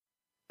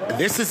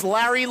This is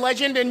Larry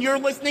Legend, and you're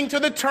listening to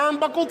the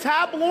Turnbuckle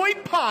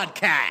Tabloid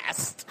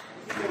Podcast.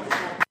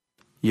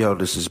 Yo,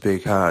 this is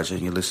Big Hodge, and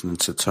you're listening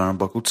to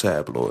Turnbuckle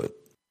Tabloid.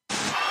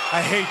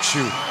 I hate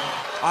you.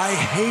 I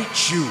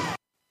hate you.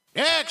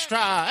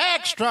 Extra,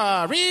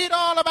 extra, read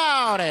all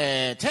about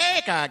it.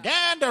 Take a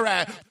gander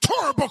at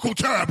Turnbuckle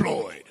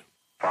Tabloid.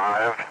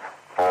 5,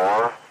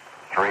 4,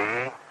 3,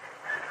 2,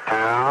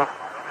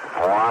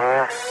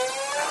 1,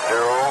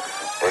 0,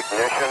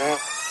 ignition,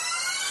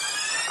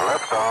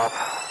 liftoff.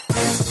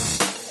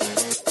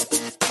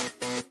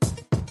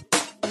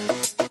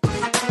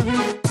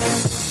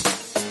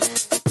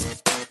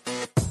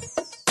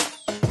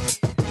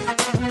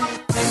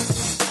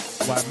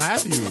 Why,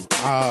 Matthew,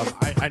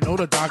 I know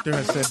the doctor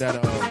has said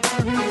that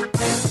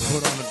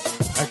put on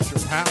extra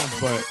pounds,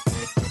 but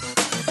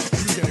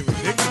you're getting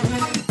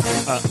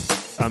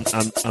ridiculous.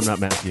 I'm not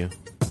Matthew.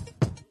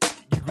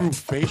 You grew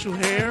facial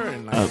hair,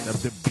 and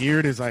the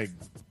beard is like,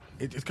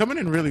 it's coming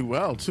in really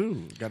well,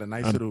 too. Got a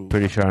nice little...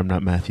 Pretty sure I'm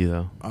not Matthew,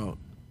 though. Oh,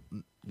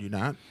 you're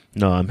not?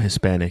 No, I'm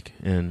Hispanic,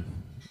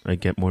 and I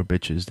get more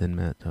bitches than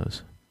Matt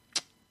does.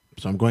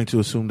 So I'm going to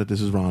assume that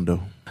this is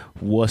Rondo.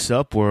 What's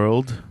up,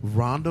 world?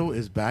 Rondo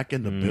is back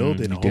in the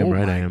building. Damn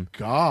right I am.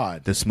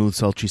 God. The smooth,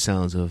 sultry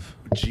sounds of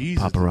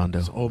Jesus. Papa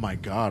Rondo. Oh, my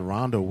God.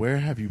 Rondo, where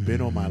have you been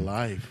all my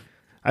life?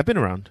 I've been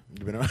around.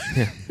 You've been around?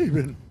 Yeah.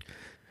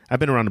 I've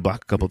been around the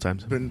block a couple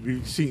times.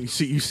 You've seen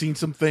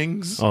some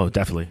things? Oh,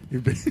 definitely.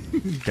 You've been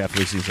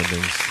Definitely seen some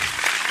things.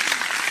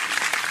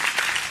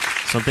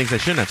 Some things I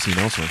shouldn't have seen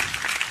also.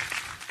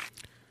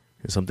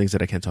 And some things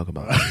that I can't talk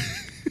about.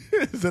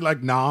 Is it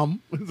like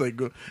Nam?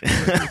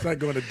 It's like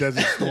going to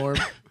Desert Storm.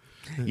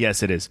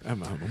 Yes, it is.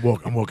 I'm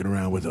walking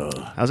around with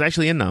I was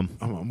actually in Nam.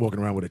 I'm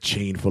walking around with a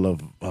chain full of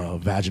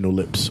vaginal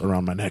lips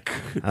around my neck.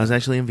 I was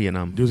actually in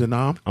Vietnam. You was in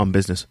Nam? On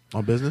business.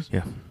 On business?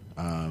 Yeah.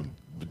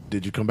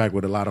 Did you come back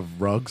with a lot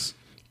of rugs?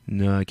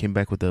 No, I came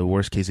back with the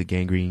worst case of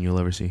gangrene you'll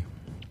ever see.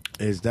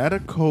 Is that a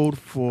code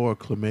for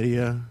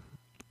chlamydia?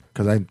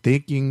 Because I'm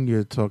thinking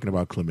you're talking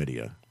about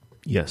chlamydia.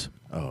 Yes.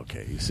 Oh,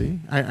 okay. You see,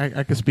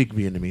 I can speak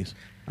Vietnamese.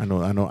 I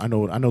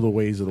know the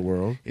ways of the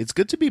world. It's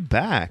good to be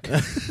back.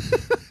 Over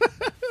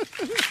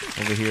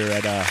here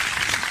at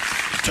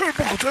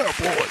Turnbuckle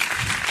Tabloid.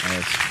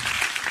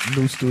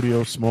 New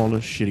studio, smaller,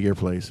 shittier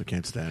place. I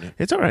can't stand it.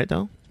 It's all right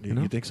though.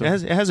 You think so?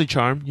 It has a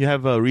charm. You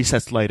have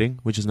recessed lighting,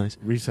 which is nice.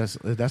 Recess.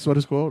 That's what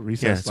it's called.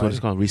 Recessed. Yeah, that's what it's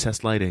called.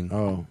 Recessed lighting.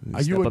 Oh,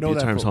 Step you would up know your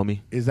that terms, homie.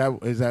 Is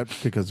that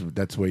because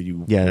that's where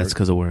you? Yeah, work? that's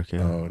because of work.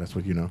 Yeah. Oh, that's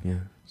what you know. Yeah.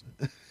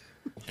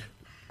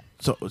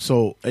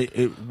 So,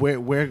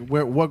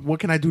 what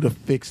can I do to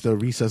fix the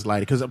recessed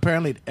lighting? Because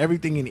apparently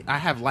everything I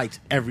have lights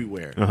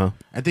everywhere. Uh-huh.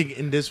 I think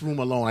in this room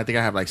alone, I think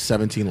I have like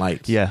 17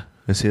 lights. Yeah,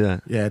 I see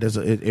that. Yeah,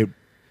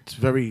 it's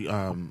very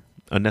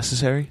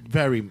Unnecessary.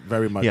 very,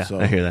 very much. Yeah, so.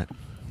 I hear that.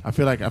 I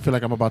feel like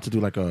I'm about to do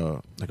like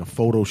a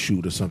photo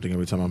shoot or something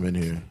every time I'm in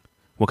here.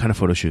 What kind of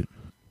photo shoot?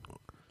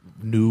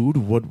 Nude?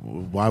 What?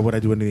 Why would I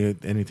do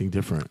anything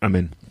different? I'm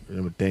in.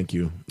 Thank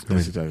you.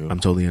 I'm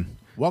totally in.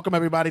 Welcome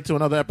everybody to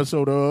another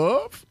episode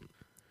of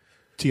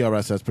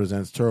TRSS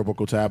presents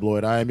Turnbuckle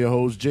Tabloid. I am your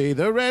host Jay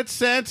the Red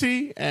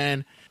Santy,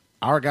 and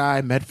our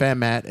guy MedFan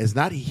Matt is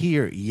not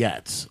here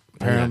yet.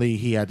 Apparently,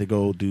 he had to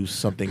go do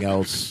something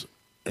else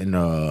in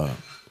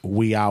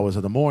wee hours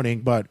of the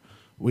morning. But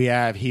we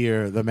have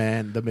here the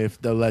man, the myth,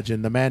 the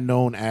legend, the man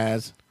known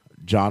as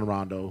John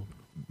Rondo,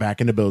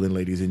 back in the building,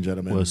 ladies and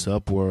gentlemen. What's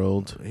up,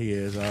 world? He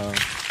is. I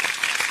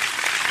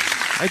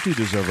do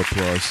deserve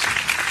applause.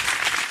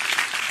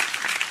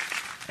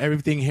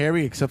 Everything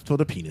hairy except for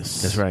the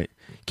penis. That's right.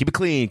 Keep it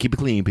clean,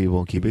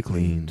 people. Keep it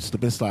clean.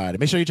 Slip and slide.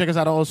 Make sure you check us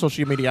out on all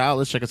social media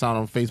outlets. Check us out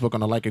on Facebook on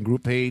the like and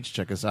group page.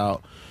 Check us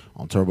out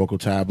on Turnbuckle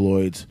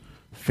Tabloids,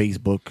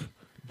 Facebook,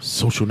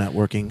 social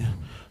networking.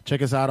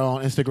 Check us out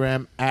on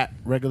Instagram at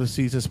Regular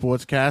Season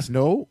Sportscast.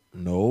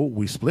 No,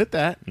 we split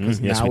that. Yes,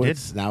 now we did.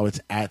 Now it's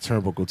at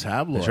Turnbuckle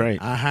Tabloid. That's right.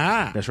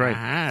 That's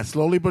right.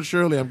 Slowly but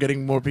surely, I'm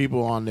getting more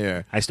people on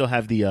there. I still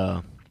have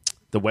the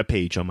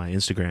webpage on my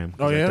Instagram.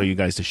 Oh, yeah? I told you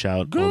guys to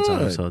shout all the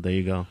time, so there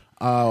you go.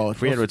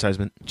 Free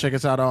advertisement. Check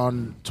us out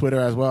on Twitter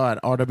as well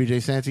at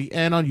RWJ Santy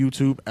and on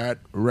YouTube at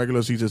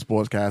Regular Season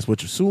Sportscast,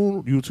 which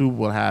soon YouTube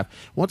will have.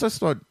 Once I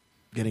start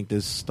getting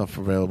this stuff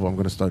available, I'm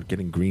going to start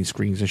getting green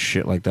screens and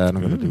shit like that. I'm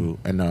going to do,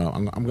 and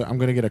I'm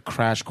going to get a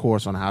crash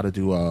course on how to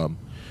do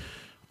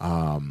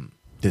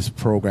this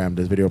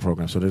video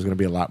program. So there's going to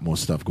be a lot more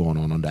stuff going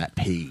on that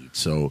page.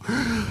 So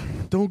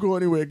don't go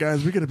anywhere,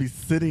 guys. We're going to be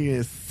sitting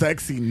in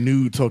sexy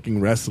nude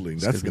talking wrestling.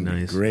 That's going to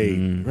be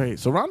great. Great.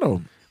 So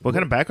Rondo, what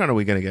kind of background are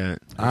we going to get?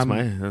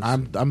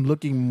 I'm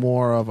looking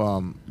more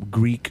of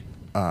Greek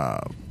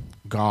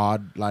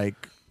god like.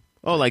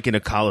 Oh, like in a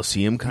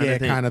Coliseum kind of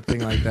thing? Yeah, kind of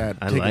thing like that.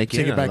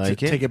 Take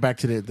it back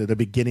to the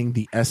beginning,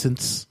 the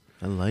essence.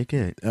 I like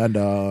it. And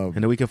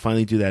then we can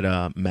finally do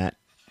that Matt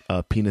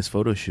penis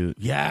photo shoot.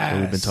 Yeah,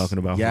 that we've been talking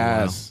about for a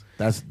while.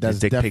 That's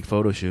dick pic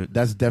photo shoot.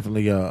 That's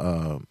definitely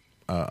a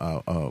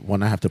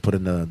one I have to put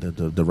in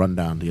the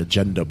rundown, the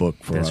agenda book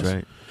for us. That's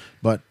right.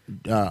 But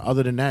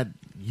other than that,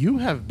 you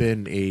have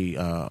been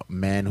a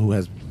man who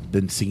has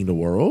been seeing the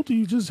world.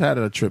 You just had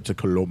a trip to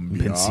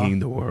Colombia. Been seeing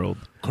the world.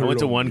 I went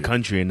to one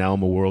country and now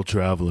I'm a world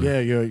traveler. Yeah,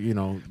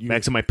 you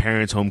back to my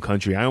parents' home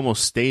country. I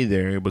almost stayed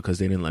there because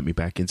they didn't let me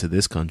back into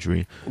this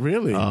country.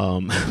 Really?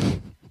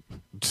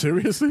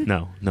 Seriously?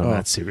 No,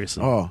 not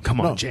seriously. Oh,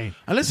 come on, no. Jay.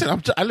 Listen,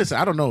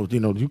 I don't know.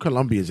 You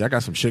Colombians, I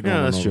got some shit going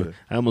on. Yeah, that's over true.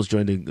 I almost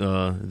joined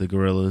the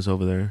guerrillas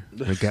over there,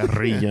 the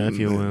guerrilla, if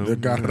you will. The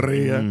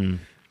guerrilla.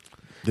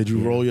 Did you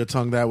roll your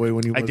tongue that way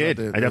when you? I did.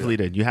 I definitely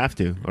did. You have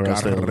to, or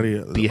else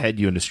they'll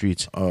behead you in the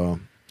streets.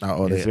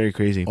 It's very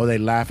crazy. Or they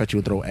laugh at you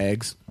and throw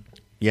eggs.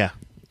 Yeah.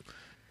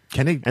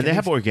 They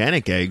have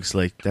organic eggs.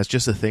 Like that's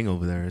just a thing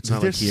over there. It's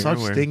not like here.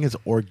 There's such thing as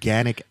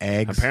organic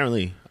eggs.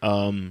 Apparently,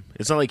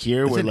 it's not like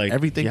here where like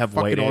everything you have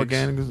fucking white eggs.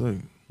 organic. Is like,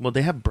 well,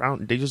 they have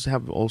brown. They just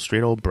have all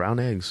straight old brown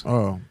eggs.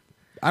 Oh,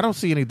 I don't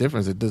see any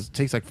difference. It does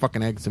taste like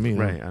fucking eggs to me.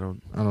 Right. I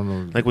don't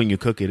know. Like Like when you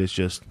cook it, it's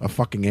just a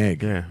fucking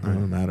egg. Yeah. It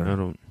doesn't matter. I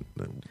don't.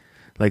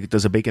 Like,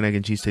 does a bacon, egg,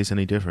 and cheese taste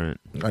any different?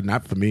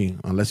 Not for me,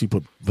 unless you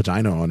put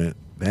vagina on it.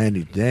 Then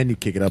you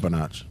kick it up a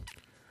notch.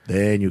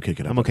 Then you kick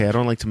it up. I'm okay. I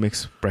don't like to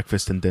mix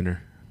breakfast and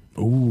dinner.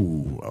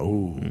 Ooh,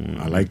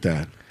 I like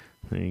that.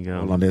 There you go.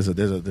 Hold on, there's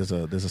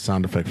a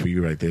sound effect for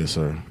you right there,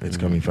 sir. It's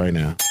coming right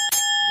now.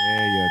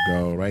 There you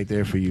go, right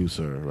there for you,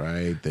 sir.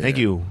 Right there. Thank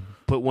you.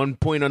 Put 1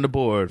 point on the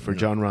board for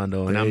John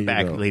Rondo, and There I'm you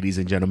back, go. ladies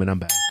and gentlemen. I'm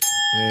back.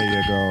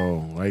 There you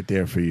go, right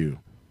there for you.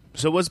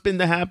 So, what's been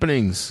the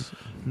happenings?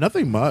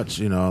 Nothing much,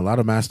 a lot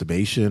of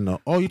masturbation.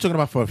 Oh, you're talking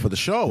about for the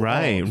show,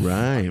 Right.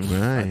 I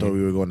thought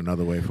we were going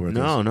another way for it.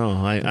 No,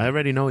 I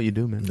already know what you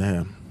do, man.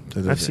 Damn.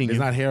 I've seen There's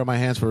you. not hair on my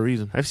hands for a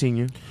reason. I've seen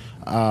you.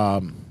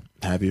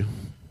 Have you?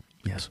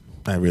 Yes.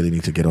 I really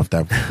need to get off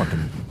that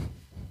fucking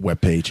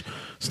webpage.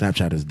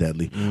 Snapchat is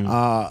deadly.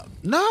 No,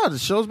 the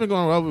show's been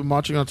going well. We're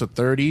marching on to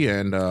 30,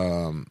 and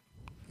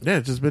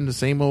it's just been the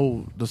same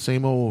old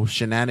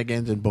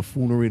shenanigans and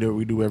buffoonery that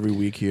we do every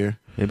week here.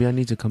 Maybe I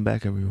need to come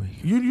back every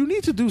week. You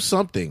need to do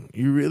something.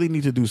 You really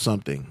need to do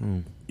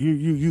something.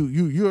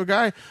 You're a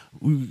guy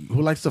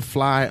who likes to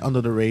fly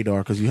under the radar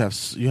because you have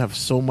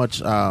so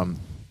much I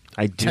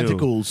do.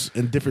 tentacles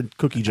in different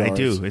cookie jars. I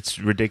do. It's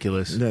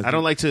ridiculous. Yes. I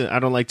don't like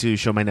to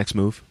show my next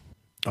move.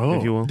 Oh,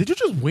 if you will. Did you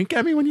just wink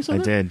at me when you said I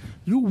that? did.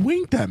 You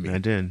winked at me. I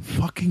did.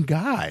 Fucking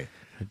guy.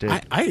 I did.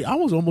 I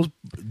was almost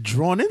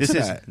drawn into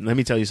that. Let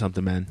me tell you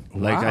something, man.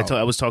 Like Wow.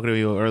 I was talking to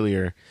you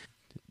earlier.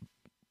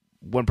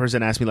 One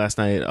person asked me last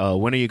night,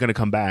 when are you going to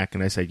come back?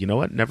 And I said, you know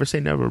what? Never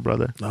say never,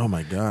 brother. Oh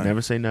my god.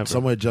 Never say never.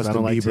 Somewhere Justin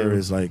Bieber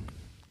is like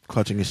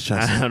clutching his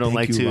chest. I don't Thank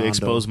like you, to Rondo.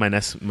 expose my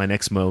next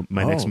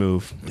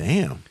move.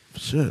 Damn.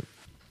 Shit.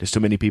 There's too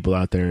many people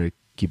out there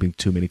keeping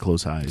too many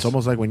close eyes. It's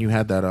almost like when you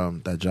had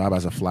that job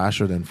as a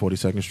flasher in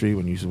 42nd Street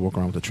when you used to walk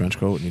around with a trench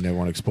coat and you never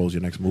want to expose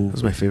your next move. That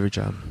was my favorite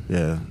job.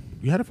 Yeah.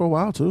 You had it for a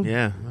while too.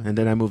 Yeah. And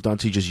then I moved on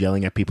to just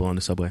yelling at people on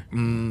the subway.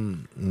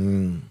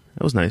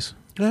 That was nice.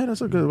 Yeah,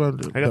 that's a good one.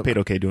 I got paid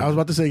okay doing I was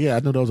about to say, yeah, I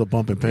knew that was a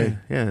bump in pay.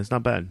 Yeah, it's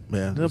not bad.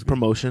 Yeah, It's a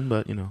promotion,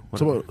 but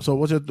whatever.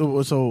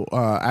 So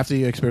after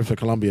your experience for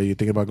Colombia, you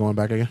thinking about going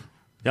back again?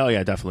 Oh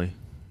yeah, definitely.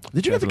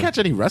 Did you get to catch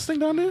any wrestling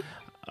down there?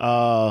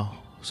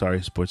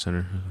 Sorry, Sports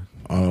Center.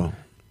 Oh,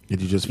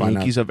 did you just find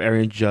Yankees of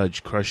Aaron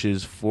Judge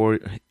crushes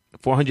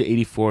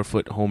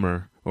 484-foot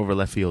homer over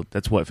left field.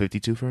 That's what,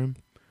 52 for him?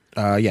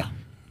 Yeah.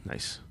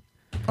 Nice.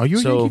 Are you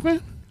a Yankee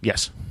fan?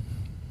 Yes.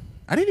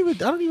 I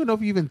don't even know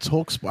if you even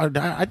talk sport.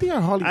 I think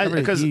I hardly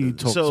ever hear you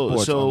talk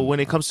sports. So when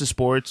it comes to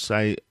sports,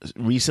 I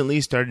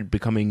recently started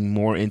becoming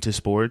more into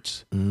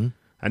sports. Mm-hmm.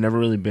 I never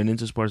really been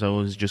into sports. I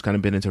always just kind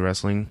of been into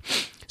wrestling.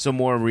 So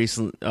more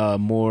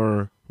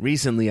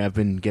recently, I've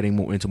been getting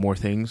into more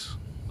things.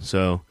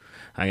 So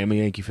I am a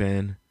Yankee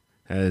fan.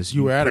 As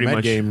you were at a Met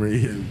much,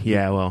 game.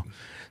 Yeah, well,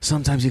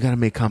 sometimes you got to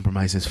make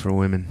compromises for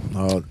women.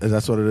 Oh,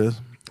 that's what it is?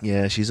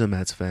 Yeah, she's a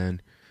Mets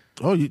fan.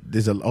 Oh,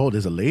 there's a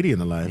lady in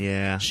the life.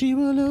 Yeah. She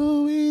will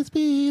always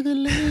be the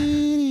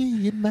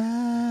lady in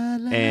my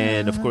life.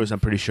 And of course, I'm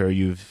pretty sure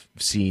you've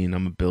seen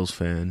I'm a Bills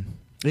fan.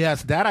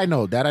 Yes, that I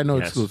know. That I know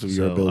Yes, exclusively.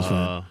 You're a Bills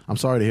fan. I'm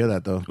sorry to hear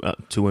that, though.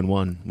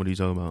 2-1. What are you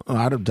talking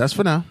about? That's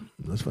for now.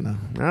 That's for now.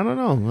 I don't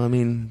know. I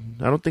mean,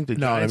 I don't think the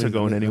Giants are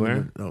going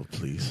anywhere. No,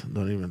 please,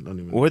 don't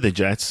even. Or the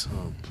Jets.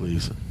 Oh,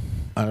 please.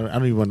 I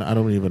don't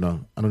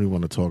even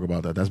want to talk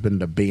about that. That's been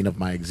the bane of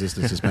my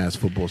existence this past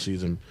football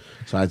season.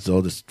 Besides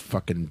all this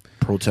fucking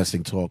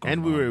protesting talk.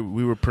 And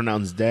we were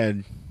pronounced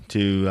dead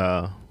to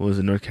what was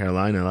it, North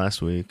Carolina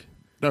last week.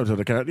 No, to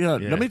the yeah.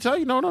 Let me tell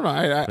you, no.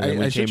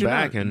 I came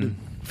back and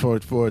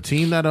for a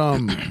team that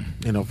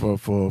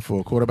for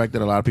a quarterback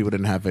that a lot of people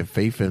didn't have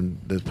faith in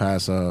this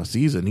past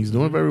season, he's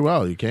doing very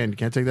well. You can't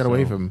take that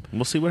away from him.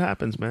 We'll see what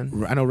happens,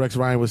 man. I know Rex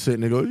Ryan was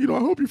sitting there going, I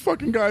hope you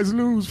fucking guys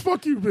lose.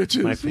 Fuck you,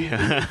 bitches.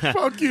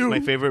 Fuck you.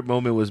 My favorite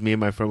moment was me and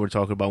my friend were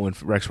talking about when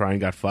Rex Ryan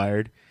got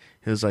fired.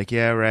 He was like,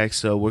 yeah, Rex,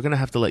 so we're going to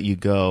have to let you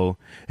go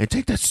and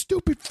take that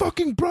stupid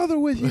fucking brother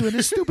with you and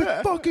his stupid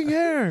fucking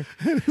hair.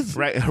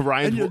 Right,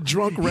 Ryan. And you're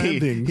drunk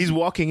ranting. He's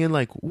walking in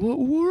like, what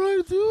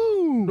I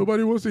do?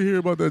 Nobody wants to hear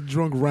about that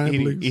drunk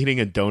rambling.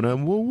 Eating a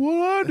donut. What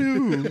I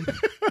do?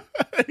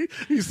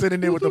 He's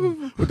sitting there with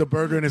the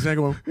burger in his hand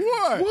going,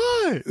 what?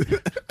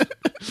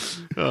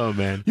 Oh,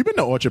 man. You've been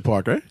to Orchard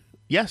Park, right?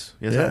 Yes.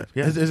 Yeah.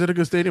 Yeah. Is it a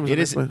good stadium? It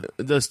is.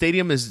 The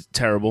stadium is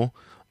terrible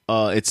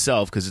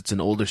itself because it's an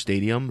older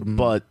stadium,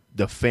 but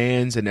the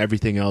fans and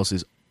everything else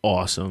is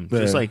awesome.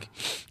 Yeah. Just like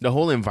the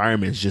whole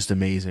environment is just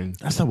amazing.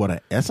 That's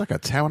like a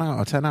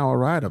 10-hour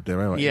ride up there,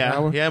 right? Like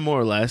Yeah, more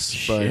or less.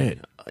 Shit.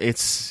 But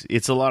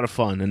it's a lot of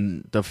fun,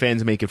 and the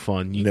fans make it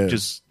fun. You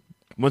just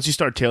once you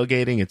start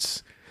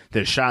tailgating,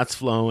 there's shots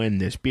flowing,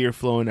 there's beer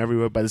flowing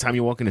everywhere. By the time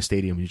you walk in the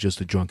stadium, you're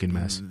just a drunken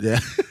mess. Yeah,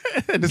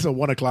 and it's a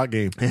 1:00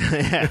 game.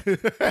 Yeah,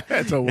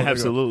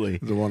 absolutely.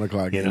 It's a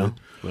 1:00 game. You know?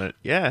 But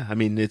yeah, I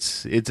mean,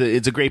 it's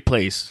a great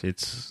place.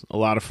 It's a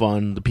lot of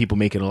fun. The people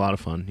make it a lot of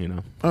fun. You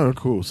know. Oh,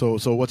 cool. So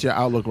what's your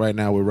outlook right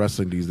now with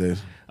wrestling these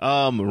days?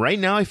 Right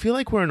now, I feel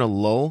like we're in a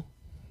lull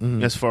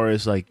as far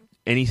as like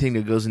anything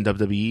that goes in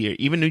WWE or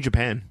even New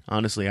Japan.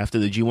 Honestly, after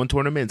the G1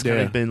 tournament, it's kind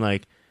of been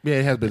like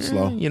it has been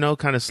slow. You know,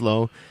 kind of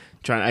slow.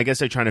 I guess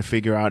they're trying to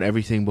figure out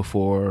everything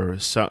before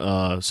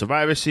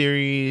Survivor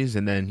Series,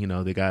 and then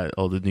they got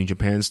all the New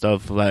Japan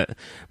stuff. But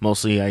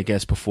mostly, I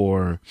guess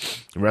before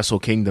Wrestle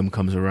Kingdom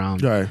comes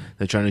around, right.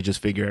 They're trying to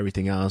just figure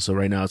everything out. So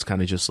right now, it's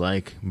kind of just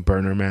like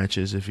burner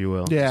matches, if you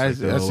will. Yeah,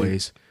 like I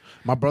always.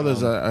 My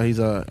brother's I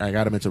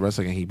got him into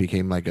wrestling, and he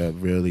became like a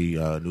really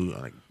new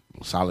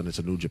solid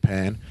into New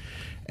Japan.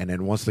 And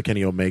then once the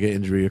Kenny Omega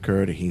injury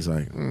occurred, and he's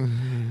like,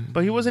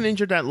 but he wasn't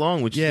injured that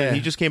long. Which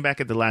he just came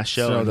back at the last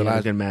show. So and the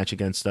last match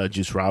against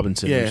Juice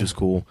Robinson, which is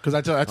cool. Because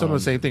I told him the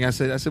same thing. I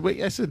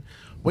said,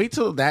 wait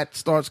till that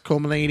starts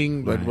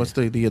culminating. Like, what's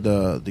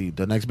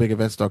the next big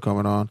event start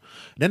coming on?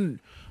 Then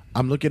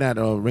I'm looking at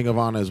Ring of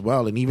Honor as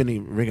well, and even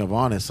in Ring of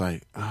Honor, it's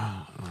like,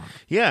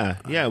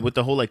 yeah, with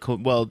the whole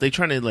they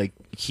trying to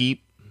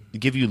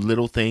give you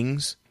little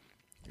things.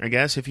 I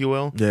guess, if you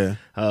will. Yeah.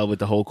 With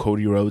the whole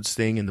Cody Rhodes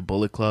thing and the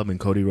Bullet Club and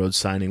Cody Rhodes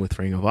signing with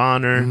Ring of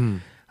Honor,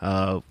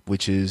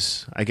 which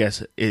is, I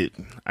guess, I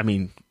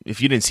mean,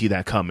 if you didn't see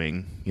that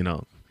coming,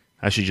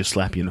 I should just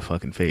slap you in the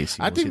fucking face.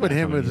 I think with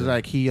him, it's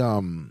like he,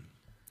 that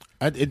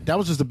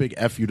was just a big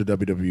F you to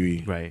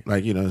WWE. Right.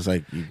 Like, it's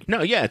like.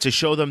 To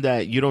show them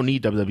that you don't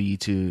need WWE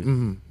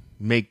to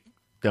make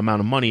the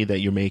amount of money that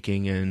you're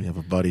making. And you have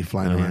a buddy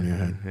flying around your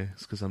head. Yeah,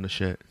 it's because I'm the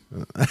shit.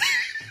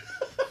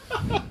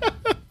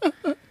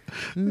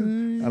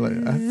 No,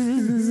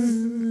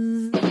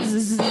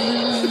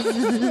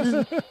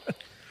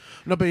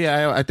 but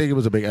yeah, I think it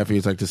was a big effort.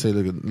 It's like to say,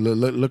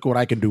 look what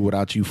I can do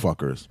without you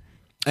fuckers.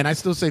 And I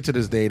still say to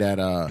this day that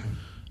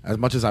as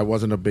much as I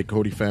wasn't a big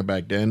Cody fan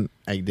back then,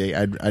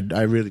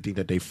 I really think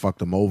that they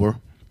fucked him over.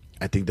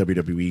 I think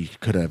WWE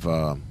could have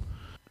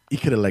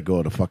let go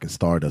of the fucking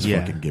Stardust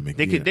fucking gimmick.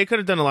 They could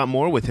have done a lot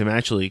more with him,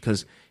 actually,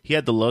 because he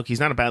had the look. He's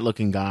not a bad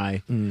looking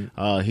guy.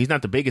 He's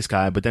not the biggest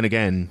guy, but then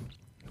again,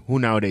 who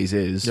nowadays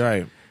is?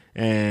 Right.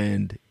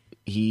 And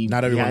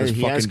not everyone is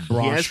fucking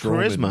Braun he has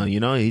charisma.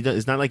 Strowman.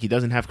 It's not like he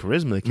doesn't have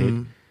charisma, the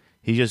kid.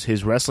 He just,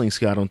 his wrestling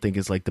skill, I don't think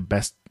is like the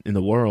best in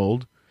the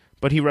world,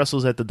 but he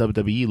wrestles at the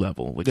WWE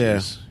level, which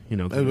is,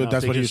 good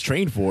that's what he was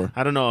trained for.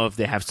 I don't know if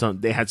they had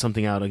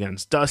something out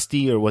against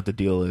Dusty or what the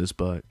deal is,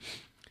 but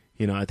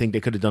I think they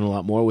could have done a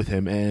lot more with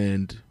him,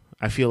 and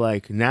I feel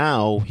like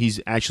now he's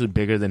actually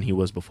bigger than he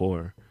was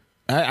before.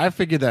 I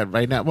figured that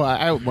right now.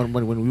 Well,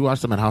 when we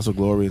watched him at House of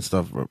Glory and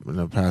stuff in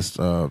the past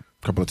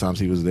couple of times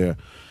he was there,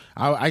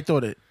 I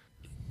thought that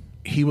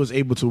he was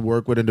able to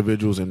work with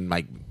individuals and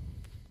like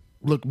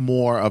look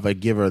more of a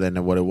giver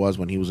than what it was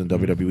when he was in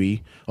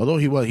WWE. Although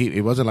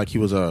it wasn't like he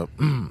was a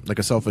like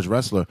a selfish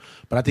wrestler,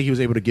 but I think he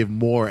was able to give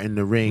more in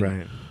the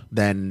ring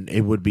than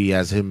it would be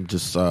as him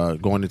just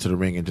going into the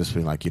ring and just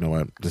being like, you know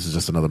what, this is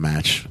just another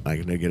match,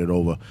 like they get it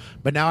over.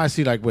 But now I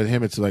see like with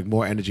him, it's like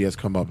more energy has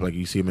come up. Like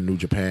you see him in New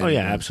Japan. Oh yeah,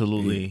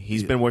 absolutely.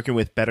 He's been working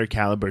with better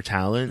caliber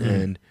talent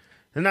and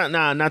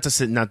not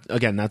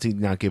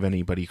to give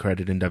anybody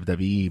credit in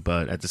WWE,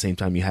 but at the same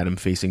time you had him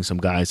facing some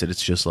guys that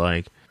it's just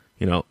like,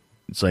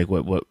 it's like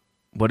what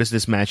does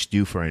this match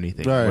do for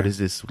anything? Right. What is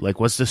this like?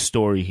 What's the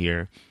story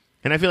here?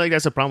 And I feel like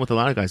that's a problem with a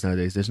lot of guys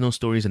nowadays. There's no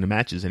stories in the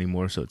matches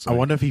anymore. So it's like, I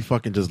wonder if he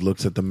fucking just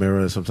looks at the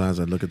mirror sometimes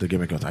and look at the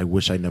gimmick and goes, I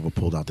wish I never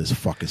pulled out this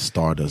fucking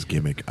Stardust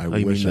gimmick. I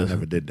wish I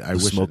never did. I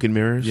wish smoking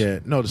mirrors?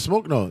 Yeah. No,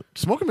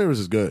 smoking mirrors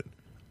is good.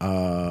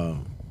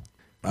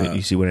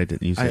 you see what I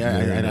did? You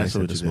said I saw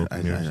what you did.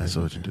 I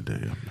saw what you did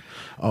there. Yeah.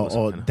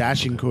 Or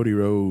Dashing Cody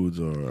Rhodes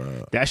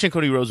or Dashing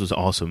Cody Rhodes was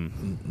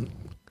awesome.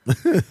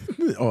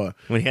 or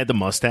when he had the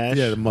mustache.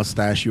 Yeah, the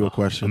mustachio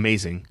question.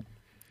 Amazing.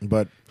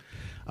 But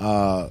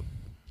I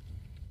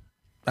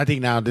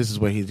think now this is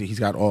where he's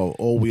got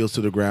all wheels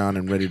to the ground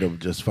and ready to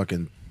just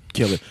fucking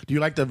kill it. Do you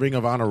like the Ring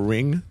of Honor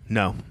ring?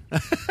 No.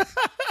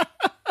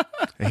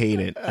 I hate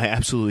it. I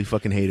absolutely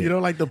fucking hate it. You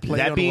don't like the play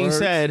That on being words?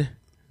 said,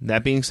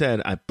 That being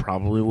said, I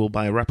probably will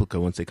buy a replica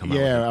once they come out.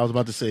 Yeah, I was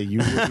about to say, you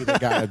would be the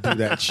guy to do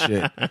that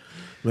shit.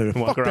 Like,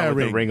 Walk fuck around that with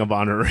ring. the Ring of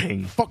Honor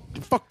ring.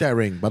 Fuck that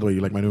ring. By the way,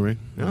 you like my new ring?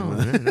 Oh,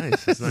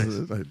 nice. It's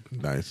nice.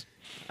 Nice.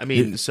 I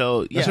mean,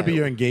 so yeah. That should be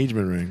your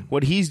engagement ring.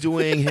 What he's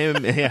doing,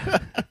 yeah.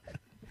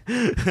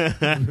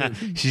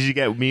 She should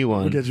get me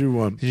one. We'll get you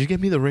one. Did you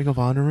get me the Ring of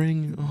Honor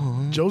ring?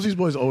 Oh. Josie's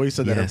boys always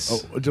said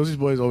Yes. that. Josie's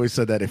boys always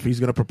said that if he's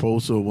gonna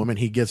propose to a woman,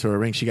 he gets her a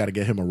ring. She got to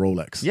get him a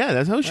Rolex. Yeah,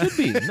 that's how it should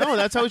be. No,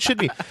 that's how it should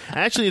be.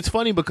 Actually, it's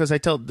funny because I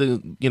tell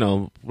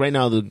right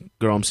now the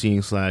girl I'm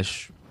seeing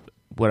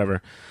 /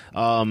 whatever,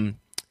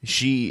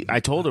 I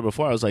told her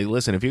before, I was like,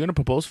 listen, if you're gonna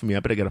propose for me, I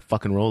better get a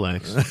fucking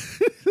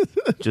Rolex.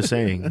 Just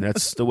saying,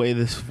 that's the way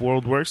this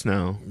world works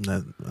now.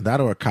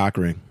 That or a cock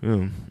ring.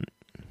 Yeah.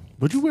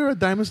 Would you wear a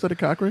diamond-studded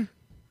cock ring?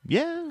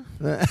 Yeah.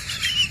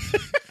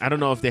 I don't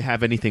know if they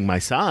have anything my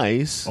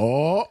size.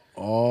 Oh.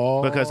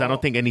 Because I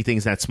don't think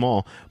anything's that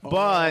small.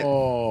 But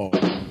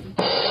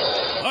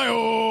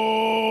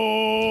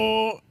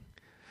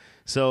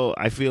so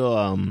I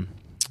feel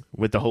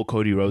with the whole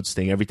Cody Rhodes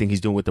thing, everything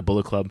he's doing with the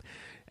Bullet Club,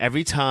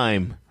 every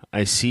time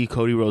I see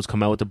Cody Rhodes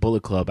come out with the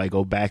Bullet Club, I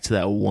go back to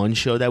that one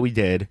show that we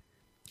did.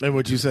 And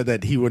what you said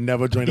that he would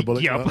never join the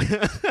Bullet Club?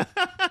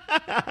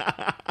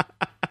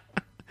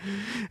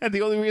 And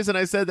the only reason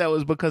I said that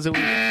was because it was,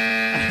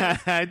 I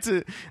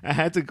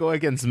had to go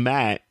against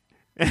Matt,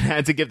 and I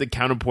had to give the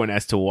counterpoint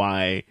as to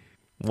why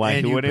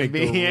And he you wouldn't picked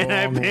be. the And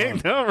I wrong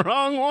picked the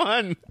wrong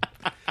one.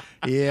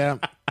 Yeah.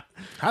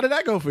 How did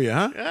that go for you,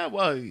 huh? Yeah,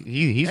 well,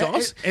 he's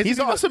awesome. Is He's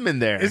he awesome in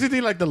there. Isn't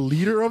he like the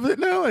leader of it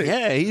now?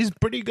 Yeah, he's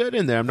pretty good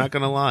in there. I'm not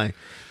gonna lie.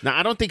 Now,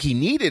 I don't think he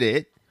needed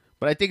it,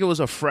 but I think it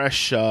was a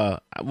fresh. We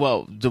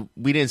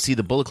didn't see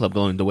the Bullet Club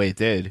going the way it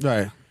did.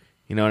 Right.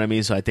 You know what I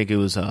mean? So I think it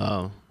was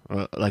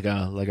like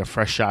a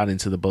fresh shot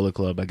into the Bullet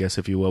Club, I guess,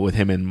 if you will, with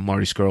him and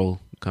Marty Scurll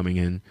coming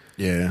in.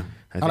 Yeah.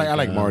 I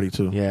like Marty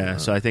too. Yeah,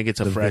 so I think it's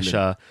a fresh,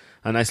 a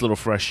nice little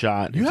fresh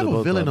shot. You into have the a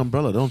Bullet villain Club.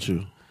 umbrella, don't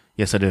you?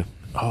 Yes, I do.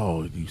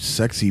 Oh, you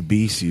sexy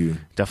beast, you.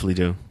 Definitely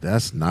do.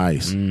 That's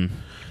nice. Ooh.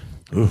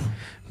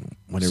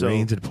 When it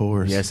rains, it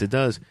pours. Yes, it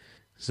does.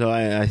 So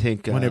I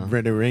think When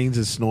it rains,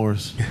 it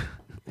snores.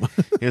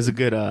 it's a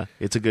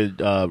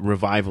good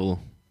revival.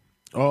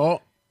 Oh,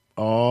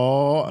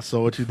 I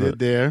saw what you did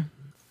there.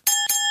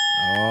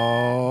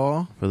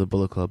 Oh, for the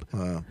Bullet Club.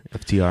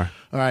 FTR.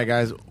 All right,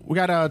 guys, we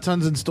got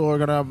tons in store.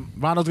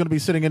 Ronald's gonna be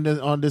sitting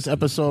on this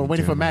episode,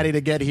 waiting for Maddie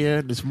to get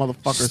here. This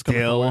motherfucker's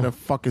coming. Where the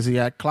fuck is he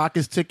at? Clock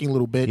is ticking,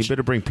 little bitch. You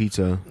better bring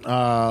pizza.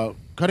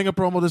 Cutting a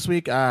promo this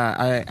week.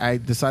 I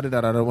decided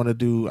that I wanted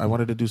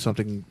to do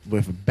something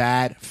with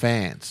bad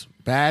fans,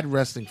 bad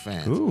wrestling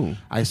fans. Ooh.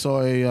 I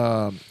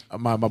saw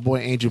my boy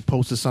Angel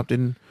posted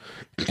something,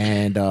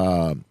 and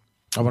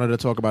I wanted to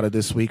talk about it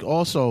this week.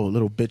 Also,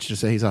 little bitch to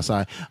say he's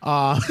outside.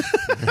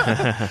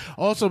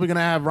 Also, we're going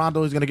to have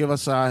Rondo. He's going to give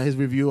us his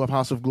review of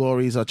House of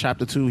Glory's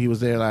Chapter 2. He was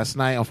there last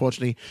night.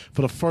 Unfortunately,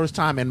 for the first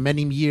time in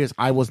many years,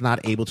 I was not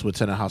able to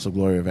attend a House of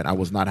Glory event. I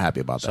was not happy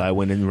about that. So I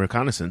went in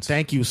reconnaissance.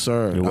 Thank you,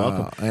 sir. You're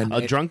welcome.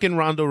 A drunken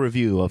Rondo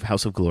review of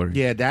House of Glory.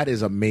 Yeah, that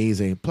is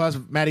amazing. Plus,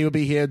 Maddie will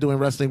be here doing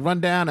Wrestling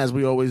Rundown, as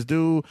we always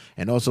do.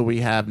 And also, we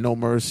have No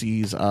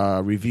Mercy's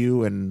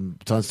review and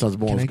tons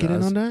more. Can I get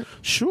in on that?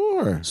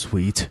 Sure.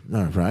 Sweet.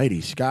 All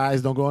righty.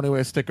 Guys, don't go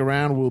anywhere. Stick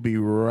around. We'll be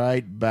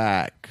right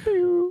back.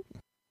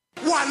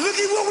 Why, look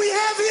at what we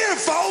have here,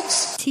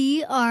 folks.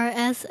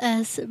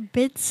 TRSS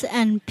Bits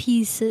and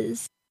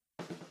Pieces.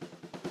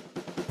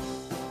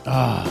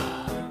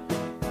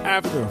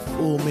 After a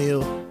full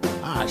meal,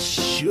 I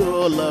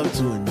sure love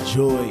to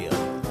enjoy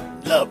a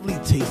lovely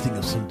tasting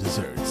of some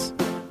desserts.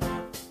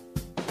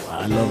 What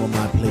I love on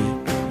my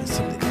plate is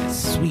something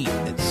that's sweet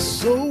and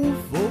so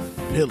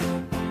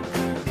fulfilling.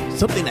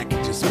 Something that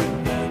can just make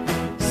me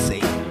say,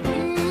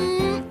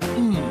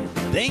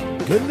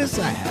 thank goodness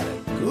I had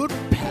a good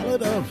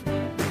palate of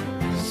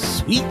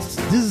sweet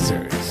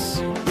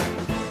desserts.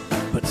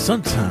 But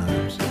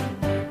sometimes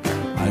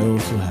I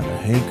also have a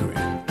hankering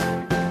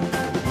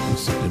for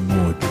something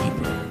more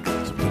deeper,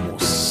 something more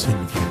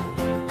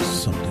sinful,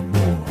 something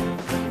more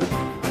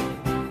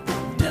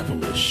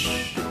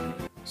devilish.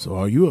 So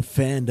are you a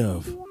fan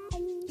of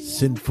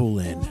sinful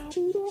and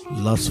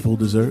lustful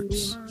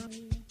desserts?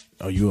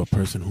 Are you a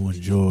person who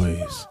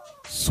enjoys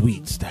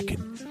sweets that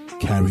can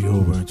carry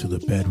over into the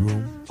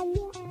bedroom?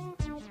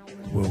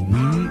 Well, we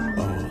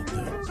are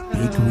the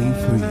bakery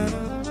for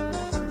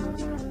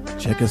you.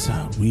 Check us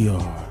out. We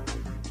are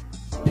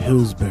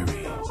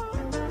Pillsbury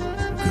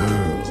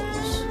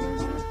Girls.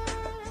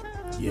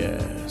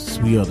 Yes,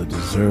 we are the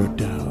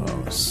dessert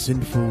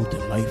sinful,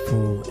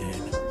 delightful,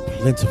 and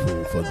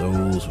plentiful for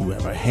those who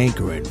have a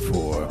hankering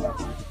for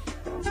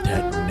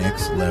that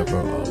next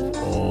level of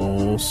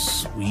all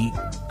sweet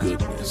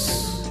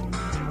goodness.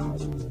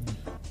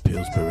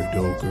 Pillsbury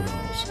Dough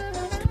Girls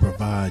can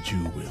provide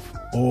you with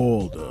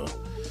all the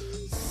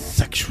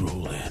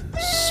sexual and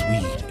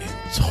sweet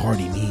and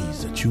tardy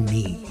needs that you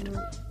need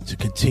to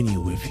continue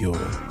with your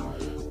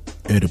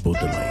edible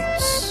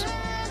delights.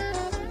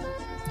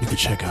 You can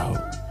check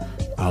out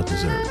our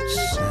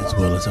desserts, as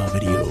well as our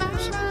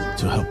videos,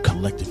 to help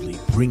collectively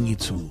bring you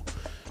to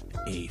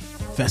a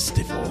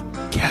festive,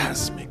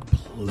 orgasmic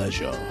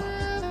pleasure.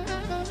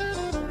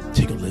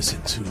 Take a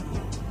listen to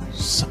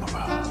some of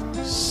our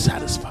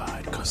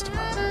satisfied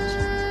customers.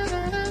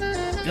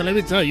 Yeah, let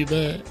me tell you,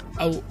 man.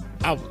 I was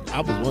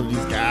one of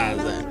these guys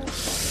that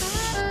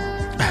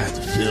I had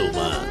to feel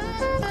my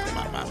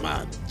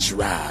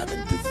drive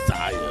and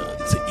desire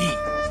to eat.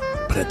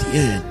 But at the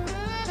end,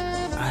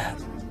 I had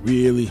a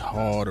really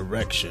hard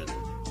erection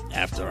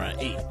after I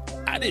ate.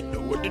 I didn't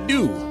know what to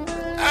do.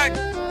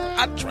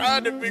 I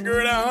tried to figure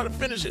it out how to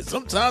finish it.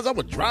 Sometimes I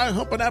would dry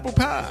hump an apple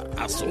pie.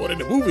 I saw it in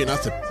the movie and I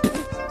said,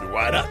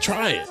 why not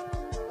try it?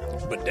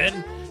 But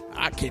then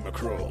I came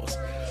across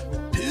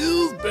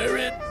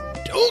Pillsbury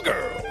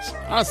Doughgirls.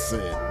 I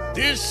said,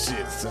 this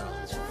shit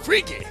sounds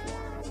freaky,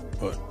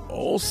 but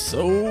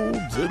also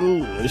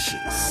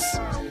delicious.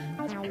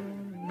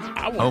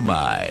 I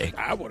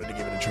wanted to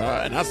give it a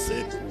try, and I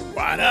said,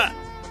 why not?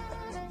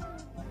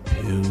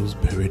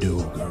 Pillsbury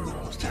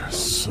Doughgirls, they're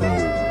so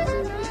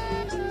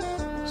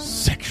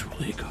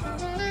sexually good.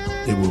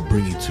 They will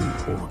bring you to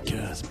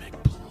orgasmic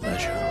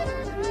pleasure.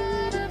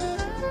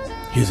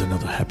 Here's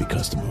another happy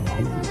customer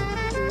who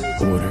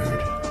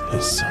ordered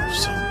himself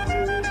some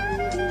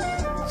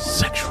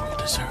sexual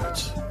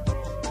desserts.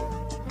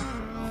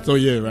 So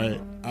yeah, right.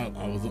 I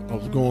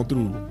was going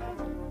through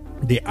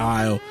the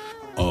aisle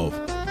of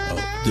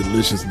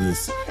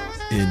deliciousness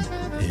in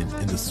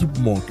the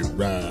supermarket,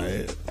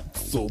 right?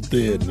 So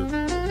then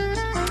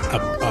I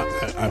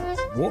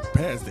walked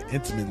past the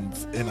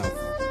Intimans and I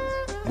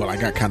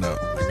got kind of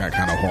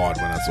hard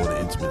when I saw the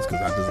Intimans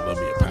because I just love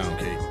me a pound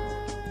cake.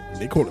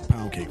 They call it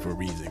pound cake for a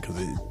reason because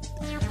if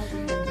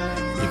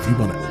you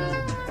want to,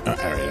 all right,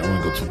 I don't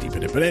want to go too deep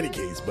in it, but in any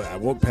case, but I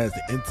walked past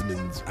the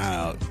Intimans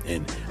aisle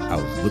and I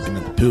was looking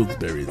at the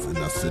Pillsbury's and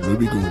I said, let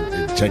me go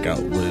and check out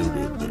where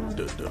the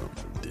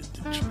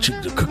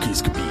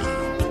cookies could be.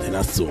 But then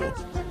I saw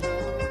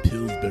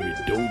Pillsbury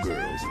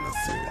Doughgirls and I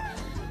said,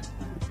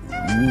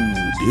 ooh,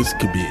 this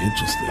could be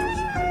interesting.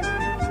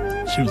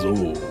 She was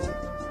all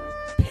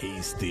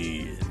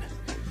pasty and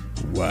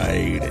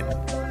white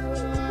and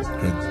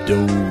her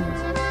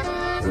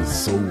dough was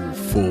so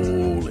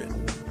full,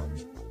 and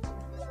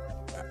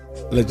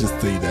let's just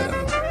say that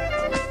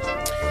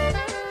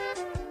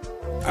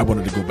I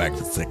wanted to go back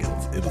for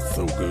seconds. It was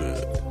so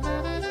good.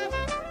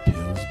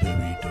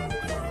 Pillsbury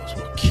Doughgirls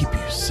will keep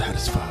you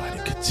satisfied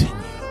and continue,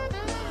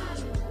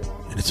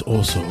 and it's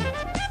also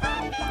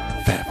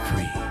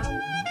fat-free.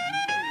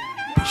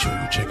 Be sure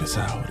you check us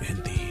out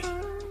in the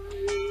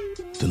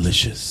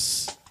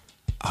delicious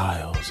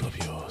aisles of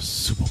your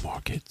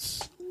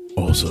supermarkets.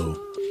 Also,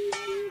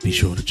 be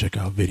sure to check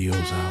our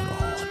videos out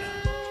on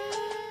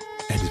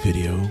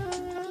Xvideo,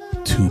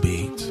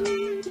 Tube8,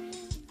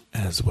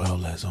 as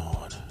well as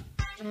on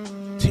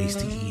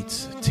Tasty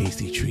Eats,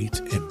 Tasty Treats,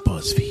 and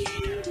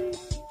BuzzFeed.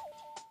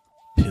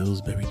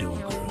 Pillsbury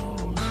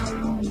Doughgirls.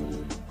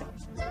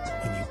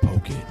 When you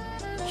poke it,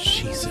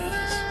 she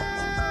says,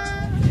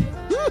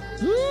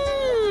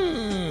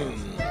 ooh.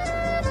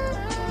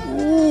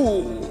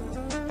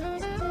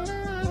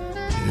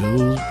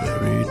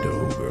 Pillsbury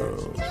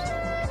Doughgirls.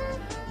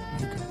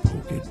 You can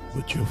poke it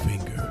with your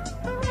finger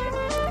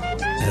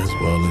as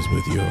well as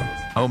with your...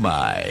 Oh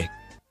my.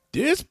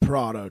 This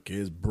product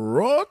is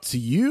brought to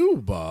you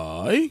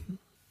by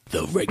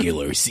the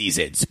regular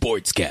season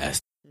sportscast.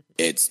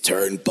 It's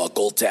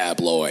Turnbuckle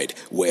Tabloid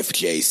with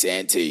Jay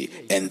Santee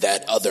and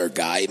that other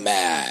guy,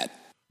 Matt.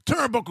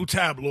 Turnbuckle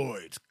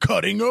Tabloids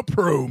cutting a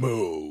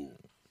promo.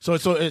 So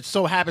it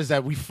so happens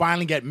that we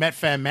finally get Met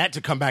Matt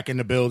to come back in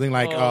the building.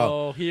 Like,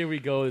 here we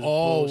go.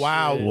 Oh,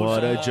 wow.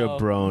 What a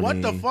jabroni.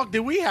 What the fuck did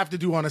we have to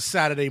do on a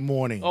Saturday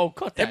morning? Oh,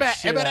 cut that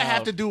shit It better out.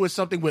 have to do with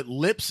something with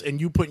lips and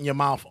you putting your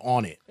mouth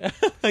on it.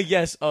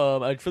 Yes,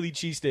 a Philly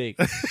cheesesteak.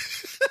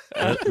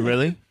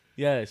 Really?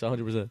 Yes,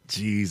 100%.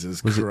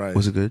 Jesus Was Christ.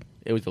 was it good?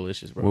 It was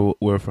delicious, bro.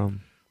 Where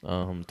from?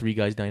 Three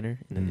Guys Diner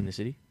in the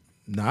city.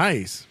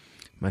 Nice.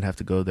 Might have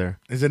to go there.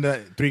 Is in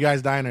the Three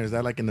Guys Diner, is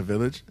that like in the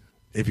village?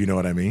 If you know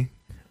what I mean.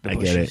 I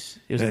get it.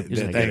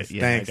 Thanks. You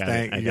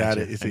got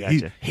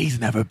it. He's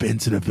never been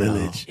to the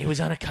village. It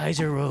was on a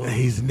Kaiser Road.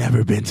 He's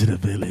never been to the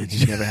village.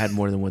 He never had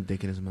more than one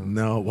dick in his mouth.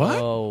 No,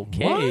 what?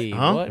 Okay. What?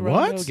 Huh? What?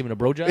 What? Giving a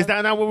bro job? Is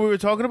that not what we were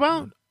talking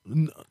about?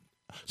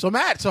 So,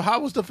 Matt, how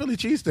was the Philly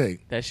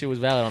cheesesteak? That shit was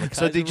valid on a Kaiser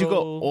So did you go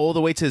Road. all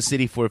the way to the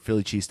city for a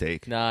Philly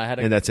cheesesteak? Nah, I had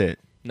to. And that's it?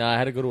 Nah, I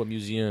had to go to a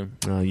museum.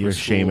 You're a for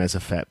shame school. as a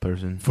fat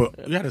person.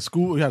 You had a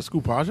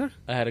school project?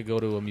 I had to go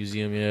to a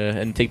museum, yeah,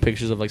 and take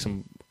pictures of like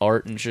some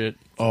art and shit.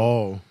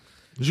 Oh.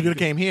 You should have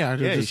came here.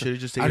 You should have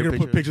just I taken could a have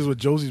put picture. pictures with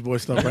Josie's boy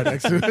stuff right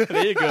next to it.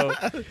 There you go.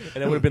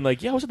 And I would have been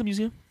like, yeah, I was at the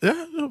museum.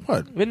 Yeah,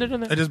 what? Been there, done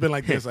that. It just been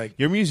like this, like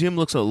Your museum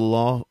looks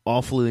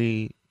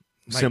awfully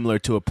similar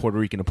to a Puerto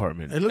Rican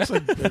apartment. it looks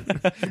like.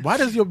 Why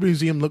does your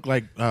museum look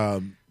like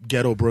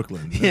ghetto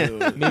Brooklyn?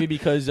 Maybe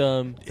because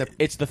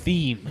it's the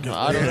theme.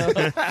 I don't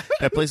know.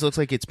 That place looks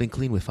like it's been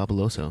cleaned with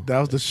Fabuloso. That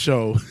was the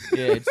show.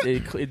 Yeah,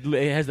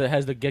 it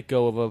has the get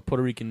go of a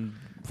Puerto Rican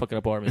fucking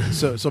apartment.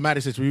 So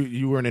Maddie, since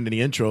you weren't in the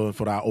intro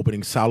for our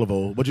opening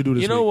salvo, what'd you do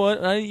this week? You know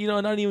what?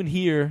 I'm not even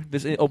here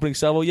this opening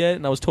salvo yet,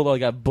 and I was told I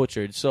got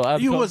butchered. So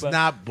You was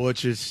not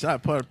butchered.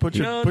 Put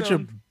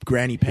your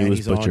granny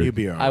panties on. butchered. You'll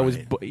be all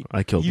right.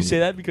 I killed You him. say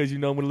that because you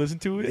know I'm going to listen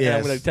to it, and Yes.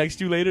 I'm going to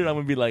text you later, and I'm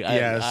going to be like,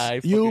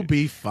 Yes, you'll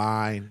be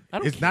fine. I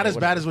don't It's care, not as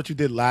bad whatever. as what you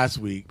did last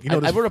week. You know,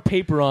 I wrote a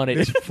paper on it.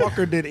 This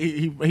fucker did.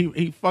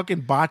 He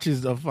fucking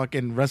botches a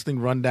fucking wrestling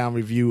rundown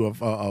review of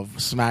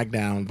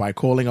SmackDown by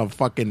calling a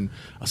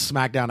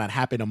SmackDown that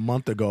happened a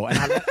month ago,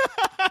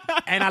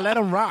 and I let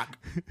him rock.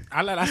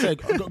 I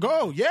said,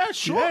 go, yeah,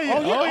 sure. Yeah.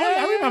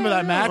 I remember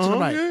that match. And I'm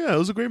like, yeah, it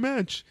was a great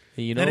match.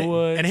 You know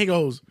what? And he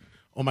goes,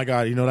 oh my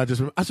God, you know what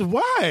I said,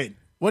 what?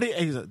 What?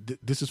 He's like,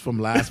 this is from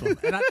last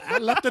month, and I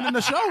left it in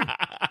the show.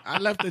 I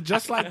left it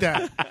just like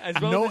that. As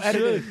well No as it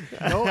editing.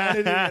 No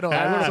editing at all.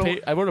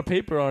 I wrote a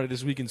paper on it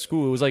this week in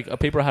school. It was like a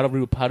paper on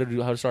how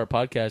to start a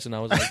podcast, and I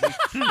was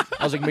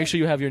like, make sure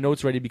you have your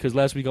notes ready because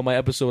last week on my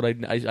episode,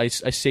 I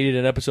stated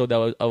an episode that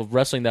was of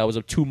wrestling that was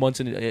 2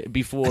 months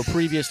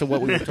previous to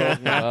what we were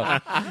talking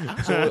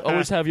about. So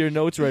always have your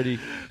notes ready.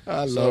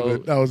 I love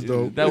it. That was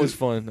dope. That was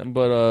fun.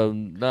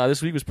 But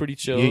this week was pretty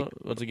chill.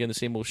 Once again, the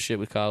same old shit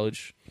with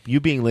college. You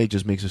being late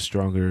just makes a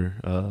stronger,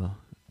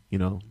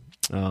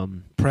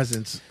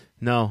 presence.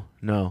 No,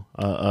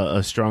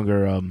 a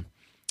stronger. What's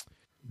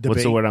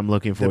Debate. the word I'm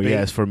looking for? Debate.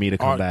 Yes, for me to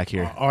come back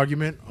here.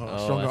 Argument. A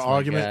stronger that's my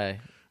argument. guy.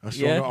 A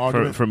stronger Yeah.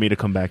 argument. For me to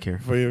come back here.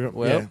 For your,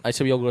 Well, I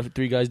said we all go to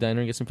Three Guys Diner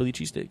and get some Philly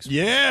cheesesteaks.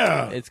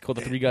 yeah. It's called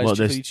the Three Guys Well,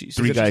 Philly there's cheese.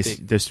 three guys.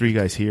 cheesesteak. There's three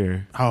guys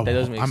here. Oh, That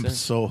does make I'm sense.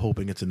 so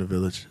hoping it's in the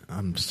village.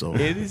 I'm so.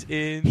 It is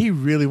in. He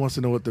really wants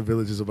to know what the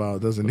village is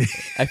about, doesn't he?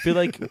 I feel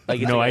like it's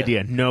No like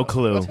idea. No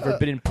clue. a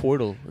forbidden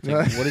portal. It's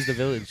like, what is the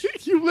village?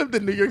 You lived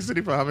in New York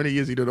City for how many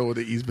years? You don't know what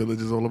the East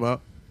Village is all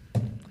about?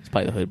 It's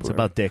probably the hood. It's bro.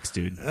 about dicks,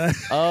 dude. Oh,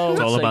 it's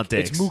all like- about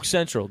dicks. It's Mook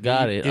Central.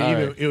 Got it. All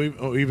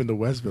right. Even the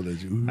West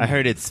Village. Ooh. I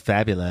heard it's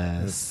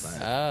fabulous. Oh.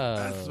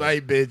 That's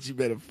right, bitch. You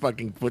better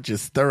fucking put your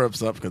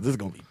stirrups up because this is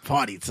gonna be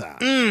party time.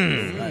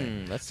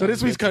 That So this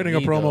sounds week's good to cutting a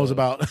me, promo is though.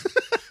 about.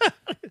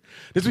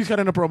 This week's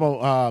cutting a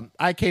promo.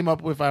 I came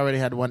up with. I already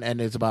had one,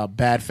 and it's about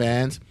bad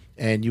fans,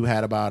 and you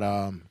had about.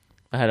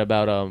 I had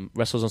about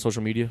wrestlers on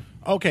social media.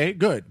 Okay,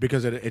 good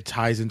because it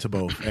ties into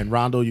both. And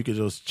Rondo, you can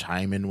just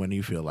chime in when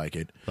you feel like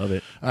it. Love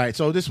it. All right,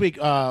 so this week,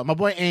 my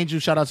boy Angel,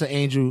 shout out to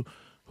Angel,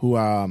 who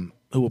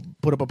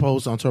put up a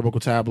post on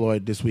Turnbuckle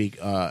Tabloid this week,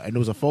 and there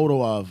was a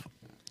photo of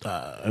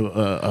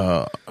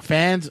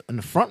fans in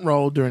the front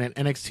row during an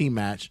NXT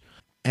match,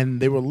 and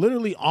they were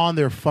literally on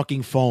their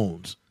fucking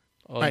phones.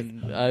 Oh, Like-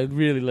 I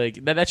really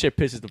like that. That shit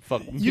pisses the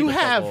fuck. You the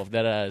fuck have off,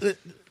 that ass.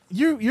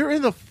 You're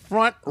in the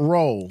front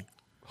row,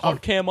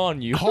 Hard cam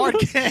on you. hard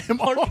cam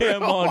Hard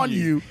cam on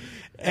you.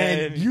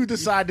 and you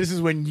decide this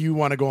is when you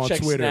want to go on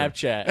Check Twitter.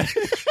 Snapchat.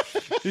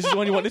 This is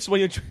when you want.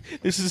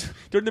 This is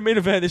during the main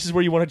event. This is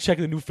where you want to check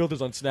the new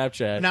filters on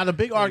Snapchat. Now the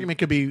big argument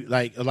could be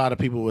like a lot of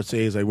people would say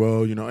is like,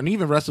 well, and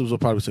even wrestlers will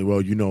probably say,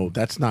 well,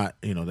 that's not,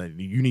 that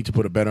you need to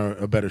put a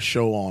better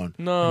show on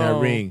in that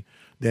ring.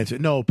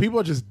 No, people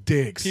are just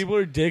dicks. People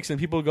are dicks, and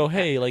people go,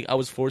 "Hey, like I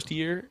was forced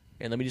here,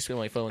 and let me just get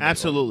my phone."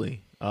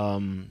 Absolutely.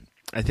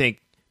 I think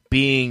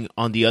being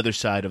on the other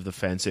side of the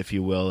fence, if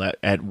you will,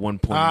 at one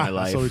point in my I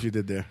life. saw what you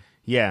did there.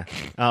 Yeah.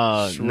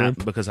 Not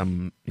because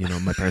I'm,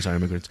 my parents are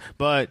immigrants,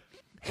 but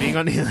being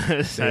on the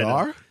other side. They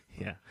are?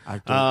 Yeah. I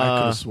could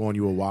have sworn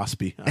you were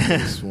waspy. I could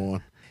have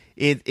sworn.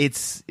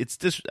 It's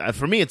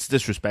for me, it's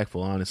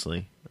disrespectful,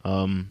 honestly.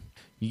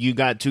 You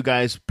got two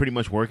guys pretty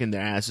much working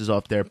their asses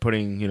off there,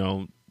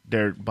 putting,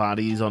 their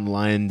bodies on the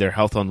line, their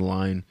health on the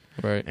line.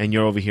 Right. And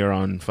you're over here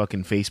on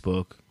fucking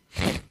Facebook.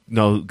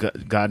 No,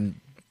 God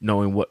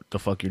knowing what the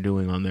fuck you're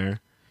doing on there.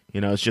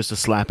 It's just a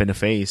slap in the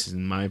face,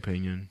 in my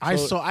opinion. I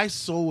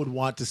so would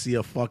want to see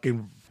a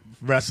fucking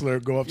wrestler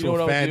go up You know to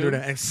a what I fan would do?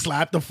 and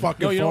slap the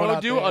fucking Yo, phone you know what I would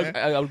out do?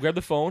 there. I would grab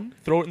the phone,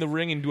 throw it in the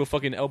ring, and do a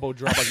fucking elbow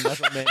drop like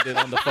Macho Man did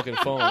on the fucking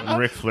phone.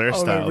 Ric Flair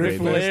style, Ric baby.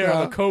 Flair Flair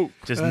on the coat.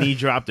 Just knee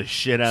drop the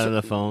shit out of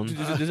the phone.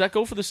 Does that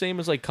go for the same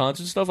as like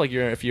concert stuff? Like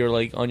if you're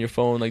like on your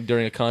phone like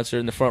during a concert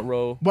in the front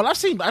row. Well, I've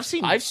seen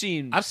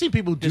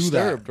people do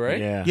Disturbed, that.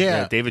 right?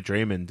 Yeah. David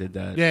Draymond did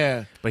that.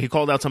 Yeah. But he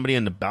called out somebody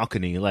in the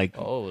balcony. Like,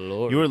 Oh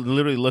Lord. you were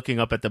literally looking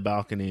up at the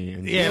balcony.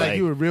 And Yeah, like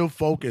you were real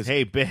focused.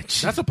 hey,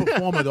 bitch. That's a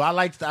performer, though.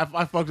 I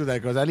fucked with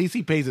that because at least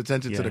he pays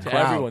attention to the To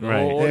crowd. everyone, the Right.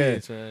 whole Yeah.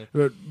 audience, man.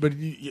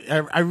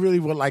 But I really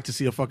would like to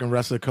see a fucking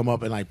wrestler come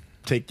up and like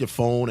take your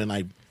phone and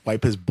like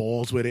wipe his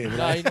balls with it. And,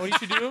 Nah, you know what you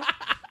should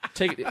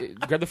do?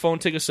 Grab the phone,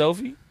 take a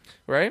selfie,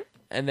 right?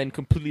 And then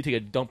completely take a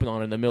dump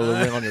on it in the middle of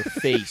the ring on your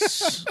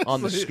face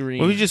on the screen.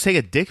 Well, you just take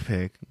a dick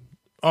pic.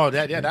 that'd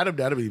be You know?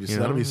 that'll be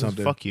Just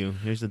something. Fuck you.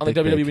 Here's the on the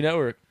dick WWE pic.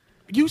 Network.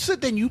 You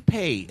said then you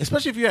pay,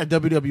 especially if you're at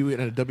WWE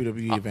and a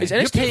WWE event. is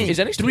You're NXT paying is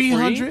NXT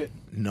 $300.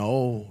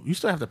 No, you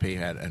still have to pay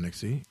at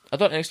NXT. I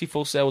thought NXT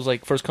Full Sail was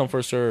like first come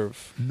first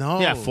serve.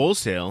 No, Yeah, Full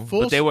Sail.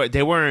 Full But they were on the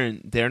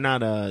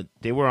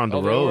They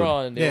road. were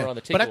on the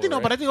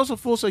takeover. but I think also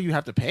Full Sale you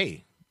have to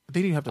pay. I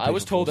think you have to. Pay I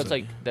was for told Full that's Sail.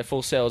 like that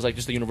Full Sail is like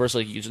just the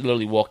universal. Like you just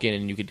literally walk in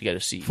and you could get a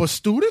seat. for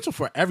students or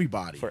for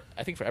everybody.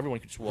 I think for everyone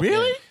you could just walk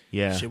Really? in.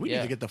 Yeah. Shit, we Yeah.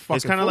 need to get the fucking.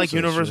 It's kind of full like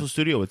service Universal shit.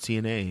 Studio with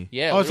TNA.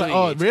 Yeah. Oh, it's like-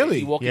 literally, really?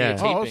 You walk Yeah. in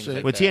taping, Oh, shit.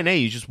 like With that.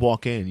 TNA, you just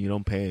walk in. You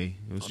don't pay.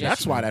 It was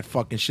That's why that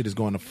fucking shit is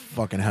going to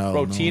fucking hell.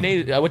 Bro, no.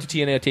 TNA. I went to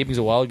TNA tapings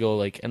a while ago,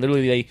 like, and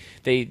literally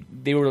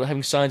they were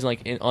having signs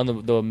like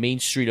on the main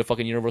street of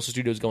fucking Universal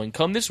Studios going,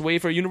 "Come this way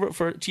for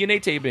TNA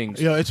tapings."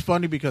 Yeah, it's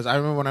funny because I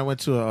remember when I went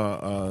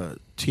to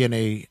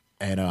TNA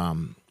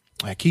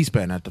at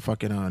Keyspan at the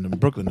fucking in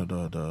Brooklyn,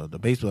 the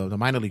baseball, the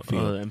minor league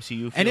field, MCU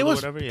field and it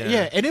was or whatever.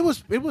 Yeah. and it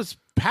was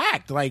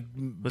packed. Like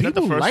Was that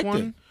the people first liked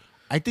one? it.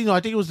 I think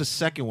it was the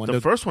second one.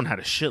 The first one had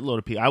a shitload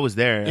of people. I was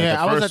there.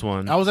 yeah, at the first I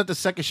one. was at the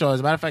second show. As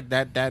a matter of fact,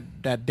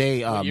 that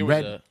day, What year was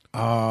Red.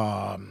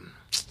 that?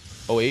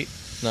 08,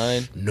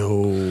 9.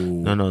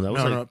 No, that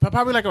was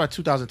probably like about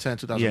 2010,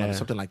 2011, Yeah.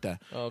 something like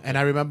that. Okay. And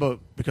I remember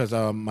because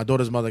my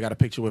daughter's mother got a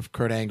picture with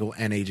Kurt Angle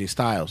and AJ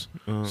Styles,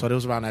 so it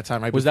was around that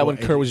time. Right? Was that before when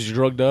Kurt was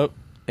drugged up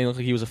and it looked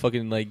like he was a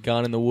fucking like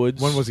gone in the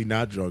woods? When was he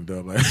not drugged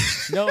up?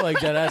 No, like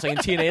that ass. Like in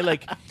TNA,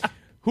 like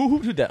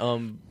who did that?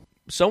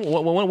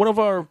 One of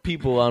our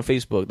people on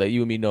Facebook that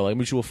you and me know, like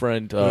mutual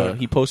friend,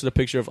 he posted a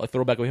picture of a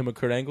throwback of him and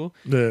Kurt Angle,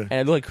 Yeah. and it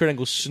looked like Kurt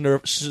Angle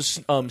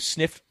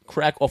sniffed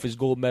crack off his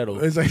gold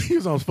medal. It's like he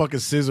was on fucking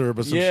scissor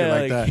or some shit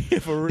like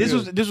that. For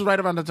real. This was right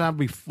around the time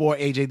before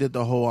AJ did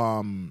the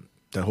whole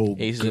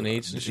Aces and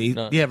Eights and shit?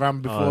 No. Yeah,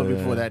 around before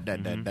yeah.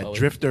 that Oh,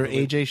 Drifter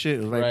wait. AJ shit.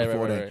 It was right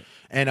before that. Right.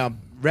 And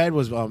Red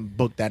was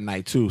booked that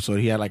night too, so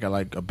he had like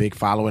a big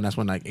following. That's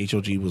when like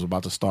HOG was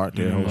about to start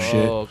their whole shit.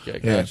 Okay,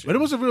 Yeah, gotcha. but it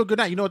was a real good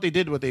night. You know what they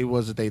did?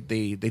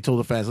 They told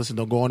the fans, listen,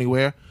 don't go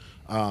anywhere.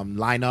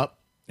 Line up,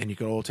 and you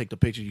can all take the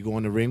picture. You go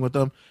in the ring with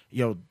them.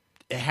 Yo,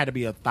 it had to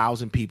be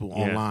 1,000 people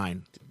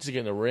online To get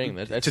in the ring,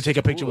 that's to take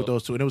a picture cool. with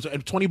those two, and it was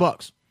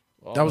 $20.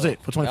 That was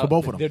it for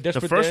both of them. They're the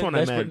desperate first then, one I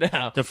desperate met.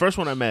 now. The first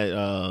one I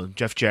met.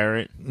 Jeff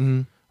Jarrett.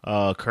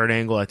 Kurt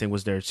Angle, I think,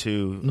 was there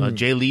too.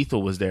 Jay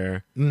Lethal was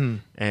there,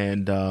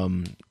 and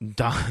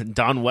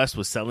Don West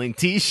was selling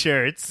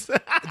T-shirts.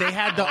 They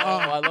had the.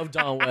 I love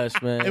Don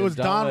West, man. It was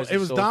Don. West It is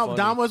was so Don. funny.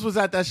 Don West was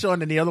at that show,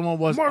 and then the other one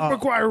was Mark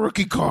McGuire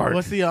rookie card.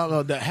 What's the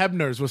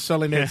Hebners was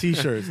selling their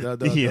T-shirts.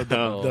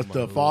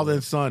 The father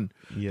and son.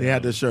 They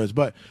had the shirts.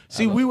 But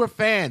see, we were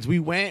fans. We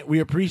went. We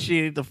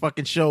appreciated the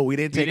fucking show. We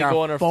didn't We take didn't go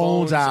our on our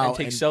phones out and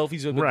take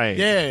selfies of the, Right.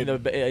 Yeah.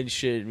 and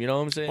shit. You know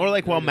what I'm saying? Or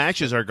like while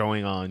matches are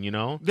going on, you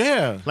know.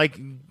 Yeah. Like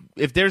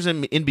if there's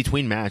an in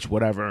between match,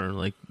 whatever,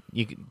 like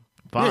you can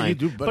fine. you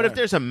do, but if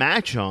there's a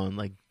match on,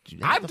 like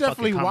I'm the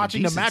definitely fucking common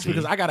watching the match decency.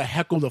 because I gotta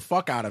heckle the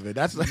fuck out of it.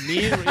 That's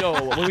Me and,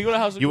 when we go to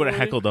House of You would have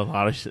Glory, heckled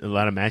a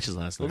lot of matches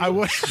last night. I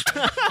would.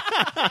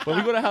 when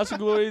we go to House of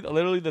Glory,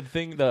 literally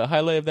the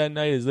highlight of that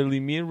night is literally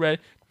me and Red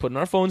putting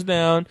our phones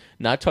down,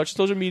 not touching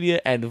social media,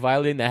 and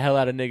violating the hell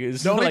out of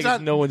niggas. Like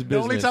it's no one's The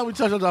only business. time we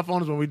touch on our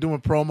phones is when we're doing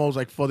promos,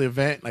 like for the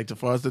event, like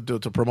for us to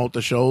promote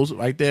the shows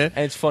right there.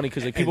 And it's funny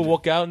because like people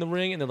walk out in the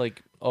ring and they're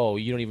like, "Oh,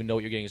 you don't even know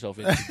what you're getting yourself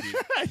into."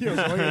 Dude.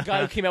 The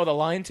guy who came out with a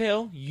lion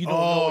tail, you don't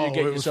know what you're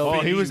getting yourself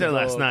into. he was there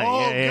last night.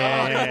 Oh,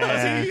 yeah. God.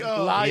 Was he?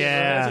 Lion,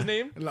 Yeah. what's his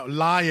name?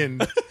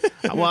 Lion.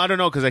 Well, I don't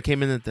know because I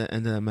came in at the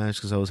end of the match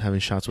because I was having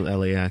shots with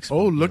LAX.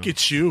 Oh, look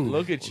at you.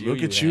 Look at you,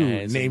 Look at you you.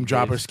 handsome Name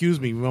dropper. bitch. Excuse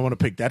me. We don't want to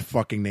pick that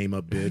fucking name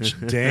up, bitch.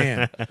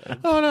 Damn.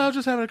 Oh, no, I was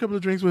just having a couple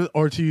of drinks with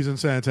Ortiz and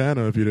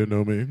Santana, if you didn't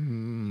know me.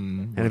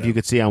 And if you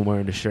could see, I'm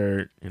wearing the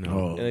shirt. You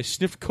know, And I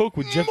sniffed coke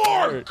with Jeff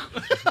Jarrett.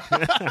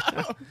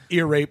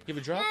 Ear rape. Give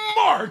a drop.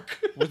 Mark.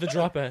 Where's the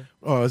drop at?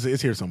 Oh,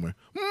 it's here somewhere.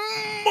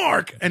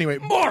 Mark. Anyway,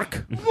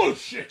 Mark.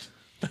 Bullshit.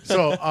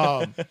 So,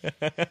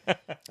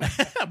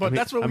 but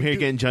that's what I'm we here do.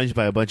 getting judged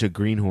by a bunch of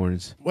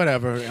greenhorns.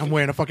 Whatever. I'm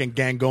wearing a fucking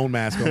Gangone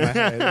mask on my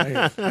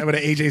head. Right? With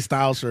an AJ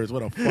Styles shirt.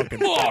 What a fucking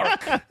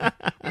Mark.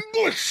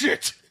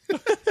 Bullshit.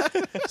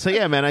 So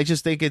yeah, man, I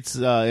just think it's,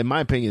 in my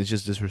opinion, it's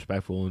just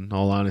disrespectful. In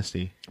all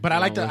honesty, But I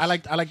like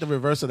the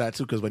reverse of that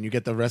too, because when you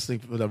get the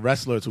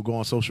wrestlers who go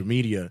on social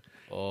media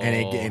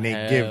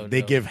and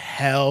they give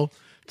hell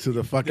to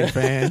the fucking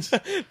fans.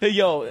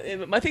 Yo,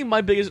 I think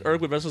my biggest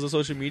irk with wrestlers on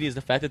social media is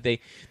the fact that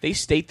they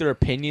state their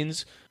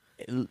opinions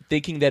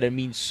thinking that it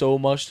means so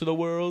much to the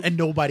world. And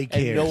nobody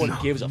cares. And no one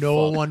gives a fuck.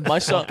 No one My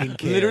son, fucking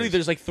cares. literally,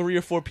 there's like 3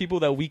 or 4 people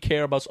that we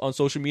care about on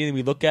social media and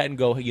we look at and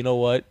go, hey, you know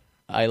what?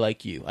 I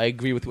like you. I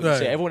agree with what you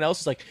say. Everyone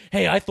else is like,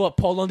 hey, I thought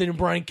Paul London and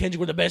Brian Kendrick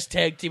were the best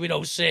tag team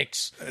in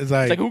 06. It's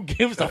like who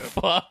gives a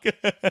fuck?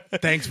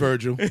 Thanks,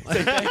 Virgil. It's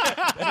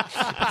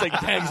like,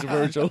 thanks,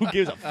 Virgil. Who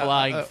gives a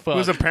flying fuck?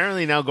 who's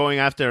apparently now going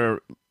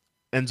after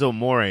Enzo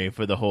More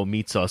for the whole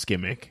meat sauce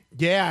gimmick.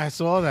 Yeah, I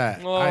saw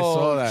that. Oh, I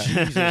saw that.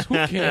 Jesus, who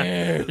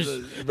cares?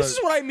 This is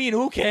what I mean.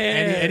 Who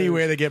cares?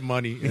 Anywhere they get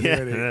money.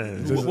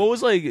 What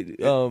was like?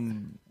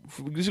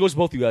 This goes to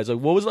both of you guys. Like,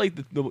 what was like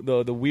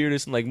the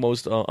weirdest and like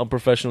most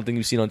unprofessional thing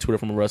you've seen on Twitter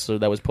from a wrestler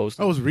that was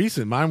posted? That was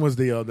recent. Mine was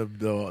the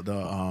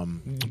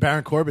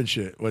Baron Corbin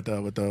shit with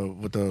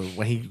the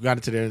when he got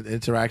into their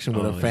interaction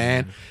with a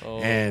fan,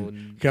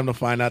 and come to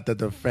find out that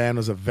the fan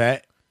was a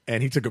vet.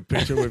 and he took a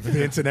picture with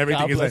Vince and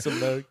everything. God He's bless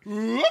like,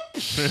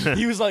 America.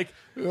 He was like,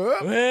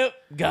 well,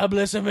 God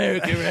bless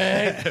America,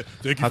 right?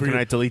 Thank you How for can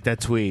your, I delete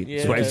that tweet?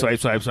 Yeah. Swipe, swipe,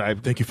 swipe,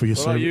 swipe. thank you for your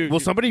What about service. you? Will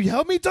somebody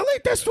help me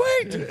delete this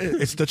tweet?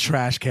 It's the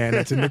trash can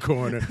that's in the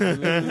corner.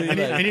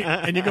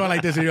 and you're going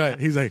like this, and you're like,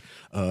 he's like,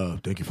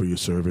 thank you for your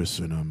service.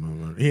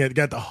 And he had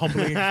got the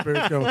humbling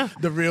experience going.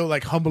 The real,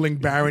 like, humbling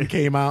Baron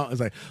came out. It's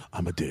like,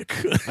 I'm a dick.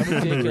 I'm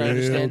a dick, I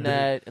understand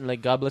that. And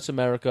like, God bless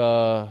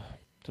America.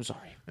 I'm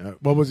sorry.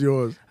 What was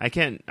yours? I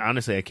can't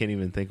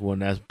even think of one.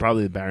 That's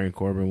probably the Baron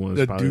Corbin one. Was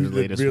The probably douche- the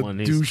latest the real one.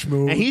 douche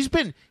move. And he's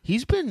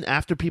been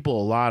after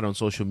people a lot on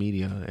social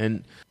media.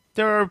 And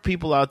there are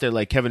people out there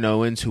like Kevin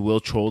Owens who will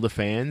troll the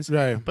fans,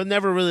 Right. but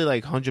never really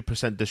like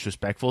 100%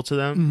 disrespectful to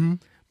them. Mm-hmm.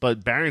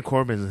 But Baron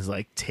Corbin is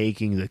like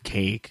taking the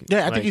cake.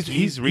 Yeah, I think Like,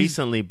 he's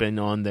recently been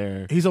on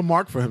there. He's a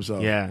mark for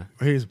himself. Yeah.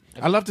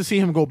 I love to see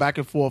him go back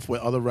and forth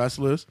with other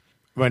wrestlers.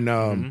 When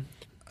I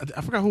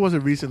forgot who was it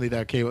recently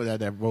that came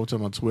that wrote to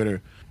him on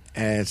Twitter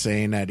and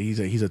saying that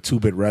he's a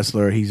 2-bit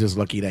wrestler. He's just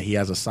lucky that he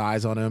has a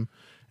size on him.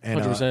 And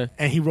 100%.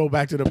 And he wrote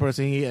back to the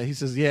person. He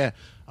says, "Yeah,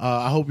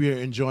 I hope you're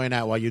enjoying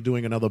that while you're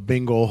doing another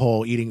bingo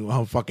hall, eating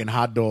fucking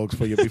hot dogs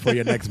before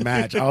your next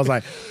match." I was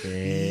like,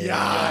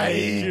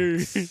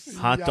 "Yikes!"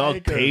 Hot dog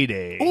Yikers.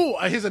 payday. Oh,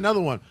 here's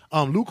another one.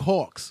 Luke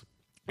Hawks,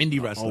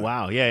 indie wrestler. Oh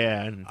wow,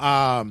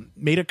 yeah.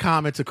 Made a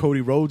comment to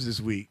Cody Rhodes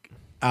this week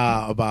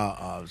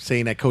about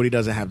saying that Cody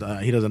doesn't have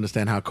he doesn't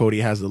understand how Cody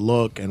has the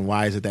look and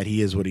why is it that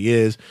he is what he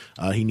is.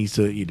 He needs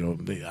to,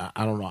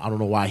 I don't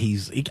know why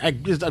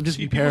I'm just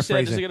be People say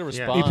that just paraphrasing. to get a Be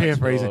response,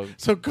 paraphrasing. dog.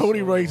 So Cody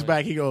So writes annoying.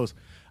 back. He goes,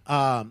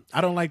 I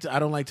don't like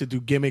to do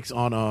gimmicks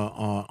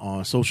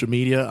on social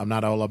media. I'm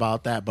not all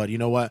about that, but you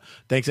know what?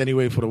 Thanks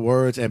anyway for the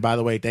words. And by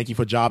the way, thank you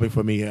for jobbing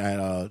for me at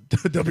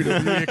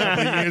WWE a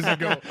couple of years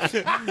ago.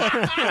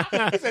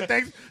 He said,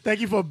 thank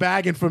you for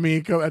bagging for me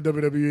at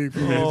WWE. A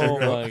few years Oh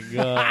ago. my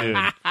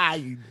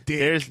god. You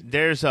dick.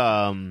 There's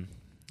although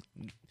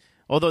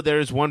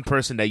there's one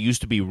person that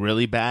used to be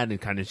really bad and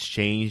kind of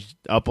changed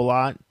up a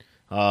lot.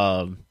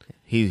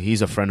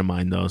 He's a friend of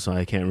mine though, so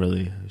I can't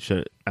really.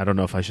 I don't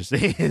know if I should say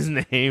his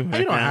name. You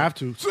don't have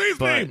to. Say his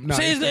name. No,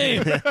 Say his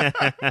name.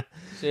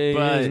 Say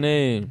But- his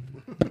name.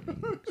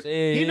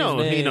 Say He his knows.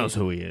 name. He knows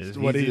who he is.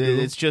 What He's- did he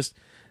do? It's just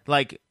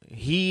like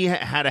he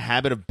had a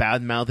habit of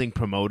bad mouthing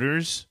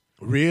promoters.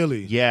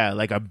 Really? Yeah,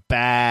 like a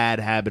bad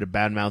habit of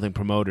bad mouthing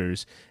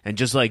promoters and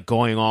just like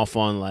going off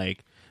on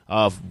like.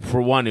 For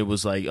one, it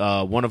was like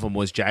one of them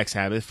was Jack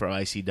Sabbath for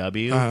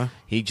ICW. Uh-huh.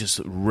 He just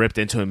ripped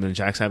into him, and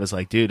Jack Sabbath's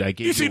like, "Dude, I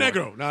gave you see one."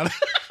 Negro. No.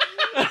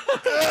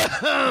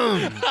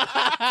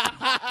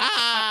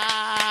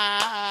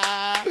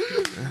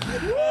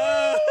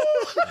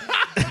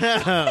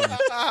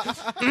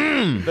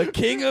 The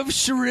king of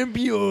shrimp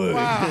yard.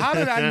 Wow, how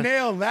did I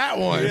nail that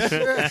one?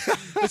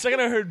 The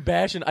second I heard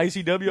Bash and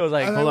ICW, I was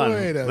like, Hold on,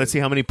 Wait a- let's see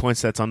how many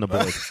points that's on the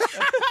board.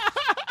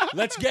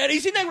 let's get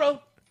Easy Negro.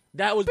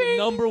 That was the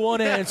number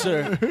one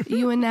answer.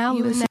 You are now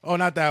listening. Oh,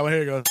 not that one.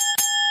 Here you go.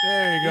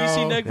 There you go.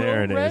 Easy Negro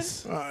There it Red?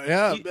 is.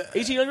 Yeah.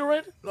 Easy Negro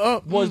Red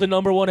Oh, was the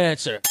number one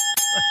answer.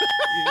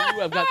 You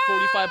have got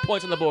 45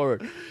 points on the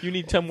board. You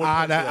need 10 more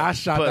points. for that. I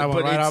shot But- that one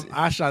but right it's- up.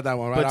 I shot that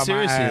one right but up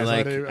seriously, my ass.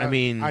 like, didn't- I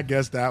mean- I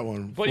guessed that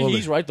one. But fully.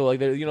 he's right though. Like,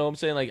 you know what I'm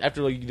saying? Like,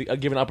 after like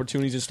given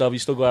opportunities and stuff, you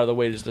still go out of the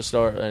way just to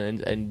start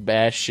and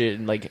bash shit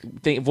and like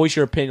voice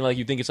your opinion like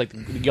you think it's like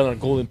you're on a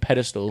golden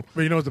pedestal.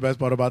 But you know what's the best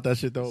part about that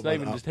shit though? It's not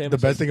even just him, The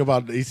it's best like- thing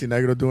about Easy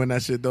Negro doing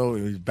that shit though,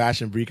 he was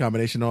bashing Bree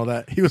Combination and all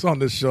that. He was on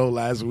the show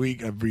last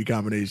week at Bree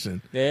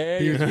Combination. Yeah,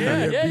 He was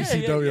yeah.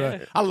 BCW.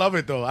 Like, I love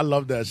it though. I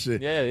love that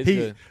shit. Yeah, it's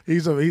good.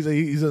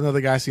 He's another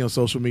guy I see on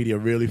social media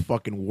really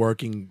fucking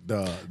working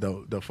the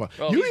fuck.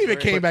 Oh, You he's even great.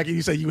 came back and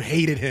you said you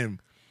hated him.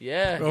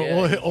 Yeah,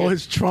 All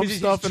his Trump His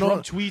stuff and all.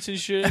 Trump tweets and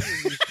shit.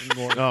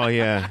 Oh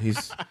yeah,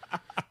 he's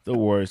the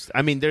worst.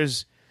 I mean,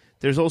 there's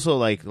also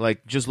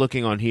like just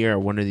looking on here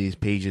one of these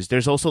pages.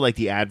 There's also like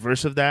the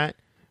adverse of that,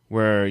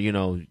 where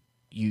you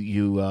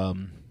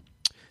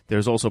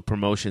there's also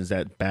promotions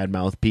that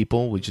badmouth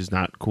people, which is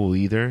not cool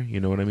either. You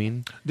know what I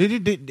mean?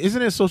 Isn't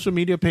there a social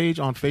media page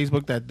on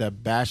Facebook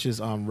that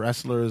bashes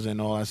wrestlers and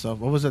all that stuff?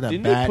 What was it?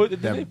 Didn't they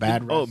put-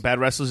 bad. Oh,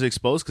 Bad Wrestlers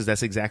Exposed, because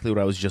that's exactly what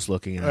I was just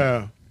looking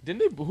at. Didn't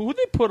they? Who did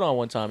they put on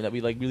one time that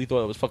we like really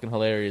thought it was fucking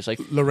hilarious?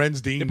 Like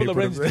Lorenz Dean. They put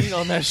Lorenz him- Dean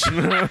on that shit.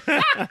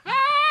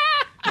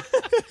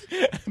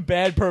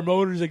 Bad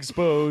promoters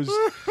exposed.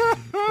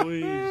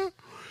 Please.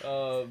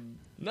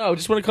 No,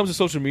 just when it comes to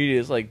social media,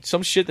 it's like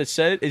some shit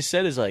that is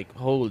said is like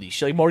holy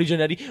shit. Like Marty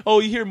Jannetty. Oh,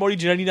 you hear Marty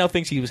Jannetty now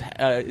thinks he was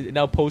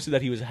now posted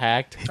that he was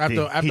hacked. After he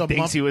a thinks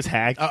month, he was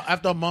hacked.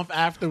 after a month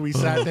after we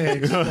sat there,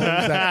 and exposed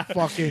that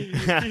fucking.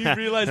 He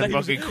realized that he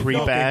was fucking creep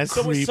ass.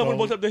 Someone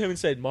walked up to him and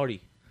said,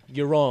 "Marty,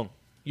 you're wrong.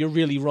 You're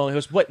really wrong." He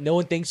goes, "What? No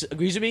one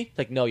agrees with me?" It's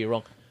like, no, you're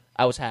wrong.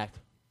 I was hacked.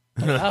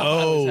 Like,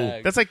 I was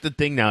hacked. That's like the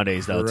thing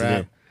nowadays, though. To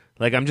Crap. do.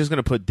 Like, I'm just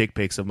gonna put dick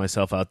pics of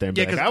myself out there and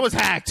be like, I was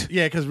hacked.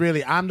 Yeah, because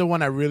really, I'm the one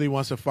that really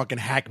wants to fucking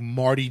hack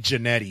Marty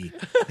Jannetty.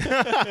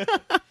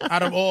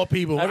 Out of all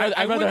people, I'd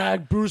rather would-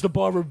 hack Bruce the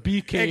Barber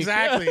Beefcake.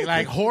 Exactly.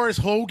 Like Horace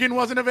Hogan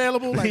wasn't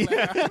available. Like,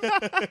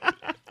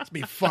 Let's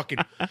be fucking.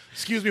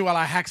 Excuse me while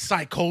I hack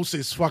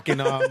Psychosis fucking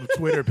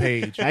Twitter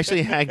page. I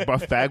actually hacked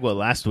Buff Bagwell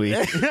last week.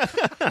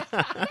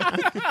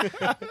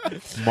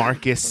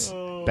 Marcus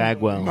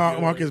Bagwell.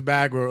 Marcus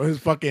Bagwell. His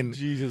fucking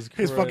Jesus Christ.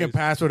 His fucking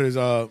password is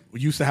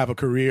used to have a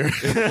career.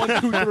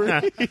 1, 2,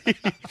 3.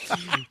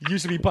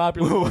 Used to be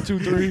popular. 1, 2,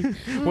 3.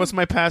 What's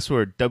my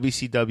password?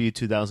 WCW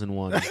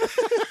 2001.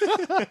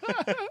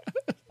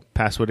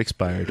 Password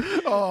expired.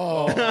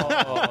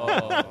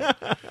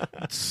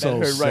 So That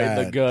hurt sad. right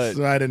in the gut.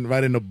 Right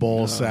in the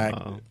ball sack.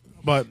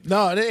 But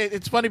no,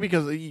 it's funny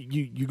because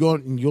you go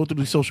through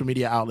these social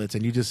media outlets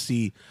and you just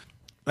see,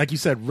 like you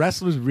said,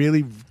 wrestlers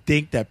really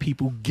think that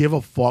people give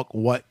a fuck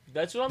what.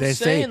 That's what I'm they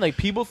saying. say. Like,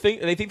 people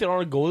think they're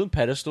on a golden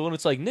pedestal, and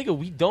it's like, nigga,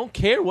 we don't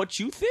care what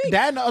you think.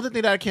 That and the other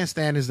thing that I can't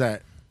stand is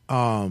that,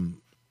 can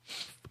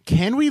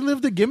we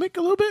live the gimmick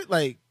a little bit?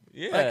 Like,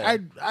 Yeah.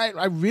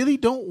 I really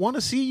don't want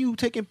to see you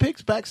taking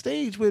pics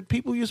backstage with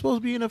people you're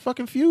supposed to be in a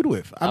fucking feud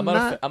with. I'm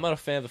not a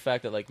fan of the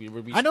fact that, like, we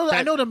I know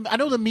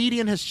the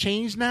median has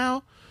changed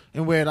now,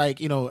 and where, like,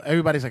 you know,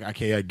 everybody's like,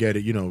 okay, I get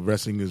it, you know,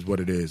 wrestling is what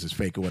it is, it's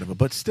fake or whatever,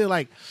 but still,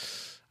 like,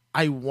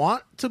 I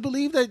want to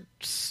believe that,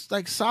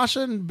 like,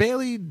 Sasha and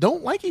Bailey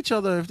don't like each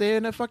other if they're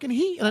in a fucking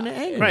heat and they're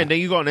angry. Right, and then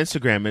you go on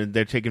Instagram and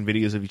they're taking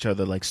videos of each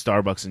other like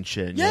Starbucks and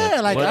shit. And you're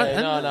Yeah, like, no,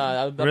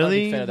 I- I'm not a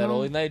Really? big fan of that.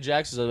 Only Nia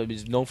Jax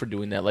is known for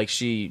doing that. Like,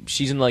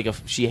 she's in like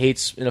she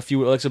hates in a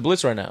few Alexa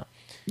Bliss right now.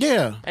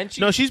 Yeah. And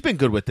No, she's been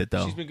good with it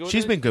though.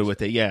 She's been good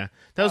with it? Yeah,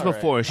 that was All right,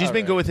 before. She's all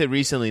been good right. with it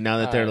recently. Now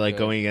that All they're right, like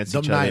good. going against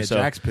Them each other, Nia so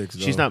Jax picks,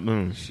 she's though.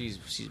 not. She's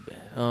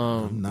bad.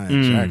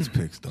 Nia Jax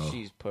picks, though.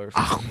 She's perfect.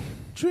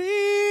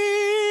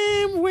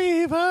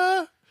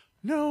 Dreamweaver,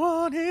 no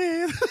one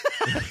is.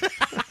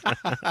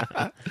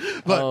 I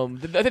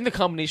think the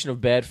combination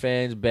of bad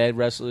fans, bad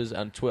wrestlers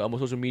on Twitter, on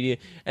social media,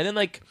 and then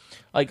like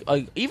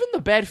even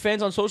the bad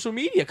fans on social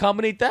media,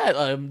 combinate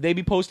that. They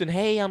be posting,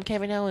 "Hey, I'm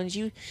Kevin Owens.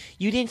 You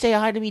didn't say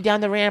hi to me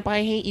down the ramp.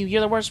 I hate you.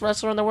 You're the worst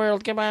wrestler in the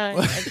world.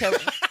 Goodbye."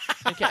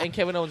 And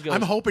Kevin Owens goes,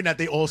 I'm hoping that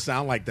they all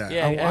sound like that.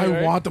 Yeah, I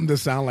right. want them to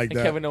sound like And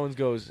that. Kevin Owens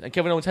goes, and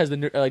Kevin Owens has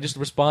the just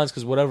responds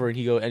because whatever, and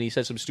he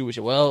says some stupid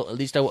shit. Well, at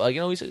least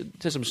he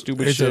says some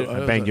stupid It's shit.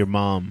 I banged your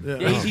mom.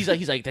 Yeah,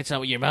 he's like, that's not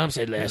what your mom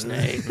said last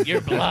night.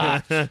 You're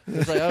blocked.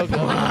 It's like, oh,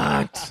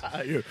 blocked.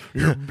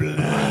 You're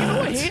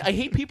blocked. I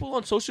hate people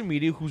on social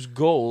media whose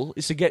goal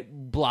is to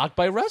get blocked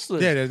by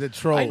wrestlers. Yeah, they're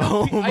trolls.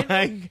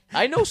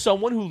 I know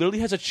someone who literally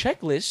has a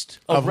checklist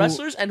of who-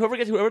 wrestlers, and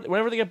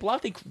whenever they get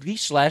blocked, he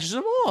slashes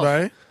them off.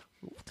 Right?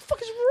 What the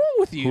fuck is wrong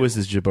with you? Who is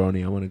this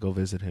jabroni? I want to go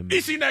visit him.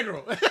 EC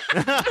Negro.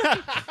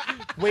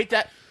 Wait,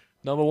 that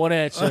number one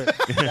answer.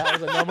 That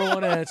was a number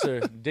one answer.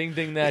 Ding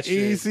ding that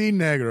shit. EC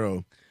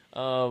Negro.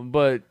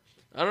 But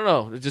I don't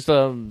know. It's just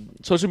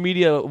social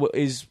media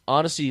is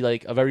honestly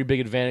like a very big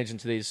advantage in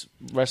today's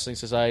wrestling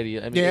society.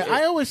 I mean, Yeah,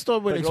 I always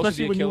thought, but it could also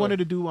especially be a when you killer. wanted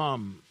to do,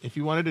 if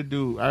you wanted to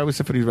do, I always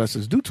said for these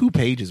wrestlers, do 2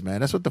 pages,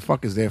 man. That's what the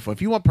fuck is there for.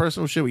 If you want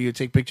personal shit where you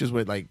take pictures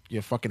with, like,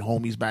 your fucking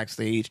homies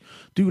backstage,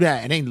 do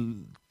that. And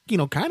then, you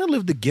know, kind of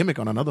live the gimmick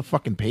on another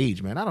fucking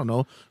page, man. I don't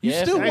know. You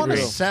Yeah, still I want to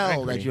agree.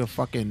 sell that you're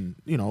fucking,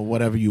 you know,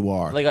 whatever you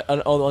are. Like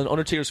on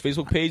Undertaker's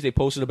Facebook page, they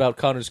posted about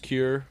Connor's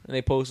cure, and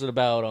they posted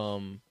about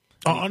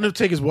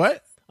Undertaker's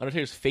what?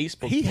 Undertaker's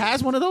Facebook. He page.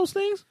 has one of those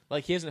things?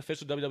 Like, he has an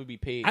official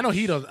WWE page. I know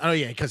he does. Oh,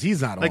 yeah, because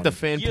he's not Like on the it.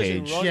 fan He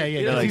doesn't page. run Yeah, it. yeah,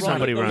 He no, doesn't he's run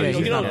somebody it. runs it. He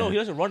He's don't- not no, on he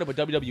doesn't run it, but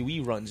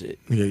WWE runs it.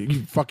 Yeah,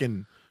 you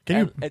fucking... Can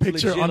you It's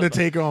picture legit.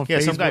 Undertaker on Yeah,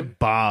 Facebook? some guy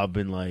Bob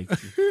in like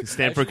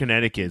Stamford,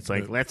 Connecticut. It's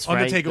like let's write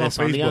Undertaker on this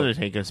on the Facebook.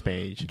 Undertaker's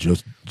page.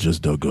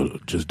 Just dug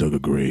a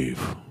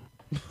grave.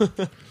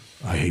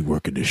 I hate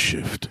working this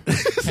shift.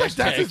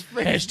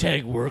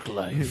 Hashtag work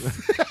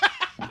life.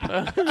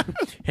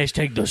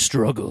 Hashtag the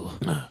struggle.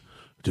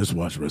 Just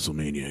watch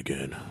WrestleMania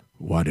again.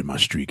 Why did my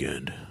streak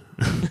end?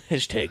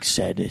 Hashtag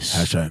sadness.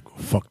 Hashtag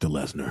fuck the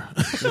Lesnar.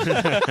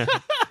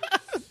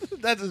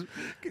 That's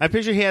I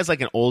picture he has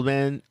like an old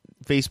man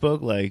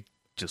Facebook, like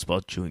just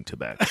about chewing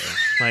tobacco.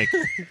 Like,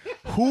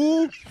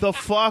 who the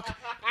fuck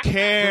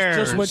cares?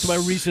 Just went to my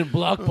recent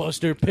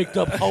Blockbuster, picked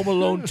up Home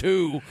Alone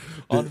 2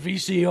 on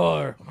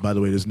VCR. By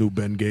the way, this new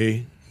Ben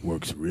Gay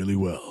works really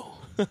well.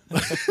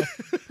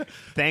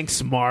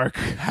 Thanks, Mark.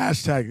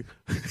 Hashtag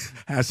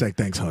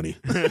thanks, honey.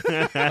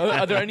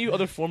 Are there any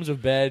other forms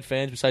of bad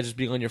fans besides just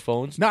being on your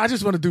phones? No, I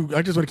just want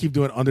to keep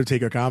doing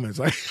Undertaker comments.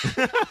 Like,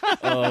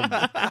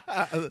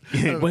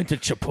 Went to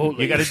Chipotle.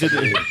 You got to do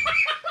the.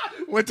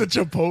 went to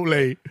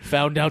Chipotle.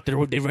 Found out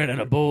they ran out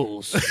of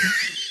bowls.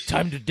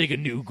 Time to dig a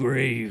new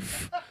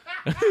grave.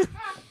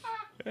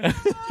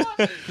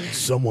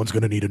 Someone's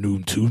gonna need a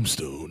new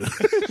tombstone.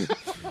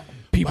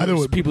 People, By the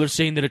way- people are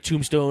saying that a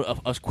tombstone,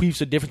 a queef's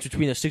the difference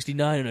between a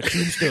 69 and a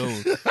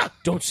tombstone.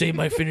 Don't say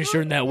my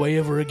finisher in that way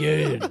ever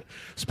again.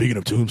 Speaking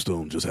of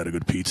tombstone, just had a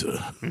good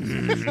pizza.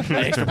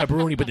 I asked for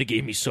pepperoni, but they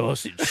gave me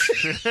sausage.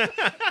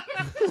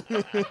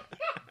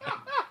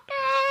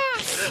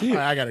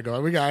 I gotta go.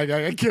 We got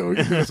to kill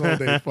this all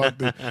day. Fuck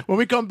this. When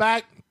we come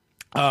back,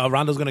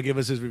 Rondo's gonna give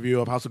us his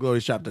review of House of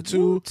Glory Chapter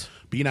 2.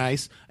 Be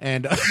nice,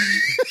 and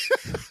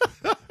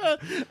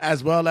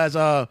as well as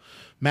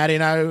Maddie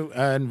and I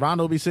and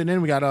Rondo will be sitting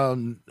in. We got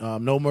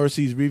No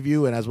Mercy's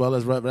review and as well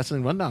as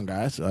Wrestling Rundown,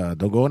 guys.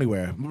 Don't go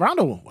anywhere.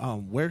 Rondo,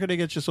 where can they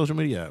get your social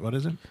media at? What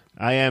is it?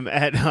 I am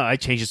at, I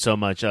changed it so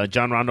much.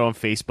 John Rondo on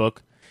Facebook,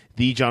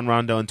 The John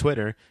Rondo on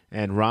Twitter,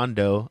 and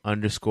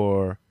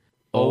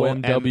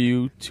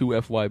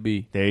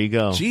Rondo_OMW2FYB. There you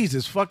go.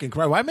 Jesus fucking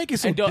Christ. Why make it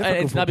so difficult and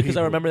it's for not because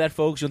people? I remember that,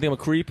 folks. You don't think I'm a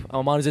creep?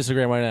 I'm on his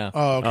Instagram right now.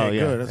 Oh, okay, Oh,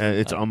 yeah. good.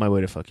 It's on my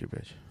way to fuck your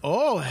bitch.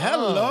 Oh,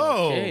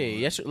 hello. Okay.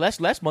 Yes,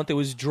 last month it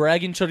was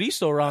dragging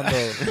chorizo, Rondo.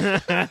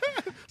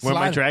 Where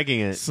am I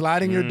dragging it?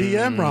 Sliding your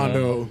DM,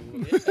 Rondo.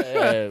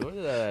 Yeah, what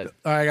is that?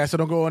 All right, guys, so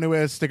don't go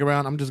anywhere. Stick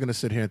around. I'm just going to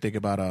sit here and think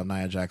about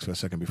Nia Jax for a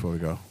second before we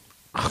go.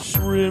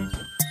 Shrimp.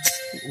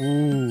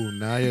 Ooh,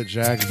 Nia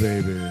Jax,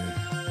 baby.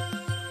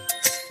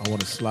 I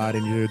want to slide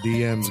in your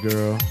DMs,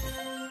 girl.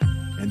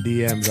 And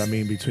DMs, I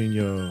mean between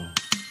your...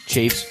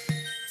 Chafes.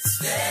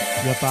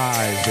 Your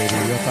thighs, baby,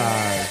 your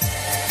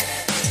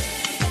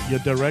thighs. Your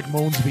direct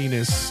Moans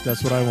Venus.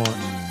 That's what I want.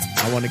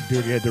 I want to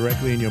get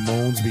directly in your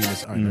Moans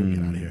Venus. All right, let me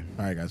get out of here.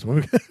 All right, guys.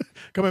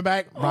 Coming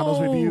back, Rondo's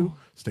review.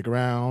 Stick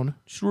around.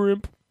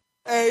 Shrimp.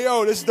 Hey,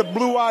 yo, this is the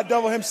blue-eyed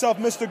devil himself,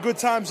 Mr. Good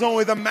Times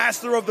Only, the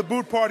master of the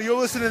boot party. You're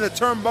listening to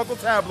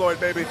Turnbuckle Tabloid,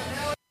 baby.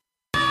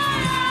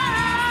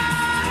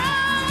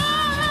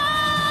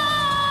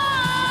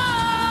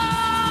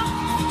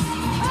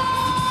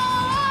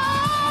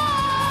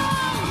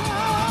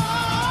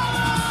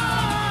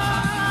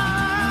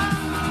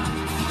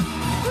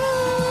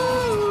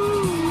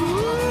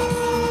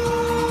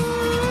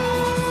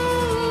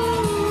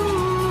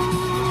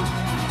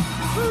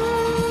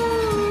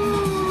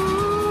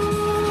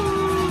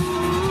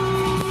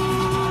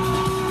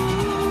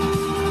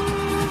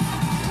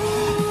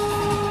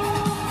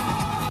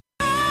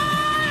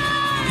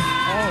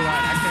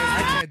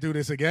 Do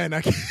this again.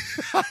 I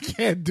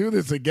can't do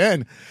this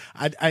again.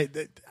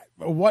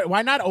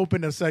 Why not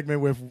open a segment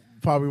with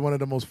probably one of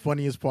the most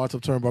funniest parts of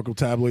Turnbuckle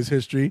Tabloid's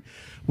history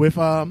with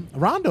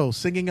Rondo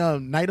singing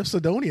Night of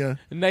Sidonia.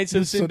 Knights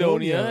of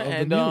Sidonia,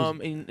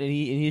 and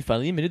he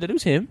finally admitted that it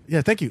was him.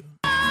 Yeah, thank you. He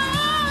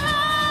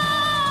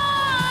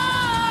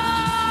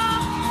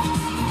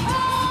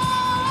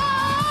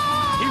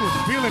was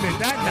feeling it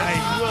that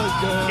night.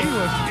 He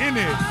was in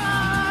it.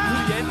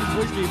 The end, his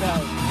voice gave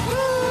out.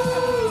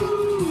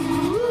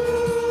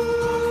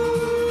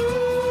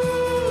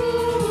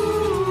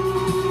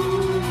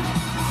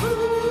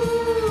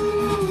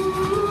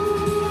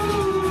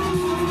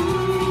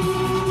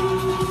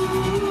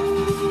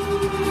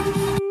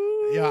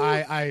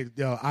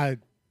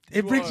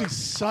 It brings me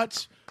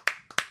such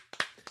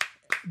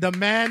the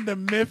man, the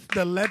myth,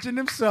 the legend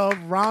himself,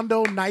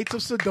 Rondo Knights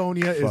of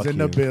Sidonia is in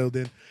the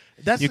building.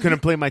 You couldn't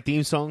play my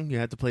theme song. You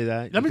had to play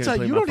that. Let me tell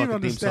you, you don't even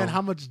understand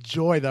how much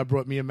joy that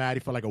brought me and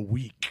Maddie for like a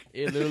week.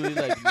 It literally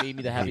made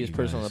me the happiest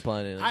person on the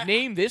planet.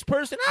 Name this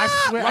person. I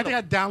swear, I think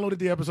I downloaded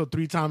the episode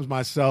 3 times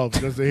myself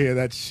just to hear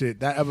that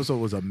shit. That episode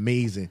was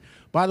amazing.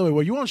 By the way,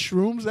 were you on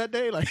shrooms that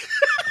day? Like,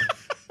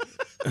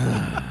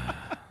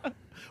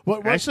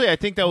 what? Actually, I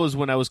think that was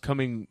when I was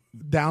coming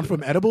down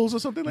from edibles or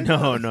something like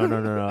that.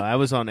 No. I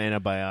was on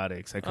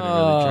antibiotics. I couldn't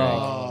really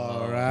drink.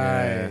 All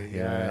right.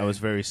 Yeah. I was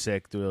very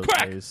sick through those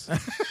days.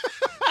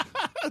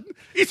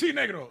 Easy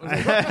negro.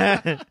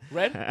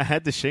 Red? I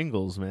had the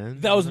shingles,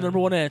 man. That was the number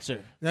one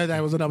answer.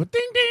 That was another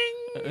ding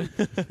ding.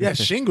 Yeah,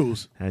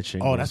 shingles. I had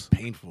shingles. Oh, that's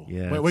painful.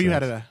 Yeah. Where you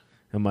had it at?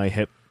 In my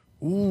hip.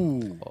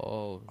 Ooh.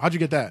 Oh. How'd you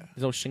get that?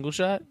 There's no shingle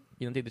shot?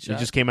 You don't take the shot? It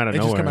just came out of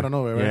nowhere. It just came out of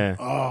nowhere, right? Yeah.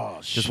 Oh,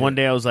 shit. Just one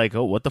day I was like,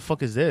 oh, what the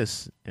fuck is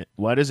this?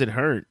 Why does it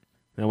hurt?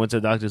 And I went to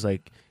the doctor's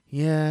like,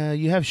 yeah,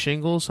 you have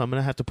shingles, so I'm going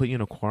to have to put you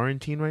in a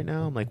quarantine right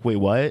now. I'm like, wait,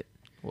 what?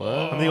 What?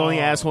 I'm the only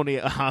asshole in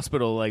the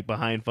hospital, like,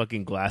 behind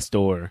fucking glass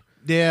door.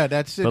 Yeah,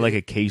 that's it. But like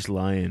a caged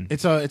lion.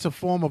 It's a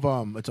form of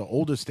it's an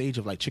older stage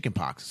of like chicken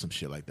pox or some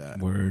shit like that.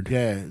 Word.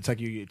 Yeah, it's like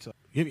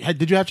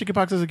did you have chicken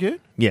pox as a kid?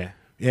 Yeah.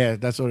 Yeah,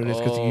 that's what it is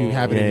because you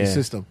have it in your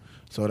system.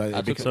 So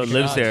it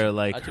lives there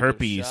like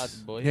herpes.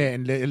 Shots, yeah,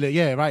 and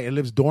right. It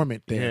lives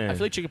dormant there. I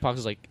feel like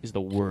chickenpox is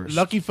the worst.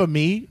 Lucky for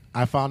me,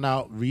 I found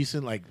out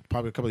recent, like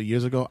probably a couple of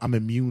years ago, I'm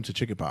immune to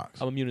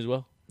chickenpox. I'm immune as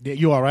well. Yeah,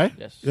 you all right?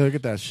 Yes. Yeah, look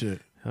at that shit.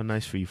 How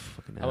nice for you,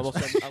 fucking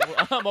ass.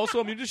 I'm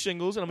also immune to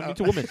shingles and I'm immune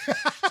to women.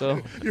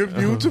 So you're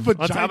immune to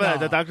vagina. On top of that,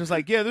 the doctor's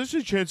like, yeah, there's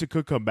a chance it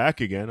could come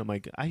back again. I'm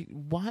like,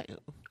 why?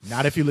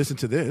 Not if you listen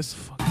to this.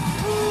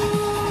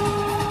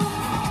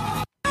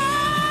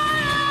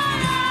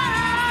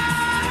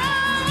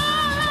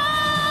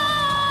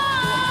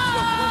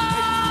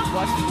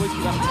 Watch the voice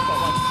keep out.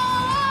 Watch.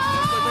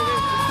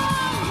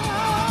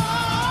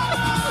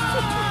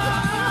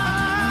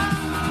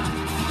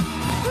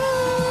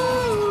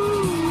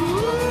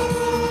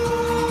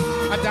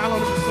 I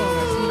downloaded the song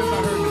as soon as I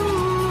heard it.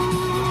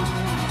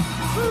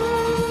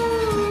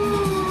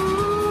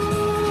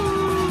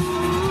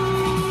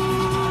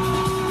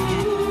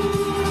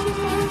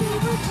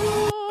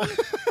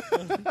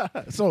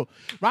 So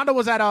Rondo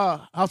was at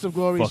House of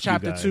Glory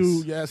Chapter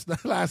 2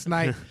 last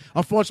night.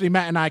 Unfortunately,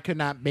 Matt and I could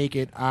not make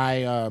it.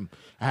 I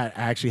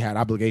actually had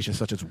obligations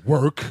such as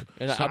work.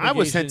 So I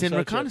was sent in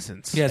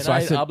reconnaissance. Yeah, so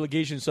I had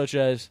obligations such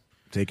as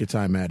Take your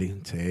time, Maddie.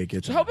 Take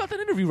your So time. how about that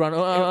interview, Ron?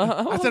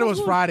 I said it was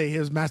Friday.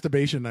 His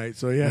masturbation night,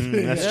 so yeah,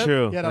 That's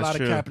true. He had a That's lot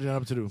true. of catching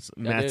up to do.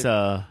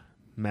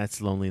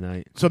 Matt's lonely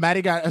night. So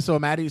Maddie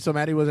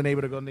wasn't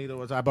able to go. Neither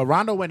was I. But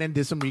Rondo went and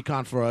did some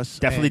recon for us.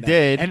 Definitely and,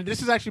 did. And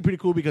this is actually pretty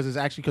cool because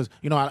I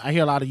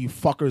hear a lot of you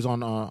fuckers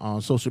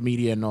on social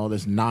media and all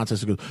this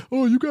nonsense. It goes,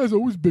 oh, you guys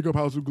always big up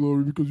House of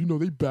Glory because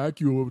they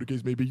back you over the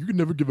case. Maybe you can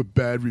never give a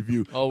bad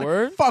review. Oh,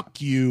 word? Fuck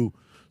you.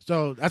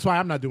 So that's why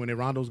I'm not doing it.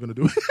 Rondo's going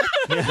to do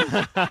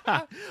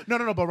it.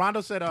 No. But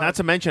Rondo said, not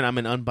to mention, I'm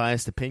an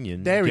unbiased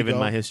opinion given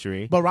my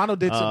history. But Rondo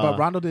did.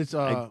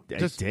 I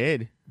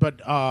did.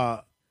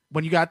 But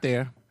when you got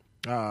there,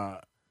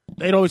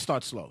 it always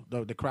starts slow.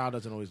 The crowd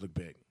doesn't always look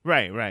big.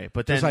 Right.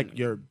 But then, it's like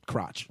your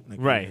crotch.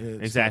 Right.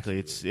 Exactly.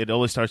 It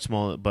always starts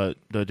small, but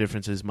the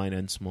difference is mine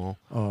ends small.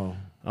 Oh.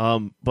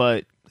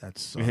 But that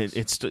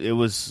sucks. It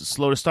was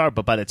slow to start,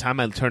 but by the time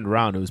I turned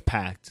around, it was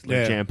packed,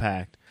 jam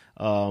packed.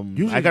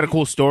 I got a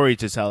cool story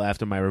to tell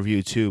after my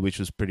review too, which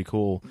was pretty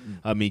cool.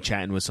 Me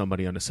chatting with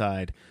somebody on the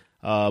side.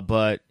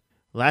 But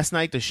last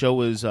night the show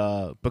was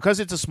because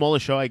it's a smaller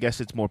show. I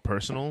guess it's more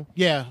personal.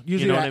 Yeah,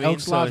 usually at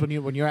Elks So, Lodge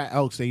when you're at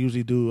Elks, they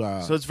usually do.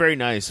 So it's very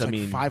nice. I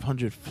mean,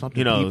 500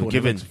 something. People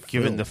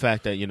given the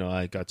fact that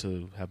I got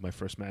to have my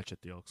first match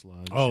at the Elks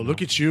Lodge. Oh,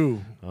 look at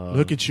you!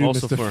 Look at you,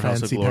 also Mr. for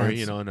House of Fancy Glory.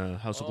 Pants. In a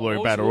House of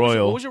Glory Battle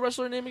Royal. What was your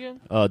wrestler name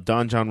again?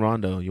 Don John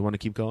Rondo. You want to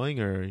keep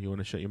going, or you want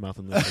to shut your mouth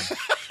and listen?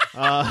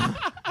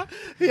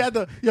 He had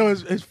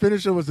his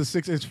finisher was the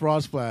 6-inch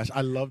frog splash. I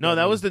love. No,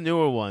 that was the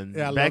newer one.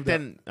 Yeah, back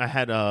then I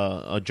had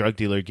a drug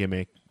dealer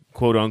gimmick,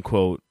 quote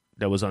unquote,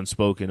 that was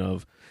unspoken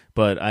of.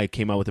 But I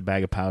came out with a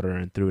bag of powder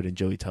and threw it in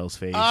Joey Tell's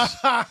face,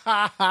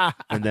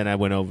 and then I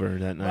went over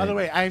that night. By the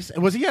way,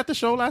 was he at the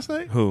show last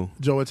night? Who?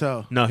 Joey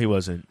Tell. No, he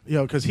wasn't.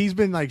 Because he's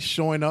been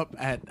showing up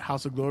at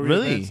House of Glory.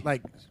 Really?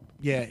 Events,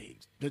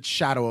 the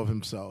shadow of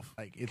himself.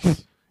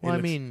 It's.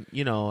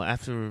 Well,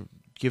 after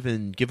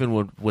given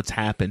what's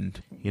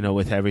happened,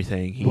 with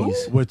everything,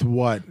 he's with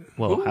what?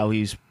 Well, how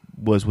he's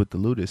was with the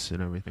Ludus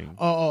and everything.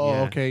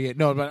 Okay, yeah.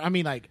 No, but I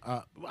mean, I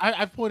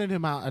pointed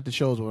him out at the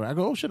shows where I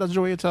go, oh shit, that's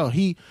Joey Tell.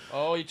 You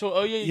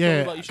told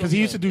because he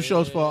used to do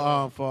shows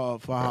for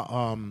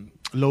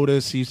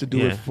Lotus. He used to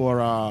do it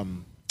for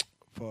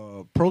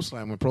Pro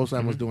Slam when Pro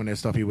Slam was doing their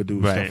stuff. He would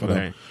do stuff for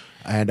them.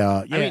 And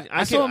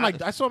I saw him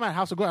at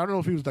House of Glory. I don't know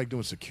if he was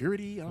doing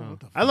security. I don't know what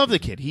the fuck. I love the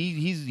kid.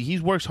 He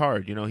works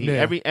hard.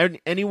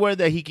 Anywhere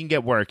that he can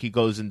get work, he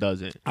goes and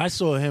does it. I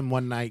saw him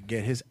one night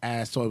get his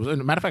ass. So it was, as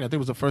a matter of fact, I think it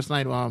was the first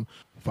night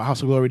for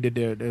House of Glory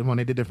when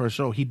they did their first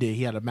show.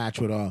 He had a match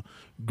with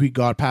Greek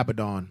God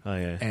Papadon. Oh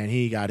yeah, and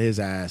he got his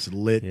ass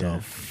lit the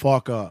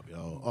fuck up,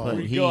 yo. I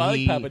like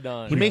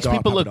Papadon. He makes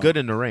people look good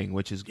in the ring,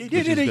 which is good.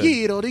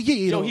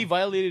 Yo, he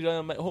violated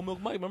Whole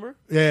Milk Mike. Remember?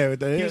 Yeah,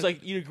 he was like,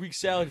 eat a Greek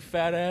salad,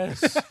 fat ass.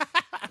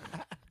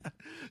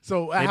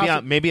 So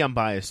maybe I'm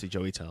biased to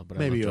Joey Tell, but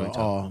maybe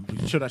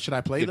should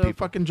I play the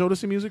fucking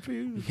Jodeci music for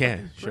you? Yeah,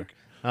 sure.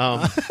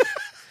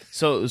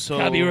 So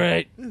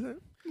copyright.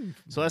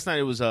 So last night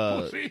it was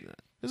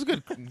it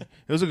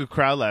was a good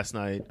crowd last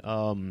night.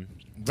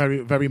 Very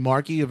very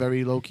marky, a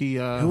very low key.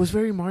 It was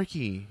very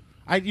marky.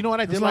 You know what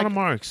I did? A lot of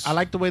marks. I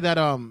like the way that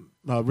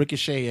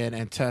Ricochet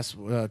and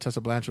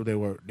Tessa Blanchard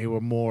they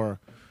were more.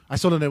 I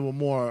saw that they were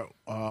more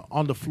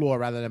on the floor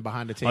rather than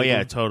behind the table. Oh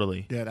yeah,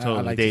 totally. Yeah, totally.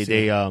 I like to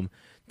see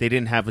they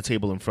didn't have a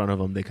table in front of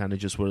them. They kind of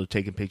just were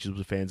taking pictures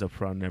with fans up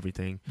front and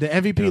everything. The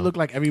MVP looked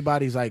like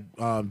everybody's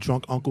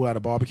drunk uncle at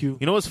a barbecue.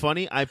 You know what's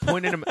funny? I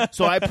pointed him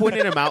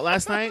out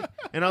last night,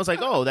 and I was like,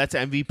 "Oh, that's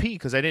MVP,"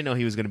 because I didn't know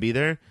he was going to be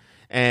there.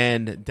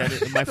 And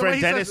my friend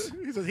Dennis,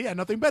 he says he had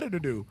nothing better to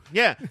do.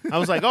 Yeah, I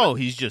was like, "Oh,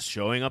 he's just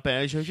showing up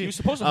at HOG." He was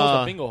supposed to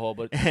host a bingo hall,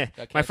 but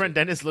my friend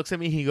Dennis looks at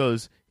me. He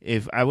goes,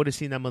 "If I would have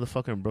seen that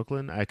motherfucker in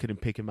Brooklyn, I couldn't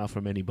pick him out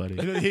from anybody."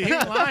 He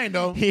ain't lying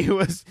though. He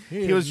was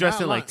dressed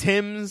in like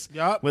Tim's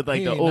with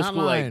like the old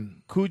school like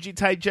Coogee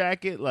type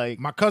jacket. Like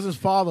my cousin's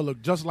father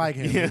looked just like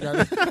him.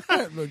 Yeah.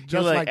 Looked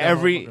just like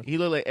he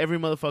looked like every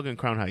motherfucker in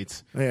Crown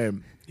Heights. Yeah,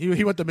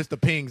 he went to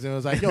Mr. Ping's and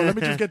was like, "Yo, let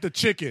me just get the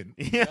chicken."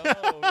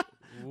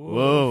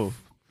 Whoa.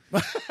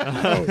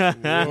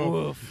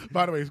 Woof.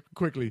 By the way,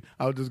 quickly,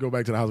 I'll just go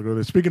back to the House of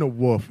Glory. Speaking of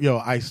woof, yo,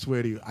 I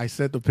swear to you, I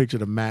sent the picture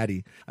to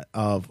Maddie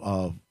of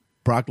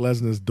Brock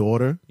Lesnar's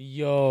daughter.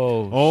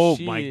 Yo,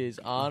 she is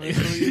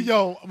honestly.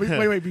 Yo,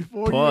 wait,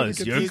 before Plus,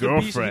 you your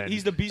girlfriend.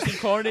 He's the beast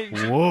incarnate.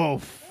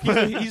 Wolf.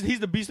 He's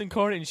the beast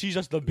incarnate, and she's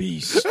just the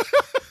beast.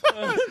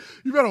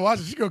 You better watch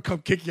it. She's gonna come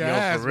kick your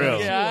ass, for real.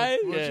 Man.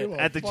 Yeah.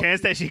 At the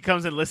chance that she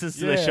comes and listens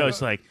to the show,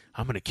 she's like,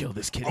 "I'm gonna kill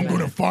this kid. I'm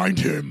gonna find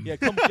him.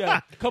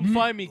 Come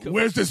find me.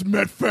 Where's this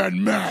Met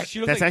fan Matt?"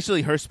 That's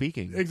actually her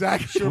speaking.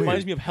 Exactly. She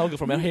reminds me of Helga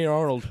from Hey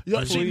Arnold.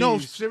 Yo,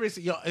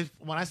 seriously, yo.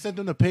 When I sent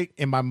them the pic,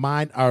 in my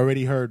mind, I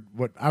already heard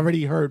Matt.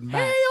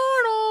 Hey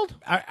Arnold.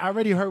 I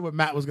already heard what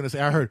Matt was gonna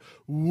say. I heard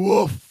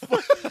woof.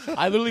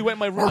 I literally went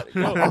my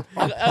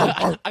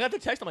I got the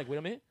text. I'm like, wait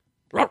a minute.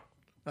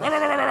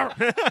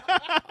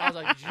 I was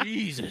like,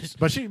 Jesus.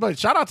 But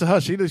shout out to her.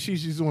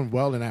 She's doing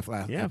well in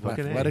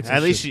athletics.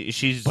 At least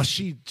she's. But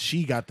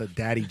she got the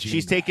daddy genes.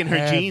 She's taking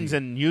her genes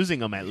and using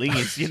them at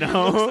least. You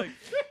know,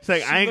 it's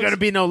like I ain't gonna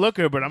be no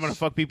looker, but I'm gonna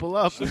fuck people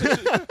up. She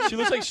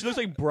looks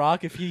like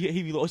Brock if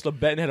he lost a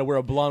bet and had to wear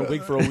a blonde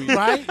wig for a week.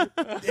 Right?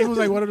 It was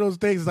like one of those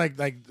things. Like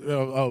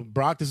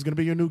Brock, this is gonna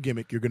be your new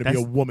gimmick. You're gonna be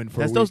a woman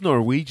for a week. That's those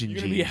Norwegian You're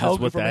genes. gonna be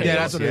Helga That's what from that Hey is.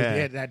 That's what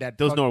it is. Yeah,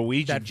 those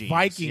Norwegian that genes.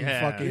 Viking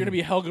fucking. You're gonna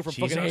be Helga from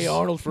fucking Hey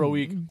Arnold for a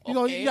week. You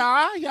know,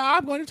 yeah,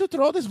 I'm going to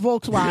throw this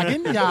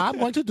Volkswagen. Yeah, I'm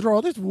going to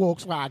throw this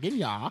Volkswagen.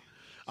 Yeah.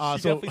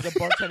 She definitely the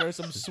bartender is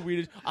some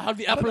Swedish. I have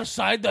the apple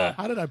cider.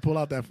 How did I pull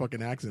out that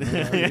fucking accent?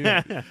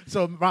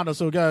 So Rondo,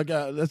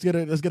 let's get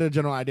a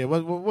general idea.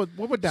 What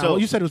went down? So- Well,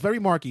 you said it was very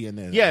marky in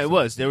there. Yeah, it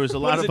was. There was a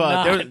lot is of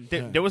it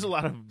not? there was a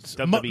lot of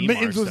WWE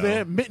Mittens marks, was though.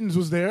 there. Mittens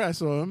was there. I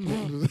saw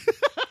him.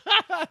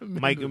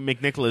 Mike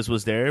McNicholas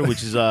was there,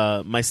 which is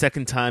my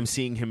second time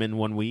seeing him in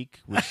 1 week,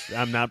 which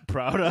I'm not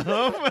proud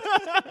of.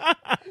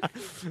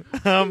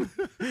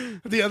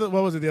 The other,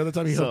 what was it? The other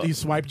time he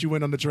swiped you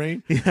in on the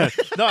train. Yeah.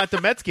 No, at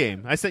the Mets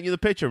game. I sent you the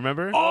picture,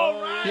 remember?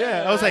 All right.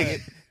 Yeah, I was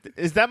like,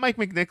 is that Mike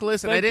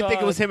McNicholas? And I Thank didn't think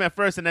it God. was him at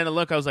first, and then I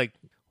look, I was like,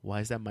 why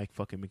is that Mike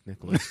fucking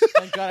McNicholas?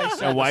 Thank God I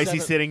said And why is he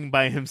seven- sitting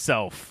by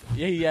himself?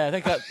 Yeah.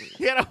 Thank God.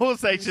 He had a whole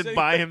section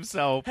by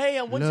himself. Hey,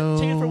 I want to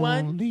take it for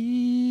one.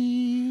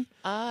 Lonely,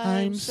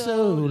 I'm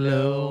so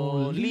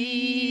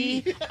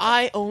lonely.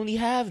 I only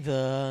have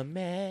the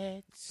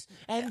Mets,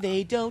 and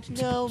they don't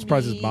know I'm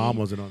surprised me. his mom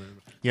wasn't on it.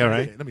 Yeah,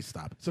 right? Okay, let me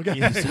stop. So,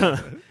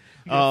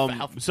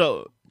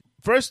 So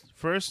first,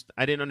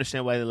 I didn't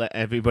understand why they let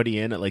everybody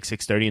in at like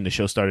 6:30 and the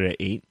show started at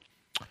 8.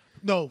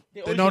 No.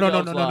 They They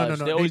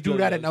always do do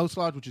that that at at Elks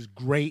Lodge, which is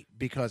great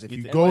because if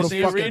you The go to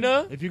NYC fucking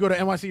Arena? if you go to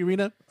NYC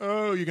Arena,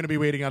 you're gonna be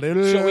waiting out there.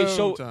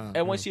 So time.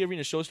 NYC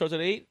Arena show starts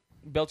at 8,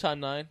 bell time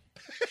 9,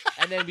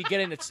 and then we get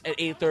in at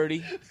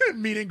 8:30.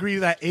 Meet and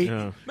greet at 8.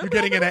 Yeah. You're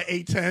getting in at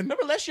 8:10.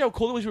 Remember last year how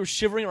cold it was? We were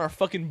shivering in our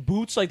fucking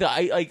boots.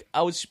 I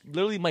was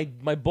literally my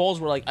balls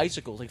were like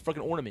icicles, like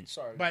fucking ornaments.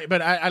 Sorry.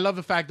 But I love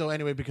the fact though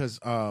anyway because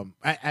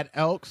at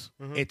Elks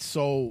it's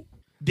so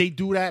they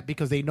do that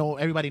because they know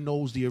everybody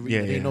knows the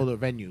arena, they know the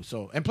venue.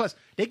 So and plus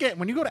they get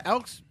when you go to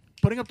Elks,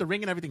 putting up the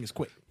ring and everything is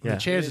quick. Yeah. The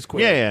chairs is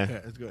quick. Yeah,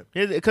 it's good.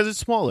 Because it's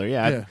smaller.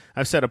 Yeah, Yeah.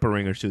 I've set up a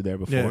ring or two there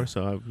before. Yeah.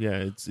 So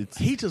it's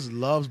He just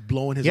loves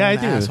blowing his Yeah, own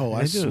I do. asshole. I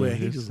I do. swear,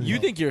 he just You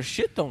loves- think your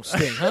shit don't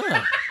stink,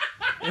 huh?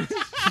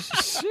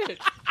 Shit.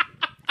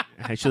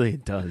 actually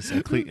it does.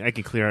 I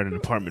can clear out an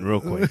apartment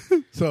real quick.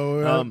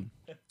 so.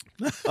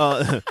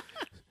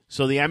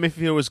 So the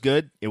atmosphere was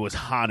good. It was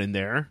hot in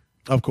there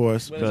Of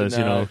course. because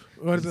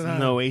What is it?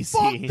 no AC.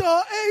 Fuck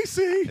the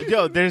AC.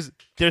 Yo, there's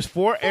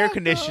 4 air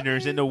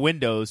conditioners in the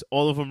windows.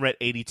 All of them read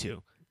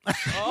 82.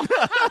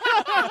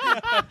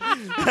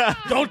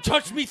 Don't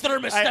touch me,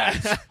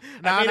 thermostats.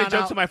 I made a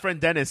joke to my friend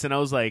Dennis, and I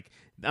was like,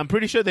 "I'm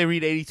pretty sure they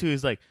read 82."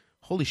 He's like,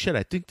 "Holy shit!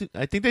 I think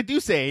they do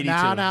say 82."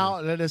 Now,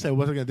 let us say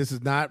once again, this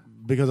is not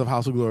because of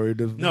House of Glory.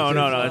 No,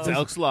 it's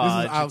Elks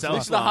Lodge. Elks It's Lodge.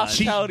 Elks the Lodge.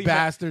 hospitality. Cheap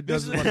bastard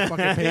doesn't want to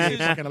fucking pay his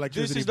fucking This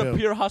electricity is the bill.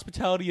 pure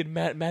hospitality and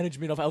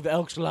management of the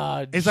Elks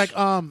Lodge. It's like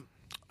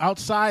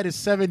outside is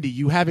 70.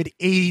 You have it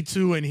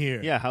 82 in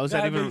here. Yeah, how is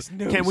that That even? makes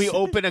no Can we sense.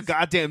 open a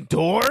goddamn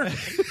door?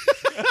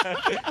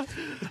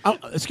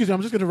 Excuse me,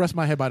 I'm just gonna rest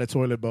my head by the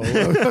toilet bowl.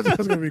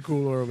 That's gonna be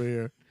cooler over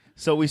here.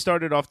 So we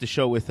started off the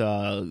show with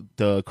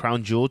the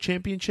Crown Jewel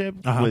Championship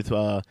with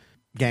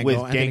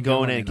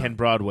Gango and Ken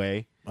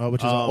Broadway.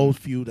 Which is an old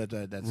feud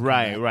that's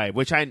Right.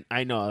 Which I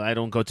know. I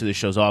don't go to the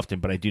shows often,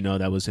 but I do know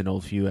that was an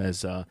old feud.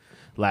 As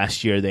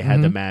last year they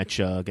had the match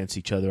against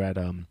each other at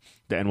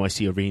the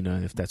NYC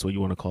Arena, if that's what you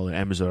want to call it,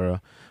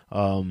 Amazura.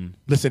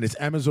 Listen, it's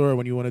Amazura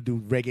when you want to do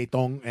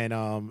reggaeton and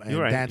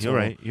You're right. dance. You're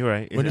right.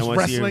 When it's NYC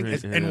wrestling, Arena-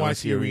 it's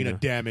NYC Arena.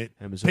 Damn it!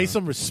 Amazura. Pay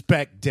some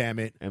respect. Damn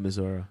it!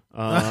 Amazura.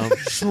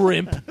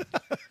 shrimp.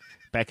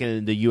 Back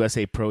in the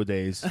USA Pro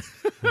days.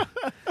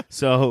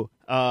 So,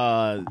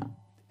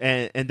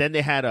 and then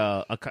they had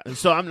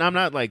so I'm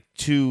not like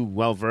too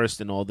well versed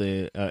in all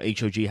the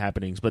HOG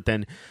happenings, but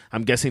then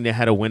I'm guessing they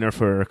had a winner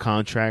for a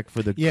contract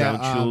for the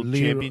Crown Jewel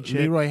Championship.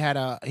 Leroy had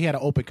an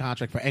open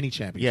contract for any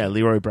championship. Yeah,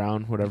 Leroy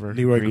Brown, whatever.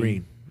 Leroy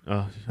Green.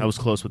 I was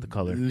close with the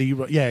color.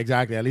 Leroy. Yeah,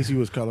 exactly. At least he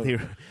was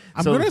colored.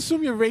 I'm So- gonna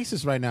assume you're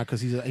racist right now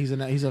because he's a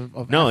No, African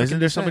isn't there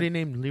descent. somebody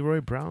named Leroy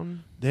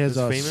Brown? There's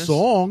that's a famous?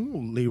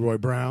 song, Leroy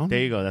Brown.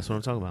 There you go. That's what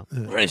I'm talking about.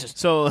 Racist.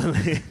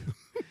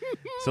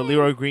 So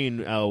Leroy Green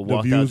The walked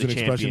out views the and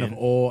expression champion. of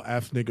all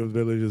ethnic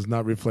villages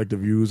not reflect the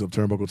views of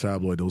Turnbuckle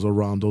Tabloid. Those are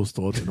Rondo's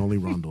thoughts and only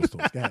Rondo's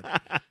thoughts. Go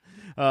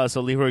ahead.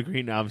 So Leroy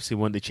Green obviously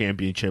won the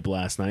championship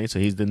last night, so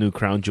he's the new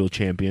Crown Jewel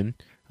champion.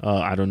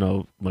 I don't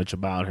know much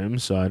about him,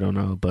 so I don't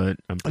know, but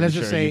I'm pretty Let's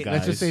sure just say you guys...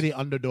 let's just say the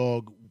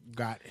underdog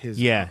got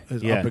his Yeah.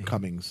 up and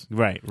comings.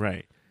 Right.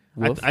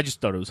 I just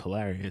thought it was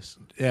hilarious.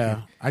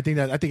 Yeah, I think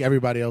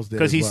everybody else did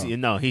Because as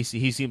well. he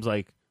seems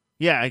like,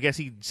 yeah, I guess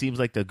he seems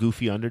like the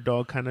goofy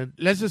underdog kind of.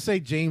 Let's just say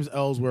James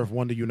Ellsworth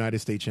won the United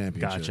States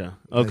Championship. Gotcha.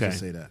 Let's Okay. just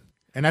say that,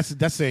 and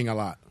that's saying a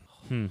lot.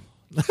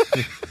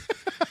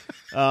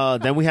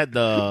 Then we had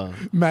the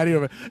Matty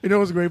over. You know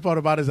what's the great part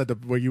about it is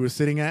that where you were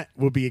sitting at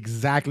would be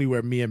exactly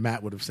where me and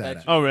Matt would have sat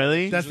at. Oh,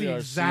 really? That's the Usually our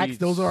exact. seats.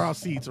 Those are our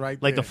seats,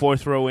 right? like there. the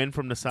fourth row in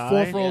from the side.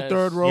 fourth row, Yes.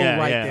 third row, Yeah,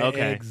 right yeah, there.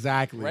 okay.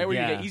 Exactly. Right where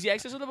Yeah. you get easy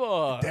access to the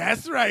bar.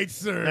 That's right,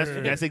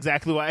 sir. That's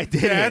exactly why I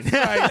did That's it.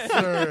 right,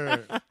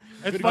 sir.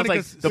 It's I was funny like,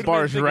 because the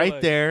bar's think right of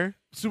it. there.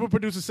 super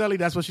producer Sally,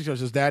 that's what she says.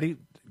 She says, Daddy,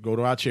 go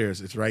to our chairs.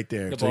 It's right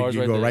there. The So bar's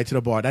you right go there. right to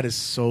the bar. That is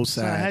so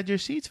So I sad. had your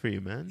seats for you,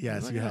 man.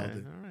 Yes, Look you at held that.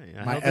 it. All right.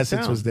 I My held it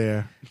essence down. was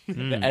there.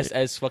 The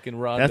SS fucking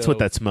Rondo. That's what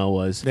that smell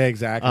was. Yeah,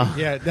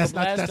 exactly. Yeah, that's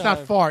From not last that's not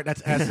time. fart.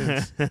 That's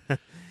essence.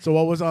 So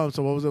what was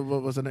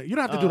the you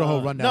don't have to do the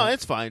whole rundown. No,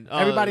 it's fine.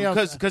 Everybody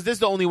else- because this is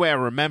the only way I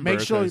remember. Make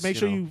sure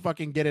 'cause, you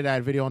fucking get it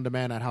at video on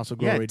demand at House of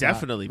Glory. Yeah,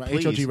 definitely.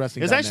 Please.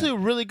 HOGWrestling.net. It's actually a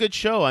really good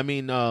show. I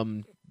mean,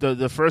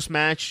 the first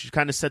match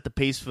kind of set the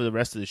pace for the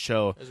rest of the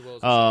show. As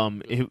well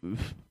as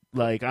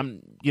Like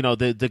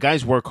the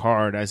guys work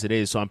hard as it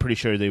is, so I'm pretty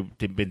sure they've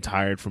been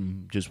tired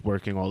from just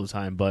working all the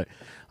time. But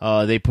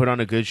they put on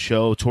a good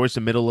show. Towards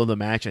the middle of the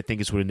match, I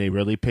think is when they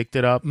really picked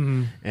it up,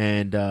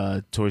 and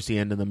towards the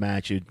end of the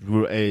match,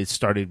 it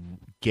started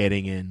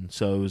getting in.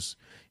 So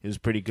it was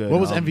pretty good.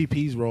 What was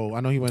MVP's role? I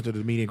know he went to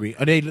the meet and greet.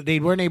 They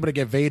weren't able to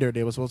get Vader.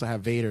 They were supposed to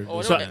have Vader. Oh,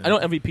 I know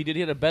MVP did.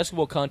 He had a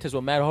basketball contest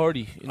with Matt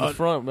Hardy in the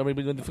front. Remember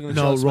when the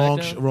No, wrong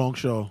SmackDown?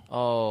 show.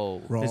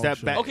 Oh, Wrong Is that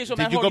show. back? Okay, so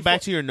did Matt you go Hardy back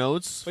fought- to your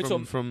notes Wait,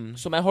 from?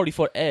 so Matt Hardy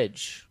fought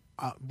Edge.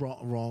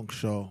 Wrong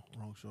show.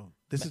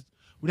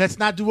 Let's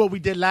not do what we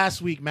did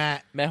last week,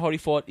 Matt. Matt Hardy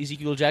fought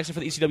Ezekiel Jackson for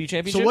the ECW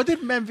championship. So what did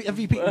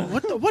MVP?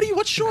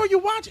 What show are you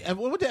watching?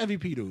 What did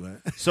MVP do? Man?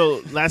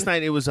 So last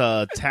night it was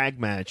a tag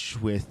match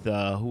with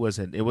who was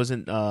it? It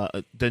wasn't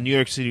the New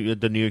York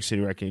City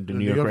Wrecking, the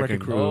New York Wrecking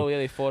Crew. Oh yeah,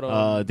 they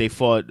fought. They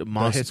fought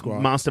Hit Squad.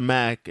 Monster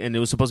Mac, and it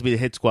was supposed to be the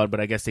Hit Squad, but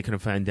I guess they couldn't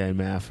find Dan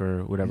Maff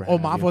or whatever. Oh,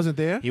 have Maff you. wasn't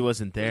there. He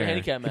wasn't there.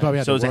 handicap He probably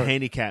had So it to was a work.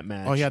 handicap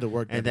match. Oh, he had to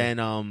work And that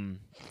then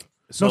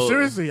No,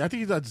 seriously, I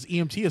think that's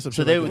EMT or something.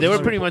 So they like that. were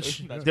pretty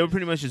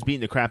much just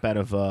beating the crap out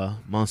of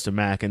Monster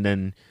Mac, and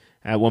then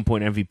at one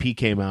point MVP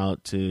came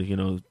out to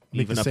even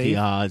the up save? the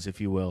odds,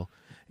 if you will.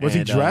 Was he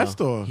And, dressed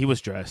or he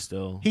was dressed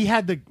still? He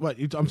had the what?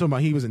 I'm talking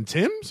about. He was in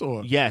Tim's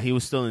or Yeah, he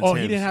was still in. oh,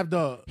 Tim's. he didn't have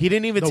the. He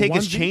didn't even the take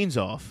his onesie? chains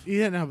off. He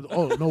didn't have.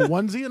 Oh, no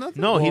onesie or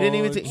nothing. No, he didn't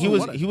even. Oh, He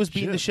what was a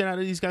beating the shit. shit out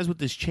of these guys with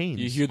his chains.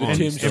 You hear the on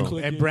Tim's still.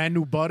 click? and brand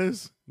new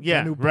butters.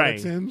 Yeah, brand new right.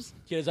 butter Tim's.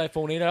 He had his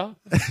iPhone 8 out.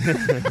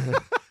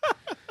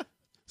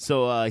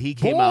 So he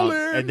came Ballin'.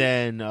 out, and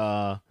then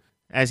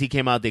as he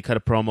came out, they cut a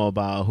promo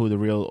about who the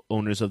real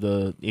owners of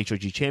the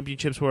HOG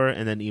championships were,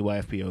 and then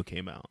EYFPO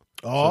came out.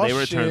 Oh, so they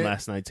returned shit.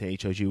 last night to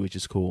HOG, which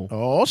is cool.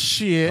 Oh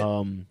shit!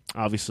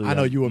 Obviously, I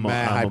know you were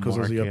mad I'm hype a because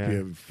those are mark,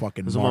 your yeah.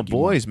 fucking. Those are my Marky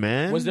boys,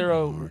 man. Is there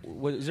a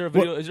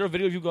video? Is there a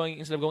video of you going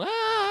instead of going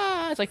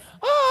it's like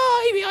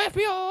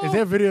EVIFPO? Is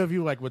there a video of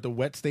you like with the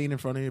wet stain in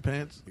front of your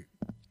pants?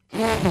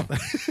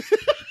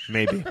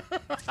 Maybe.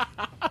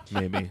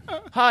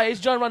 Hi, it's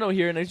John Rondo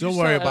here, and Don't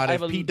worry about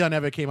it. If Pete Dunne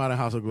ever came out of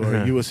House of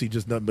Glory, you will see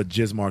just nothing but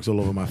jizz marks all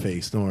over my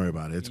face. Don't worry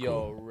about it. It's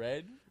cool.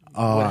 Red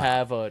would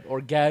have an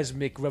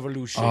orgasmic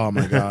revolution. Oh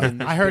my in god!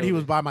 this I heard he building.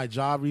 was by my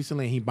job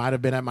recently. And he might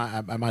have been at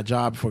my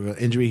job for an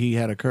injury he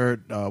had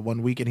occurred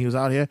 1 week, and he was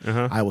out here.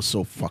 I was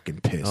so fucking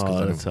pissed. 'cause Oh, I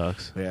that don't-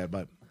 sucks. Yeah,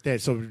 but yeah.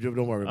 So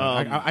don't worry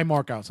about it. I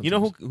mark out. You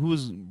Sometimes.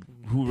 know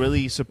who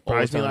really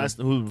surprised me time.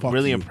 who Fuck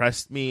really you.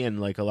 impressed me and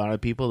like a lot of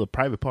people? The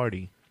Private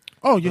Party.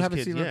 Oh, you Those haven't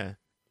kids, seen yeah. him?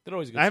 They're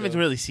always a good I haven't show.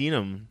 really seen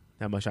them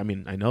that much. I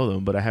mean, I know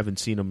them, but I haven't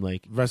seen them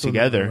like Wrestle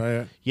together.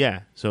 right?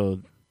 Yeah, so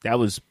that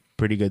was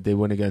pretty good. They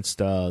went against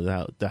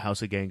the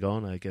House of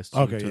Gangon, I guess. Two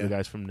Okay, of yeah. the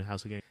guys from the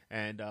House of Gang,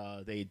 and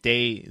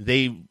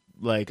they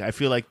like I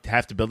feel like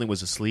half the building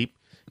was asleep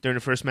during the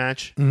first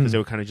match because they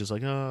were kind of just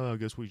like, oh, I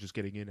guess we're just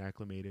getting in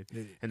acclimated,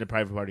 and the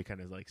Private Party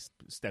kind of like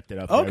stepped it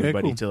up for Okay,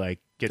 everybody cool. to like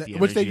get the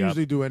which they energy up.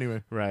 usually do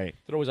anyway. Right.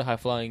 They're always a high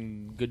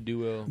flying good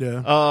duo.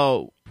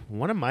 Yeah.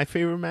 One of my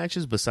favorite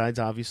matches, besides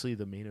obviously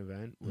the main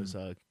event, was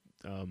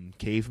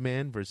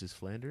Caveman versus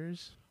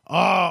Flanders. Oh,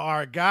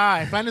 our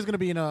guy Flanders going to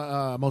be in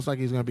most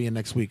likely he's going to be in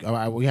next week.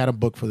 We had him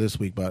booked for this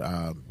week,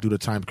 but due to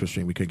time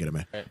constraint, we couldn't get him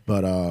in. Right.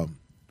 But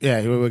yeah,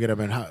 we'll get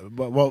him in.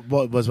 What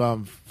was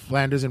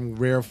Flanders in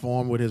rare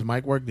form with his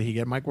mic work? Did he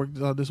get mic work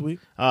this week?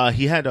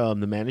 He had the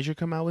manager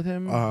come out with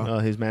him. Uh-huh.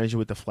 His manager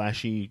with the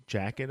flashy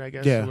jacket, I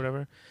guess, Yeah. or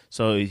whatever.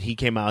 So he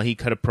came out. He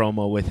cut a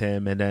promo with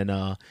him, and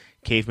then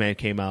Caveman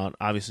came out.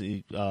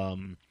 Obviously,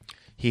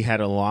 he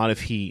had a lot of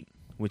heat,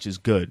 which is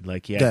good.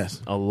 Like he had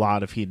Yes. a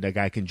lot of heat. That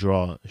guy can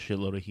draw a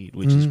shitload of heat,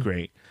 which is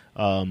great.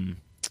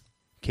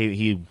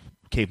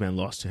 Caveman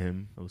lost to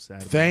him. I was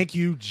sad. Thank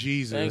you,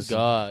 Jesus. Thank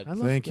God.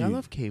 Thank you. I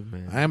love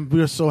Caveman.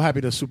 We're so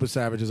happy the Super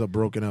Savages are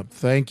broken up.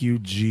 Thank you,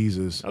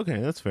 Jesus. Okay,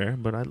 that's fair.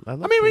 But I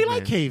love. I mean, we Caveman.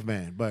 like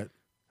Caveman, but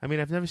I mean,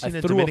 I've never seen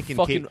a threw a Dominican.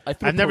 fucking- I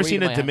threw a I've never parade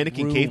seen in a my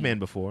Dominican room. caveman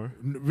before.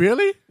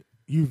 really?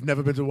 You've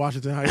never been to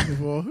Washington Heights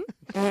before?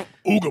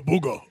 Ooga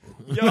booga.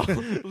 Yo,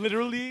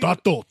 literally.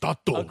 Tato.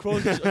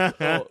 Across,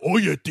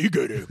 Oye,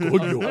 tigre,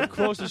 coño.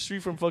 across the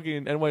street from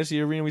fucking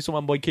NYC Arena, we saw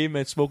my boy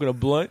Caveman smoking a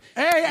blunt.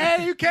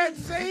 Hey, you can't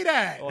say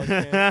that. Oh, I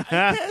can't. You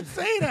can't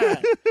say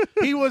that.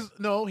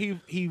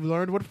 He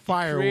learned what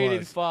fire Created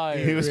was. fire.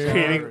 He was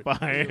creating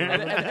fire.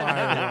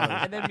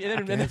 And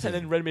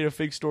then Red made a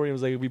fake story and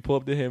was like, we pull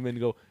up to him and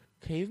go,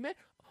 Caveman?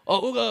 Oh,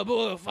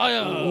 ooga,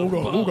 fire.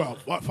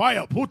 Ooga,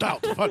 fire, put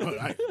out.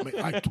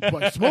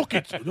 I smoke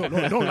it. No,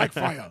 I don't like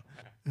fire.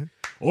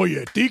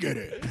 Oye,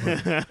 tigre.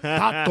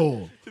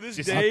 Tato. To this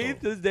day,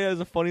 that's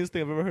the funniest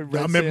thing I've ever heard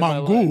Red say Dame in my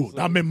mango. life.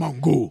 Dame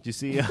mango. Did you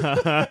see?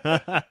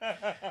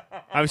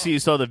 Obviously, you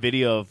saw the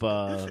video of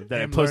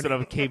that I posted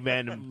of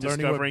Caveman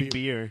discovering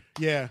beer.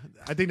 Yeah,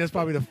 I think that's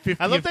probably the 50th.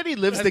 I love that he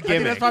lives the I think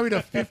gimmick. that's probably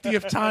the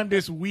 50th time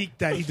this week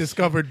that he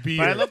discovered beer.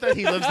 But I love that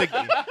he lives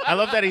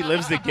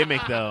the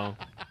gimmick though.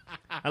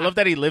 I love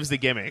that he lives the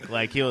gimmick.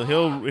 Like he'll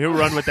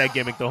run with that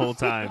gimmick the whole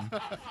time.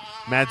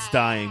 Matt's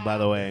dying, by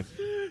the way.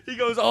 He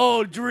goes,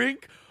 oh,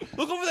 drink.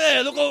 Look over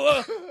there. Look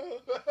over.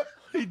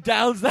 He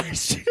downs that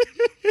shit.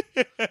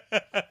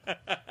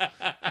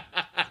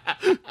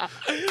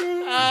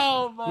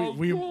 Oh, my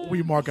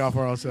we mark out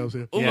for ourselves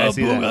here. Yeah, I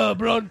see that.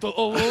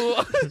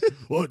 Pronto.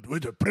 What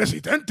with the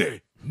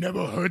presidente?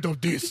 Never heard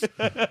of this.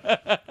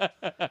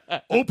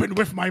 Open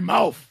with my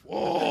mouth.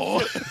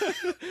 Oh,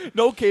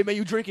 No, Caveman,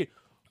 you drink it.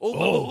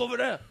 Over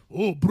there.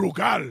 oh,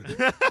 Brugal.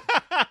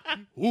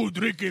 Who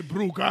drinking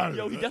Brugal?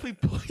 Yo, he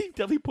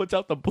definitely puts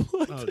out the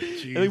blood. Oh,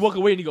 And he walk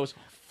away and he goes,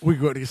 We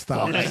go to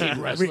stop. I hate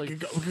wrestling.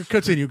 We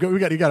continue. You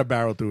got to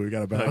barrel through. You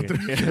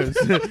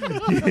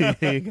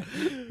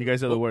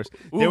guys are the worst.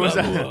 There was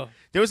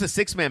a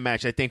 6-man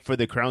match, I think, for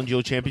the Crown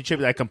Jewel Championship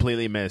that I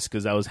completely missed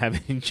because I was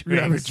having drinks. You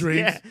having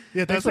drinks?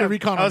 Yeah, thanks for the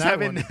recon I was on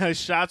that having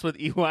shots with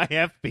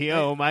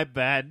EYFPO. My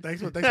bad.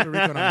 Thanks for the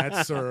recon on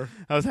that, sir.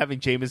 I was having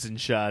Jameson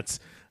shots.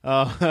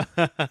 So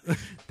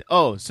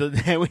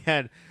then we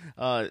had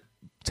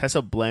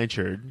Tessa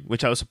Blanchard,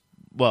 which I was.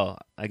 Well,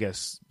 I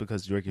guess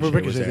because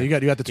Ricochet was there. You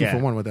got the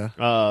 2-for-1 with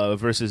that.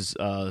 Versus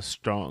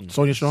Strong.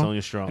 Sonya Strong?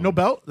 Sonya Strong. And no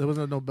belt? There was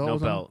no belt? No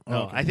belt. No.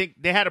 okay. I think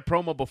they had a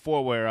promo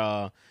before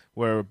where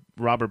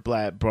Robert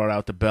Blatt brought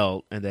out the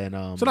belt, and then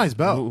it's a nice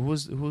belt. Who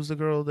was the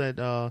girl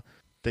that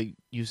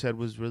you said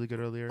was really good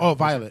earlier? Oh,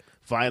 Violet.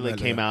 Violet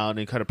came out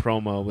and cut a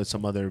promo with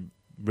some other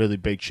really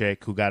big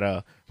chick who got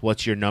a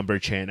 "What's your number?"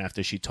 chant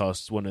after she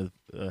tossed one of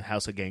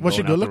House of Gang Was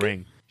she going out good the looking?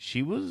 ring.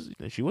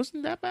 She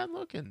wasn't that bad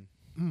looking.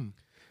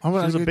 She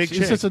was a big chick.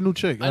 It's just a new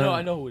chick.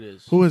 I know who it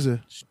is. Who is it?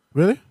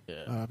 Really? Yeah.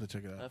 I'll have to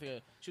check it I out.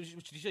 think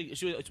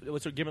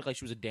what's her gimmick? Like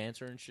she was a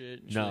dancer and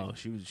shit. No,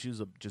 she was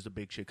just a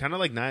big chick, kind of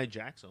like Nia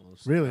Jax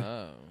almost. Really?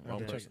 Oh,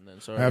 wrong person then.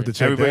 Sorry. I have to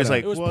check Everybody's that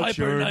like, It was "What's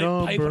Piper your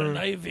number?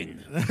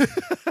 Niven.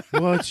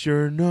 What's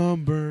your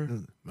number?"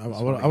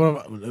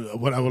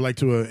 What I would like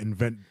to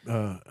invent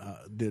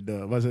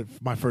was it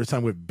my first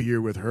time with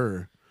beer with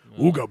her?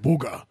 Ooga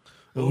booga.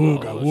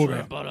 Ooga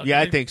wooga.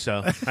 Yeah, I think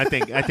so. I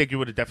think you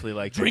would have definitely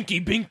liked it.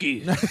 Drinky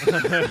Binky.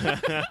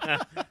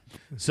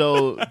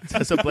 So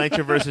Tessa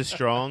Blanchard versus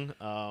Strong.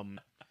 No,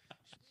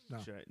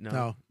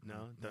 No.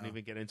 don't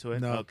even get into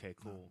it. No. Okay,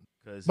 cool.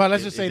 But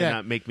let's just say it did that-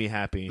 not make me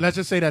happy. Let's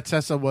just say that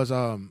Tessa was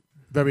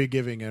very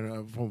giving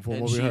and from And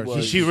what we she heard.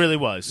 was- She really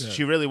was. Yeah.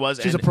 She really was.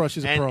 She's a pro.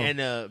 She's a pro. And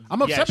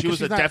I'm upset she because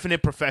was a she's not-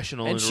 definite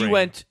professional. in And the she ring.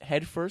 went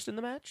head first in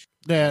the match.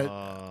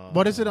 Yeah.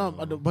 What is it?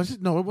 Was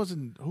it? No, it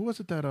wasn't. Who was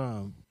it that?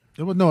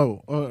 It was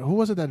no. Who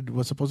was it that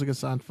was supposed to get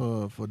signed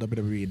for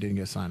WWE and didn't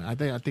get signed? I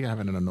think I have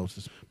it in the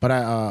notes. But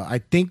I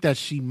think that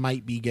she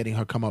might be getting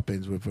her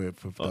comeuppance with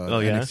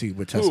NXT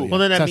with Tessa. Well,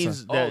 then that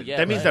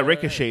Tessa. means that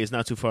Ricochet is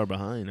not too far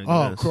behind.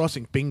 I guess.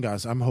 Crossing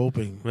fingers. I'm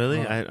hoping.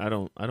 Really? I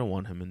don't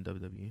want him in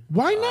WWE.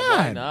 Why not?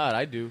 Why not?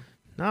 I do.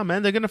 Nah,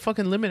 man, they're gonna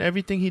fucking limit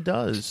everything he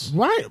does.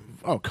 Why?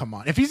 Oh, come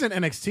on. If he's in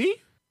NXT,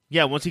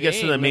 Yeah, once he gets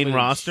to the main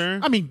roster.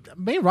 I mean,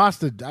 main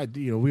roster.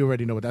 We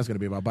already know what that's going to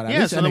be about. But at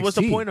Yeah, least so then what's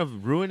the NXT, point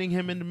of ruining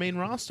him in the main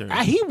roster?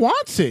 He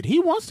wants it. He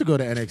wants to go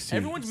to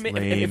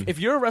NXT. If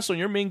you're a wrestler, and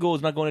your main goal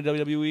is not going to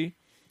WWE.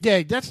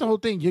 Yeah, that's the whole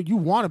thing. You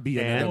want to be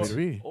in And-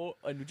 WWE. Or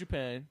New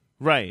Japan.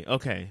 Right,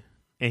 okay.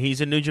 And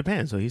he's in New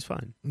Japan, so he's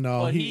fine.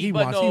 No, But he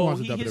wants the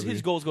WWE.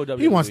 His goals go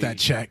WWE. He wants that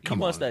check. Come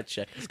he wants on. that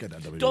check. Let's get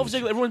that WWE. Dolph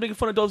Ziggler. Everyone's making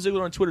fun of Dolph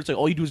Ziggler on Twitter. It's like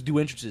all you do is do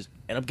entrances,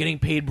 and I'm getting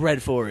paid bread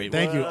for it.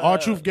 Thank you.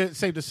 R-Truth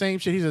say the same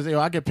shit. He says,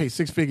 I get paid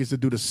 6 figures to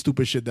do the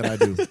stupid shit that I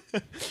do.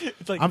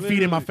 It's like, I'm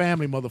feeding my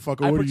family,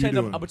 motherfucker. What are you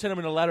doing? I pretend I'm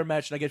in a ladder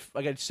match, and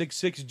I get six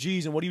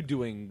G's, and what are you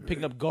doing?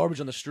 Picking up garbage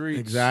on the streets.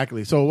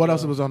 Exactly. So what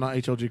else was on the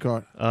HOG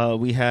card?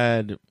 We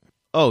had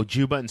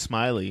Juba and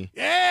Smiley.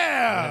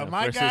 Yeah,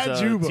 my versus, guy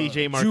Juba. TJ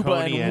Juba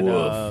Marconi and and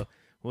Wolf.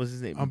 what was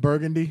his name?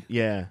 Burgundy.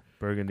 Yeah,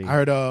 Burgundy. I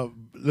heard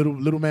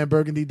little man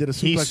Burgundy did a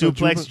suplex. He on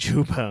suplexed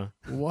Juba.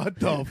 What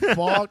the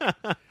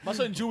fuck? My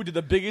son Juba did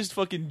the biggest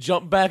fucking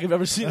jump back I've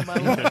ever seen in my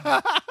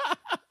life.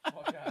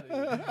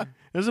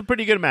 It was a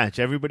pretty good match.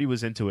 Everybody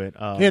was into it.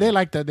 Yeah, they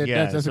like that.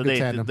 That's a good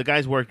tandem. The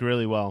guys worked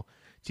really well.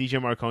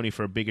 TJ Marconi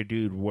for a bigger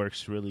dude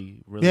works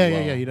really well.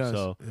 Yeah, he does.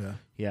 So,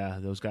 yeah,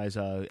 those guys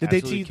did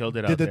absolutely killed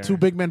it out there. there. Did the two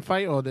big men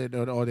fight, or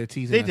they're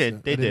teasing?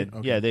 They did.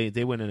 Okay. Yeah,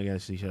 they went in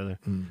against each other.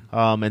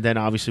 And then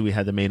obviously we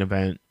had the main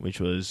event, which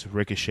was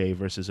Ricochet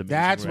versus Amazing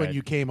That's Red. when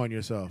you came on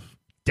yourself.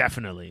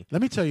 Definitely.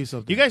 Let me tell you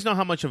something. You guys know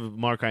how much of a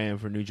mark I am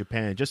for New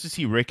Japan. Just to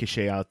see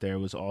Ricochet out there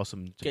was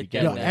awesome to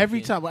begin with.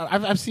 Every time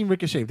I've seen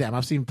Ricochet. Damn,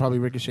 I've seen probably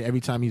Ricochet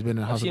every time he's been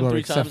in House of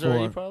Glory. I've seen him 3 times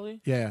already,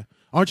 probably. Yeah.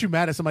 Aren't you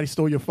mad that somebody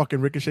stole your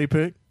fucking Ricochet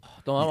pick?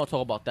 Don't I want to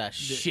talk about that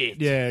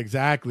shit. Yeah,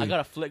 exactly. I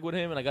got a flick with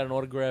him, and I got an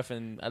autograph,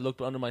 and I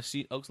looked under my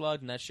seat, Oaks Lodge,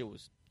 and that shit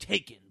was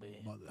taken,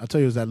 man. I'll tell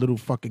you, it was that little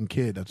fucking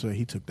kid. That's why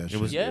he took that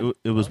shit.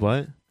 It was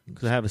what?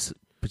 Because I have a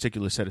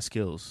particular set of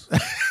skills.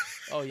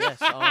 Oh, yes.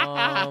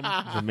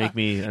 It make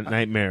me a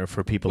nightmare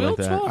for people like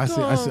that. Talk,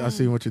 I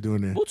see what you're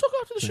doing there. We'll talk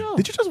after the show.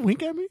 Did you just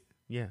wink at me?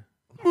 Yeah.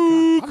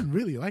 God, I'm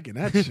really liking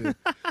that shit.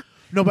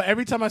 No, but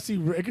every time I see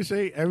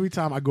Ricochet, every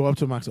time I go up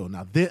to him, I go,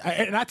 now this,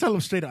 and I tell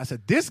him straight up, I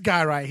said, this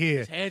guy right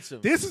here,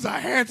 handsome. This is a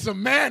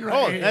handsome man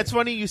right here. Oh, that's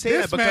funny you say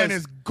this that because this man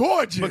is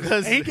gorgeous.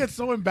 Because and he gets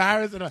so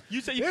embarrassed. And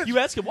you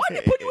ask him, why did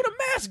they put you in a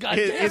mask,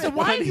 goddamn? I said,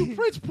 why are you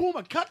Prince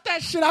Puma? Cut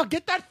that shit out.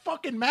 Get that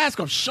fucking mask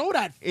off. Show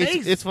that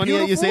face. It's funny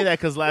that you say that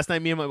because last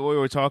night me and my boy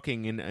were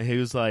talking and he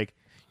was like,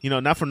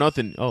 not for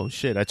nothing. Oh,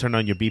 shit, I turned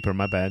on your beeper.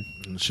 My bad.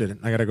 Shit,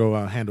 I got to go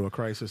handle a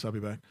crisis. I'll be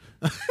back.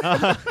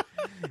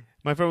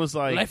 My friend was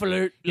like, life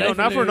alert.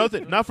 Not for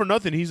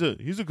nothing. He's a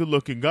good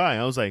looking guy.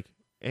 I was like,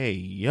 hey,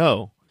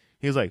 yo.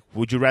 He was like,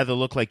 would you rather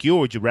look like you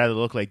or would you rather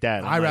look like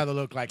that? I'd rather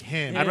look like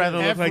him. I'd rather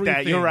look like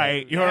that. You're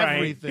right.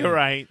 You're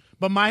right.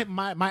 But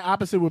my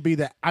opposite would be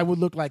that I would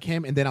look like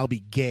him and then I'll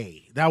be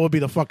gay. That would be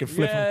the fucking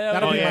flip.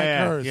 That'll be my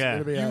curse. Yeah.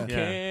 You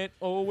can't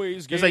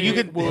always get like you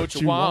could, what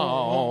you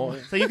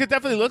want. So you could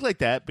definitely look like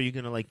that, but you're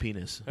going to like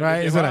penis.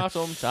 Right?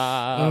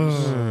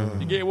 Sometimes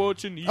you get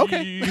what you need.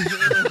 Okay.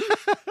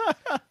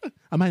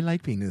 I might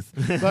like penis,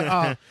 but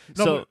I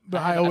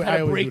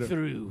always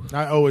breakthrough.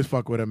 I always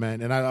fuck with him,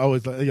 man, and I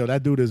always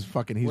that dude is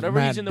fucking. He's whatever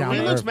mad he's in the down ring,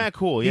 to he looks earth. mad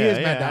cool. He Yeah, is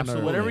mad down to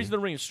earth. Whenever he's in the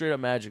ring, straight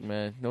up magic,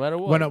 man. No matter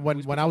what.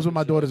 When I was with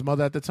my daughter's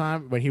mother at the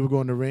time, when he would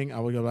go in the ring,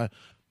 I would go like,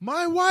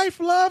 "My wife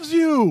loves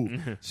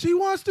you. She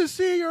wants to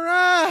see your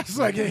ass."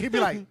 Like he'd be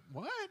like,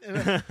 "What?"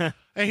 And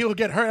he would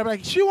get hurt. I'd be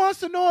like, "She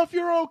wants to know if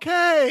you're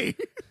okay."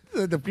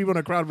 The people in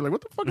the crowd would be like,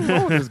 "What the fuck is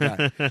wrong with this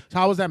guy?" So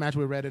how was that match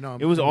with Red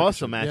and It was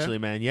awesome, actually,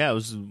 man. Yeah, it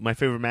was my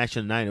favorite match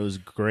of the night. It was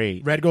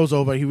great. Red goes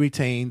over, he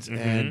retains,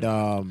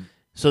 and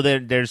so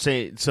they're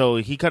saying. So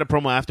he cut a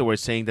promo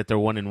afterwards saying that they're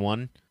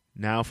 1-1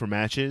 now for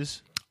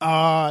matches.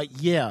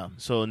 Yeah.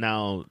 So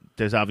now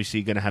there's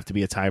obviously going to have to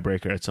be a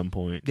tiebreaker at some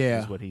point.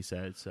 Yeah, is what he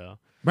said. So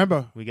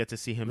remember, we get to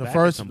see him. The back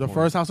first at some point.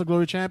 first House of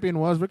Glory champion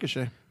was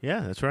Ricochet.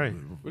 Yeah, that's right.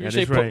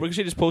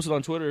 Ricochet just posted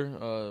on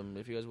Twitter.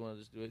 If you guys want to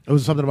just do it. It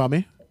was something about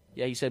me.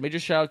 Yeah, he said major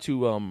shout out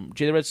to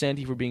Jay the Red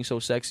Santee for being so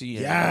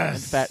sexy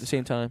and fat at the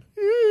same time.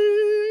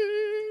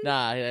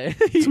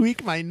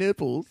 Tweak my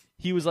nipples.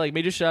 He was like,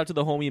 major shout out to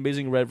the homie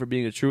Amazing Red for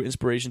being a true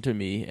inspiration to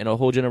me and a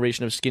whole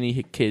generation of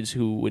skinny kids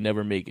who would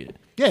never make it.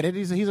 Yeah,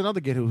 he's another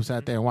kid who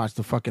sat there and watched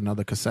the fucking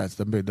other cassettes,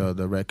 the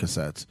red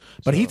cassettes.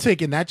 But he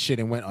taken that shit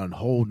and went on a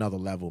whole nother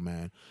level,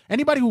 man.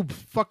 Anybody who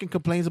fucking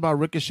complains about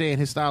Ricochet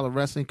and his style of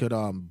wrestling could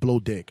blow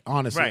dick.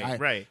 Honestly,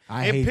 right.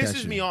 I it hate that pisses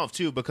shit. me off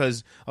too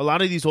because a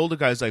lot of these older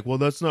guys like, well,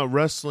 that's not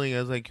wrestling. I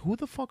was like, who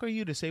the fuck are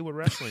you to say what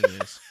wrestling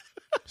is?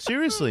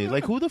 Seriously,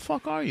 like who the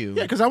fuck are you?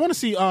 Yeah, because I want to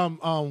see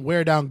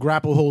wear down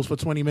grapple holes for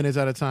 20 minutes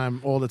at a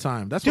time all the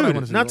time. That's what I want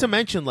to see. Not to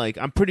mention, like,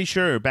 I'm pretty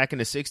sure back in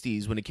the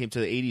 60s when it came to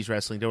the 80s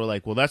wrestling, they were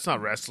like, well, that's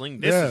not wrestling.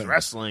 This is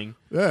wrestling.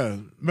 Yeah.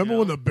 Remember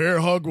when the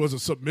bear hug was a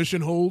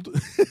submission hold?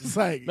 It's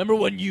like, remember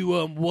when you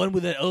won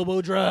with an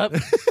elbow drop?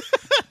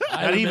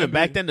 Not even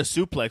back then. The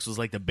suplex was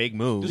like the big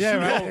move. Yeah,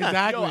 right.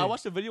 Exactly. Yo, I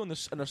watched a video on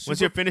the What's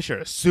your finisher?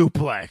 A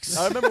suplex.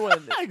 I remember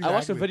when I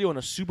watched a video on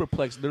a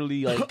superplex.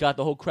 Literally, like, got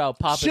the whole crowd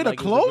popping. Shit, like,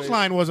 a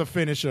clothesline was a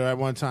finisher at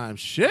one time.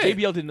 Shit.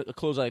 JBL did a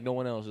close like no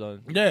one else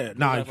done. Yeah,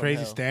 nah,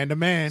 crazy. Stand the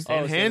man.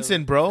 Stan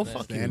Hansen, bro.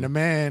 Fuck you. Stand the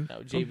man.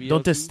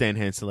 Don't diss Stan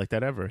Hansen like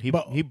that ever. He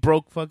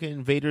broke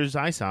fucking Vader's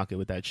eye socket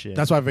with that shit.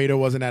 That's why Vader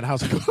wasn't at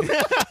House of Glory.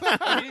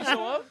 He didn't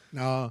show up.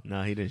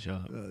 No, he didn't show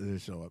up. He didn't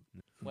show up.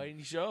 Why didn't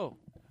he show?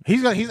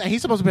 He's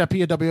supposed to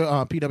be at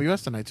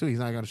PWS tonight too. He's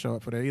not going to show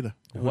up for there either.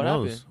 What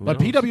happened? But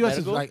PWS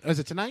is like, is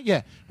it tonight?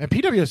 Yeah, and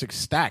PWS is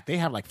stacked. They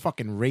have like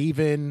fucking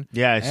Raven.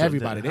 Yeah,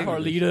 everybody.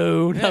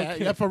 Carlito.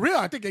 Yeah, for real.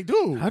 I think they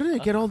do. How did they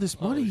get all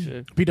this money?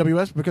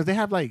 PWS because they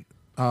have like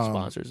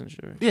sponsors and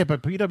shit. Yeah,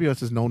 but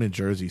PWS is known in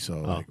Jersey,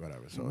 so like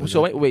whatever.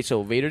 So wait,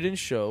 so Vader didn't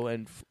show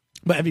and.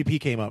 But MVP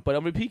came up. But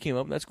MVP came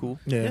up. That's cool.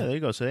 Yeah, there you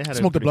go. So they had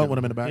smoked a blunt with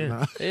him in the back.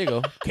 Yeah. There you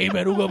go. Came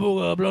at Uga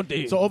Booga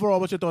Blunty. So overall,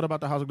 what's your thought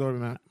about the House of Glory,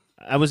 man?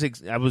 It was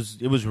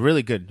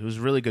really good. It was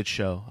a really good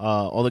show.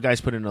 All the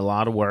guys put in a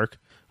lot of work.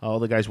 All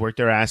the guys worked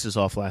their asses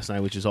off last night,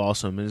 which is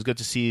awesome. And it's good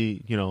to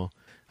see,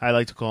 I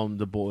like to call them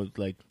the boys,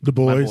 like the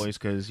boys, my boys,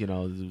 because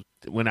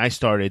when I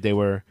started, they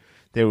were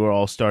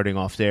all starting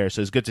off there.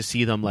 So it's good to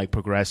see them like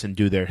progress and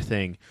do their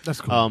thing.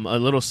 That's cool. A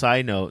little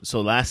side note.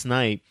 So last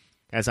night,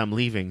 as I'm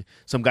leaving,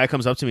 some guy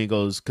comes up to me and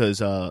goes,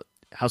 because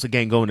House of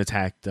Gangon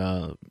attacked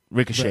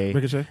Ricochet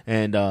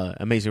and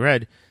Amazing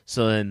Red.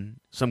 So then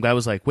some guy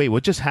was like, "Wait,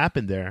 what just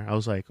happened there?" I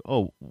was like,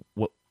 "Oh,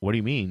 what do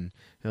you mean?"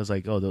 And I was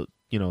like, "Oh,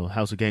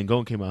 House of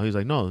Gangon came out." He was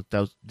like, "No,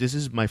 this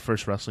is my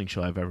first wrestling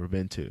show I've ever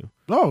been to."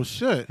 Oh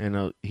shit!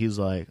 And he's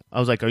like, "I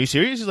was like, are you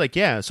serious?" He's like,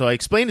 "Yeah." So I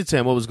explained it to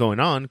him what was going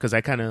on because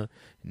I see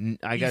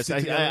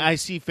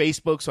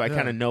Facebook, so I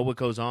kind of know what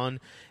goes on.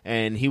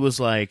 And he was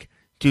like,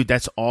 "Dude,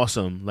 that's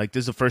awesome! Like,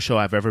 this is the first show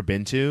I've ever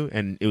been to,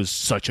 and it was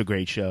such a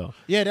great show."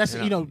 Yeah, that's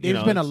there's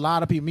been a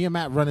lot of people. Me and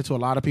Matt run into a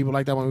lot of people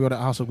like that when we go to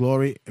House of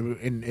Glory,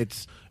 and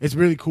it's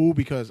really cool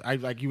because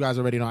like you guys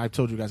already know. I've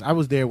told you guys I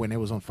was there when there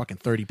was on fucking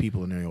 30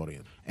 people in the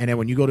audience, and then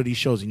when you go to these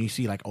shows and you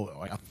see like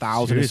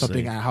 1,000 or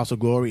something at House of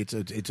Glory,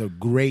 it's a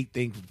great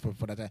thing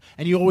for that.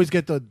 And you always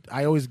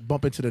I always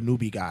bump into the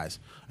newbie guys,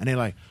 and they're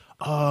like,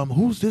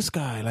 who's this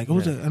guy? Like,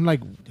 who's that? I'm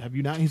like, have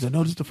you not? He's like,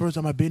 no, this is the first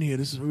time I've been here.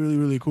 This is really,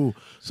 really cool.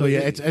 So yeah,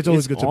 it's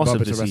always good to awesome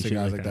bump into to wrestling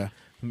guys like that.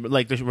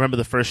 Like, remember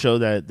the first show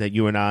that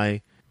you and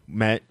I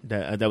met?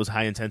 That was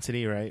High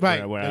Intensity, right?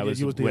 Right. Where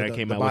I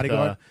came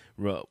out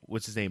with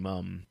what's his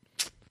name?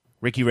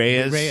 Ricky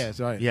Reyes,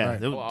 right. Yeah,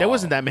 right. There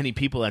wasn't that many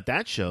people at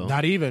that show.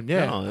 Not even,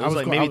 yeah. No, it was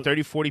like maybe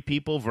 30, 40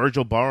 people.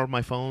 Virgil borrowed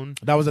my phone.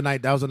 That was the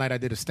night I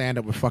did a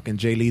stand-up with fucking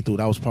Jay Lethal.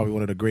 That was probably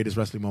one of the greatest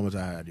wrestling moments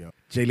I had, yo.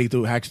 Jay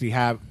Lethal actually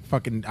I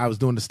was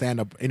doing the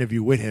stand-up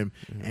interview with him,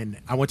 and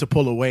I went to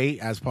pull away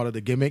as part of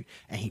the gimmick,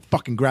 and he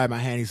fucking grabbed my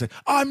hand. He's like,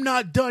 "I'm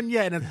not done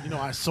yet." And,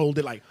 I sold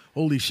it like,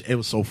 holy shit. It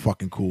was so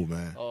fucking cool,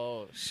 man.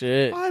 Oh,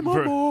 shit. I'm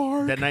a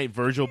Mark. That night,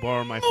 Virgil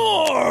borrowed my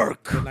phone.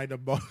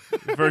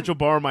 Virgil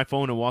borrowed my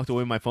phone and walked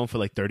away with my phone for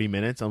like 30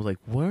 minutes. I was like,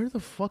 where the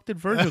fuck did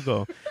Virgil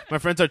go? My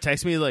friends are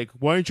texting me like,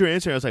 why aren't you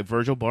answering? I was like,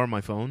 Virgil borrowed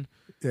my phone.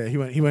 Yeah, he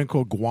went and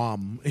called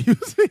Guam.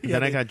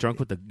 Then I got drunk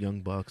with the Young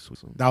Bucks.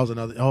 That was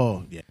another.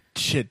 Oh yeah,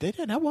 shit.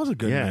 That was a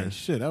good man.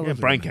 Shit, that was.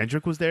 Brian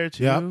Kendrick was there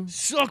too. Yep.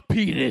 Suck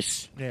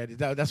penis. Yeah,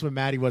 that's when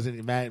Maddie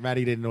wasn't.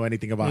 Maddie didn't know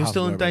anything about. He was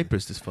still in Glory.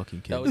 diapers. This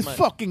fucking kid. This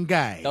fucking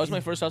guy. That was my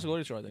first House of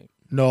Glory show, I think.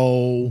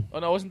 No. Oh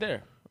no, I wasn't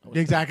there.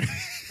 Exactly.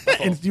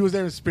 And he was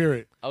there in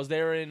spirit. I was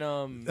there in.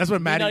 That's what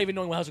Maddie. Not even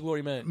knowing what House of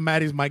Glory meant.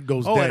 Maddie's mic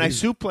goes. Oh, dead. and I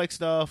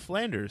suplexed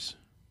Flanders.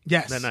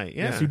 Yes. That night.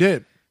 Yeah. Yes, you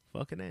did.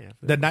 Fucking A.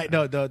 The night.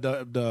 I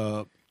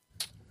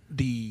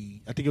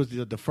think it was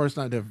the first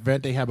night, the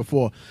event they had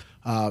before.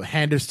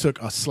 Handers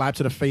took a slap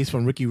to the face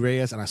from Ricky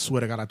Reyes, and I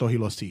swear to God, I thought he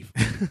lost teeth.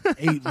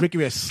 Ricky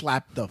Reyes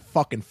slapped the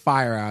fucking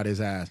fire out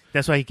his ass.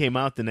 That's why he came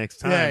out the next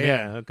time.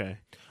 Yeah. Okay.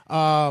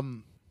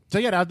 So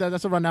yeah,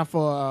 that's a rundown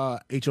for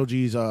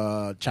HOG's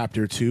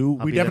chapter 2.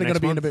 We're definitely gonna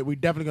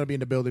be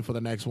in the building for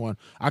the next one,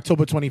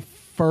 October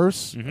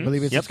 21st. I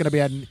believe it's gonna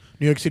be at New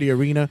York City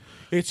Arena.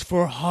 It's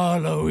for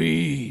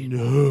Halloween.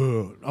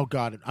 No. Oh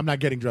God, I'm not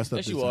getting dressed up.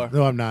 Yes, this you time. are.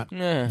 No, I'm not.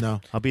 Yeah.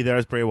 No, I'll be there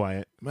as Bray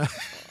Wyatt. I'm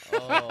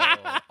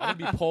gonna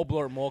be Paul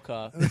Blart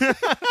Molka.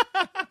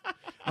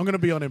 I'm gonna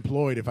be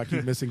unemployed if I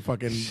keep missing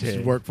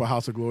fucking work for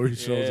House of Glory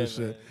shows and shit.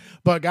 Man.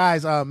 But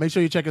guys, make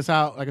sure you check us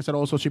out. Like I said,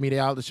 all social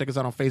media outlets. Check us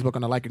out on Facebook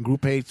on the like and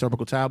group page,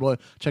 Turnbuckle Tabloid.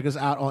 Check us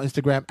out on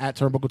Instagram at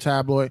Turnbuckle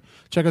Tabloid.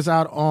 Check us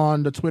out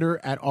on the Twitter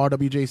at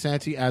RWJ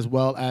Santy, as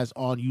well as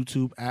on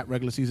YouTube at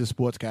Regular Season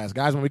Sportscast.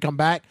 Guys, when we come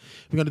back,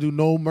 we're gonna do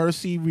No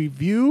Mercy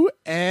review,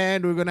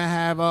 and we're gonna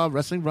have a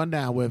wrestling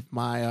rundown with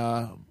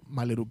my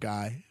little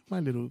guy. My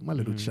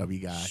little chubby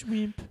guy.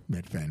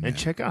 Medfan. And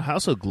check out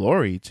House of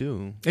Glory,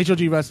 too.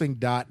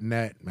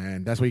 HOGWrestling.net,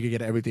 man. That's where you can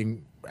get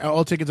everything.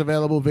 All tickets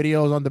available,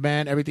 videos on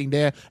demand, everything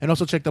there. And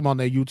also check them on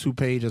their YouTube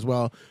page as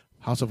well.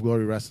 House of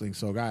Glory Wrestling.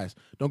 So, guys,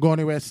 don't go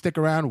anywhere. Stick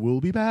around.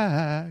 We'll be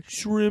back.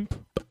 Shrimp.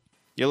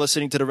 You're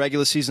listening to the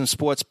Regular Season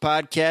Sports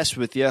Podcast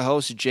with your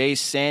host, Jay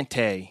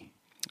Sante.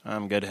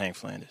 I'm good, Hank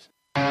Flanders.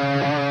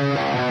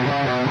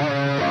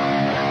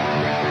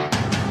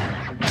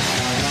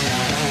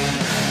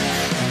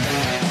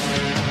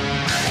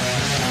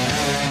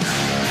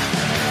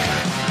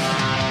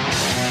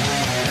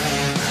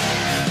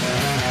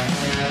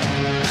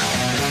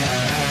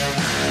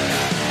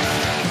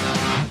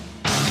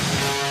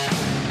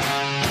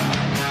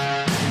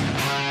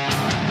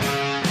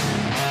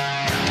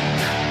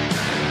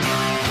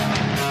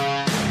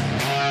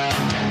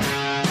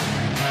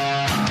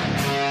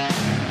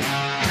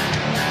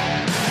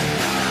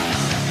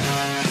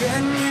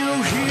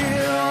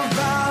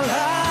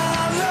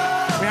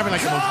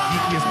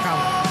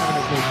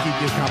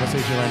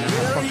 Conversation right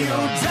now.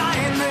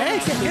 Hey,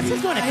 guess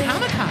who's going to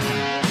Comic-Con?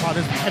 Oh,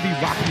 there's heavy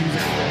rock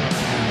music.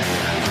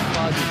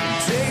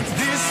 Take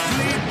this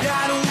fleet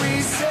that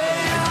we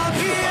sailed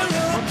here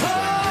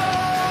upon.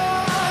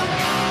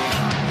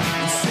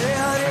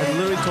 I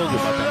literally told you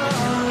about that.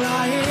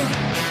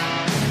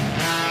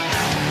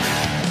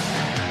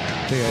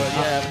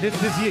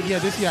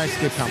 This year I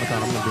skipped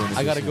Comic-Con. I'm not doing this.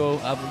 I gotta go.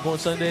 I'm going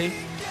Sunday.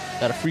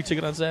 Got a free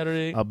ticket on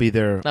Saturday. I'll be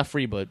there. Not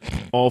free, but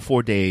all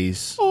 4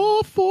 days.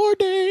 All 4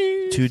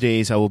 days. 2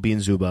 days I will be in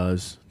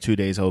Zubaz. 2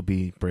 days I will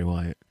be Bray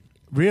Wyatt.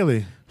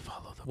 Really?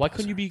 Why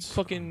couldn't you be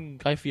fucking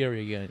Guy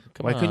Fieri again?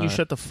 Why couldn't you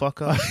shut the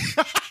fuck up?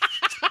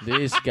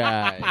 This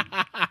guy.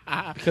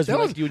 Because there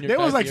was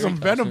like some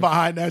venom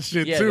behind that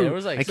shit too. There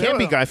was like I can't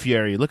be Guy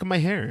Fieri. Look at my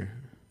hair.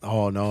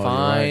 Oh no,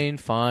 you're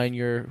Fine.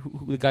 You're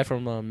the guy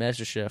from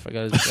MasterChef. I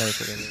got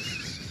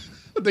his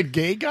the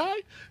gay guy?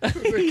 Is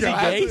he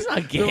gay? He's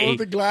not gay. The one with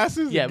the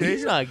glasses? Yeah, but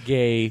he's not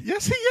gay.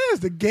 Yes, he is.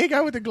 The gay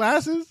guy with the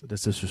glasses.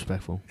 That's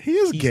disrespectful. He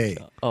is gay.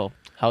 Oh,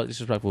 how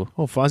disrespectful.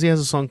 Oh, Fozzie has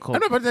a song called I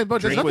know, but there's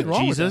Drink nothing with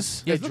wrong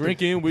Jesus. Yeah,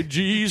 drinking with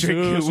Jesus.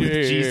 Drinking with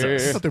Jesus.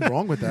 There's nothing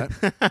wrong with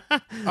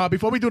that.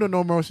 Before we do the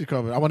No Mercy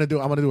cover, I want to do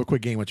a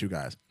quick game with you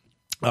guys.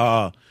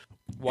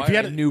 Why if you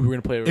had, I knew we were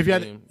gonna play a if you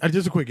game. had,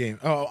 just a quick game.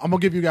 I'm gonna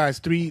give you guys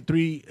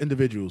three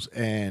individuals,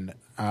 and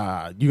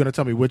you're gonna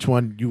tell me which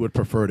one you would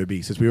prefer to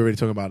be. Since we were already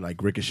talking about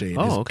like Ricochet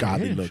and his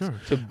godly looks. Sure.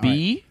 To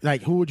be? Right.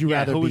 Like who would you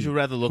rather? Who be? would you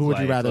rather look Who would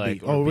you like, rather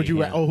like, be? or Oh, would be, you?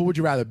 yeah. Who would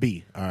you rather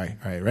be? All right.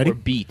 Ready? Or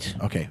beat.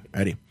 Okay,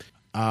 ready.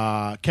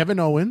 Kevin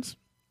Owens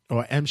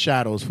or M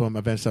Shadows from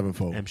Avenged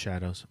Sevenfold. M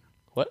Shadows.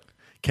 What?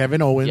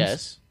 Kevin Owens.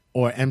 Yes.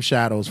 Or M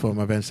Shadows from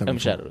Avenged Sevenfold. M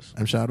Shadows.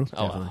 M Shadows.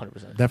 Oh,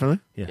 100%. Definitely.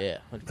 Yeah.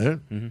 100%. Yeah?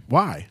 Mm-hmm.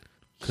 Why?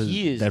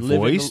 He is that living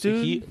voice,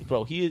 the,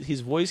 dude.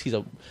 His voice. He's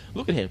a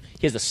look at him.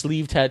 He has the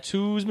sleeve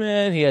tattoos,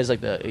 man. He has like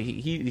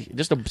he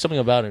just something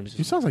about him.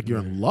 You sound like you're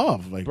in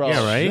love. Like, Bro,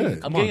 yeah, right?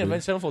 shit. I'm getting a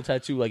Avenged Sevenfold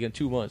tattoo like in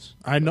 2 months.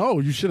 I know.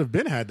 You should have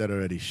been had that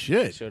already.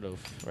 Shit. Should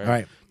have. All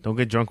right. Don't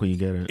get drunk when you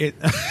get it.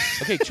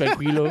 Okay,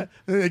 tranquilo.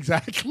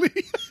 Exactly.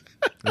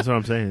 That's what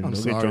I'm saying. I'm Don't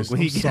sorry, get drunk when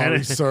I'm you get sorry,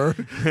 it.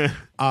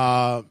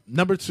 sir.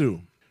 Number 2,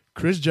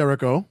 Chris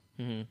Jericho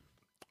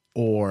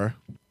or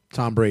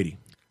Tom Brady.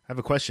 I have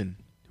a question.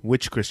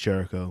 Which Chris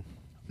Jericho?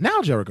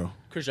 Now Jericho.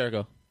 Chris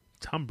Jericho.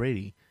 Tom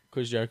Brady.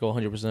 Chris Jericho,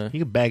 100%. He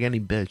can bag any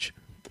bitch.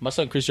 My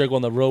son Chris Jericho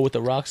on the road with the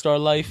Rockstar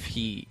life.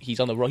 He's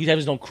on the road. He's having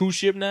his own cruise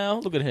ship now.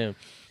 Look at him.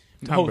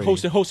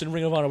 Hosting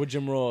Ring of Honor with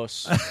Jim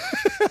Ross.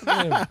 Look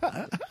at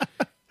him.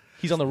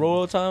 He's on the road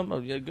all the time. Oh,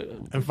 yeah,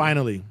 good. And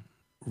finally,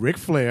 Ric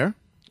Flair.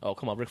 Oh,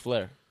 come on, Ric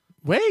Flair.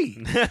 Wait.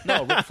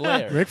 No, Ric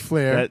Flair. Ric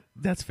Flair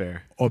That's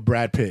fair. or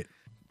Brad Pitt.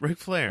 Ric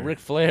Flair. Ric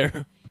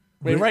Flair.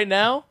 Wait, right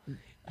now?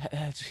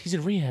 He's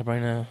in rehab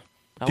right now.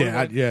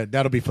 Yeah,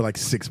 that'll be for like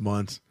 6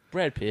 months.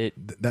 Brad Pitt.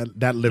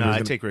 That liver. I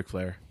take Ric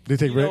Flair. They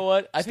take You Ric. know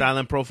what? Style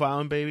and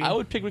profiling, baby. I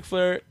would pick Ric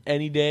Flair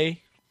any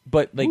day,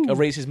 but like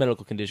erase his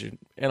medical condition,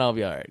 and I'll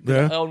be all right.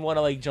 Yeah. I don't want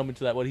to like jump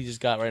into that what he just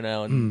got right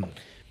now. And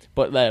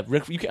but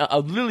Ric,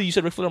 literally, you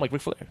said Ric Flair. I'm like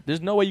Ric Flair.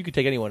 There's no way you could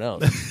take anyone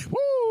else.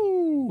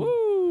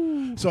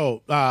 Woo!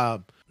 So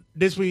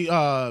this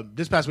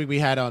past week we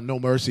had No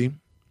Mercy,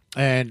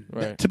 and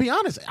Right. to be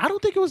honest, I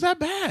don't think it was that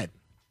bad.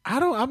 I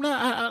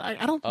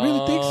don't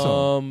really think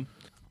so.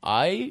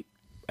 I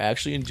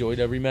actually enjoyed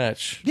every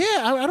match. Yeah,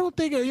 I don't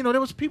think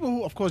there was people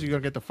who, of course, you're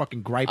gonna get the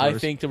fucking gripers. I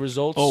think the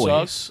results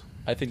Always. sucked.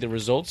 I think the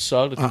results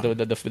sucked. I think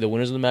the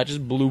winners of the matches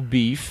blew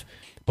beef,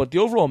 but the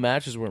overall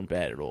matches weren't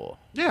bad at all.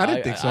 Yeah, I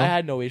didn't think so. I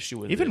had no issue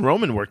with Even it.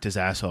 Roman worked his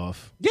ass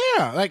off.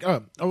 Yeah, like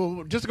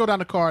just to go down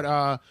the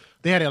card,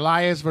 they had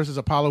Elias versus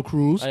Apollo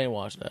Crews. I didn't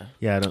watch that.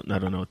 Yeah, I don't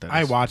know what that is.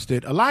 I watched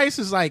it. Elias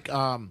is like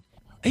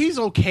he's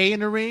okay in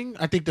the ring.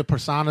 I think the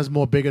persona is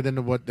more bigger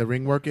than what the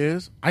ring work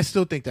is. I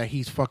still think that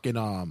he's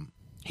fucking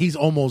he's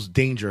almost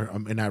danger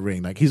in that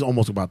ring. Like he's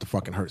almost about to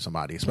fucking hurt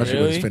somebody, especially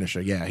with his Really?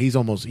 finisher. Yeah,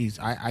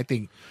 I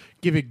think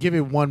give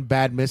it one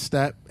bad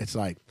misstep, it's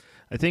like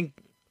I think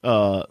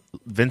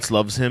Vince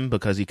loves him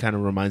because he kind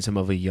of reminds him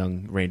of a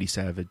young Randy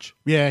Savage.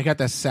 yeah, he got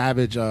that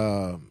savage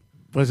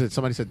what is it?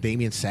 Somebody said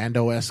Damian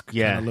Sando-esque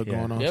kind of look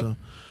going on. Yep. So.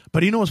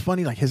 But you know what's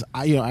funny? Like his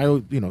eye,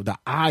 the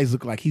eyes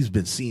look like he's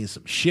been seeing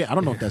some shit. I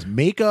don't know if that's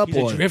makeup He's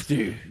or a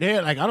drifter.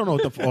 Yeah, like I don't know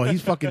what or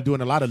he's fucking doing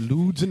a lot of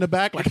lewds in the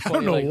back. Like I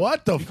don't know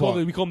what the fuck.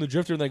 We call him the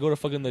drifter, and they go to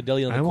fucking the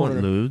deli on the I corner.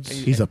 want lewds. And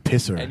He's a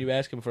pisser. And you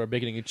ask him for a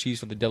bacon and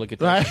cheese from the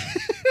delicate. Right?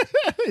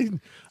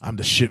 I'm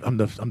the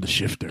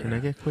shifter. Can I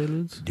get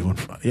Quaaludes? Do you want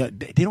yeah,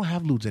 they don't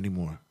have lewds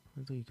anymore.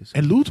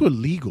 And lewds were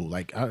legal.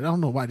 Like I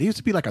don't know why. They used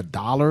to be like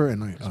 $1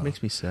 and like This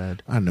makes me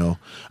sad. I know.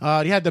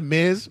 You had the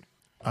Miz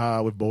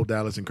with Bo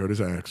Dallas and Curtis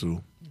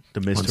Axel. The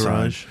Miz on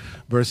Taraj. side,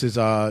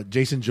 versus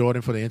Jason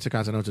Jordan for the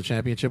Intercontinental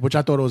Championship, which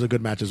I thought was a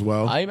good match as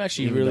well. I'm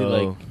actually Even really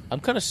though- like. I'm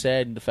kind of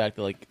sad in the fact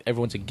that like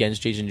everyone's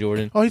against Jason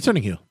Jordan. Oh, he's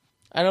turning heel.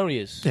 I know he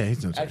is. Yeah,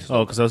 he's turning heel. Actually,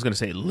 Oh, because I was going to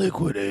say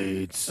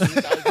liquidates.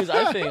 because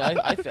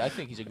I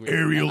think he's a great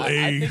Aerial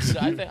eggs.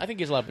 I think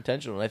he has a lot of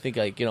potential, and I think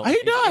like He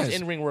does.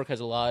 his in-ring work has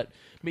a lot.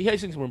 I mean, he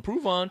has things to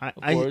improve on, of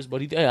I- course,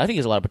 but I think he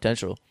has a lot of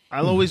potential.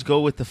 I'll always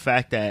go with the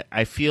fact that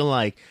I feel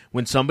like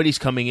when somebody's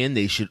coming in,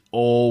 they should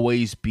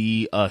always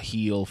be a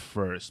heel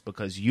first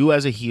because you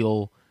as a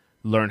heel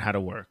learn how to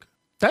work.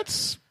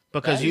 That's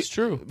Because That is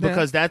true.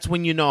 Because that's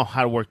when you know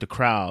how to work the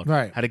crowd,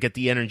 Right. How to get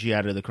the energy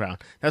out of the crowd.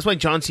 That's why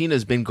John Cena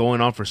has been going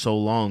on for so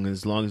long,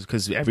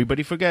 because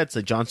everybody forgets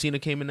that John Cena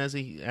came in as a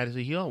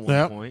heel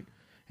at one point,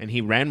 and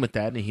he ran with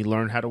that and he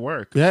learned how to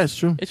work. yeah, it's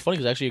true. It's funny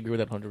because I actually agree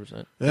with that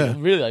 100%. Yeah.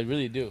 Really, I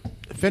really do.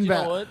 Finn You know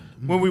Balor. what?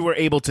 When we were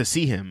able to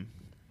see him,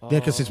 Yeah,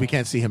 because since we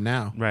can't see him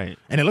now, right?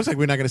 and it looks like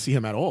we're not going to see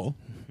him at all.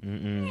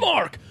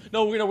 Mark.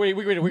 No, we're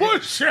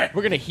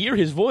gonna hear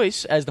his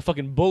voice as the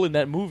fucking bull in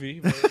that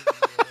movie.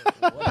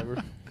 But,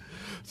 whatever.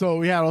 So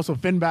we had also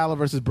Finn Balor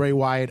versus Bray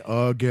Wyatt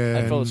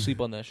again. I fell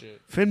asleep on that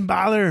shit. Finn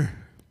Balor.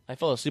 I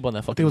fell asleep on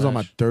that fucking I think it was on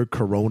my match. third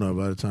Corona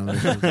by the time I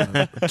was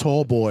a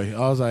tall boy.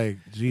 I was like,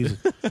 Jesus.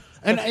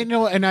 And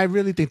I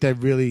really think that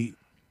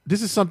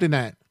this is something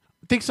that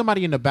I think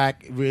somebody in the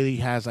back really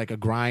has like a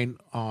grind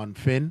on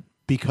Finn,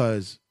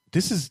 because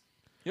this is.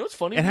 You know what's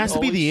funny? It has to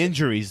be the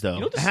injuries, though.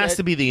 It has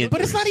to be the injuries.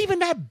 But it's not even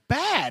that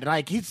bad.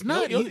 Like, it's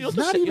not. It's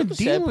not even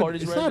dealing with.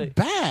 It's not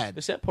bad.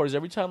 The sad part is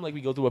every time like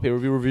we go through a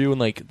pay-per-view review and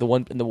like the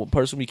one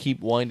person we keep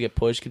wanting to get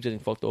pushed keeps getting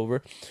fucked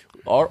over,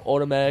 our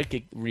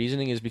automatic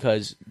reasoning is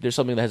because there's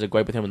something that has a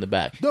gripe with him in the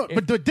back. No,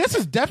 but this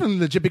is definitely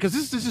legit, because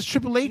this is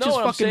Triple H's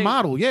fucking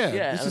model.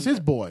 Yeah, this is his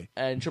boy.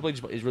 And Triple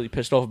H is really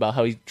pissed off about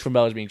how Finn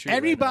Balor is being treated.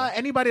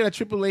 Anybody that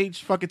Triple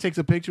H fucking takes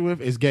a picture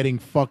with is getting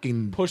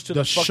fucking pushed to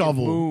the fucking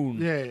shovel. moon.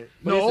 Yeah,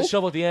 But it's the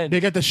shovel at the end. They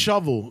get the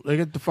shovel. They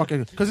get the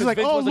fucking, because it's like,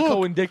 Vince oh wants to look,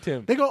 co-indict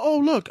him. They go, oh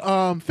look,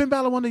 Finn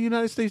Balor won the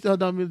United States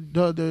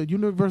the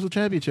Universal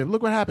Championship.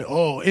 Look what happened.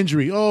 Oh,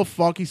 injury. Oh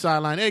fuck, he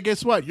sidelined. Hey,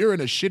 guess what? You're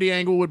in a shitty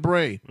angle with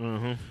Bray.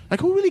 Mm-hmm. Like,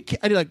 who really?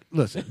 Like,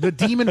 listen, the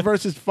Demon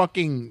versus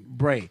fucking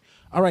Bray.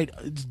 All right,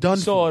 it's done.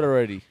 Saw it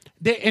already.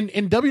 In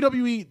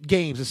WWE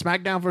games, the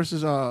SmackDown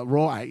versus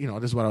Raw,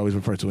 this is what I always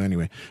refer to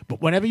anyway. But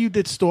whenever you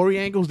did story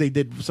angles, they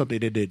did something.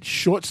 They did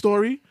short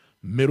story,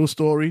 middle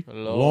story,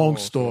 long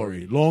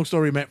story. Long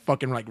story meant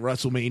fucking like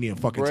WrestleMania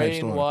fucking type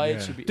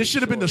story. This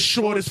should have been the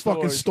shortest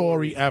fucking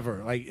story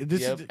ever. Like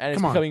this, and it's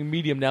come on. becoming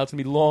medium now. It's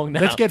gonna be long now.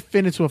 Let's get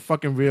Finn into a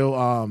fucking real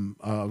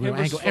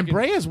angle, and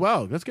Bray as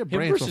well. Let's get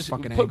Bray into a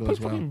fucking angle as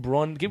well.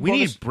 We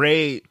need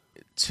Bray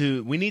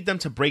to. We need them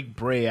to break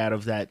Bray out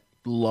of that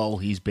lull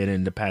he's been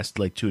in the past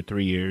like 2 or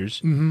 3 years.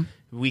 Mm-hmm.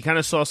 We kind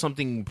of saw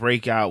something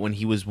break out when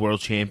he was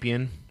world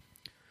champion,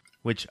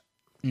 which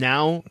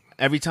now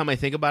every time I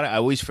think about it, I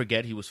always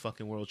forget he was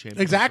fucking world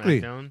champion. Exactly.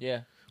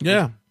 Yeah.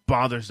 Yeah. It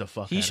bothers the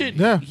fuck. He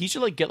should. Out of me. He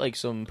should like get like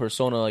some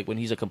persona like when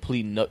he's a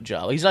complete nut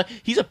job. He's not.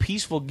 He's a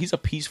peaceful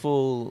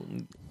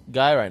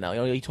guy right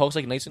now. He talks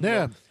like nice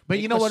and but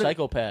you know what?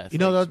 Psychopath. You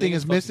know the other thing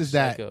is missed is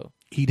that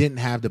he didn't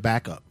have the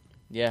backup.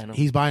 Yeah, no.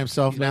 He's by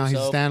himself now. He's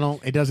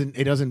standalone. It doesn't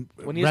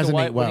when he has resonate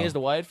well. When he has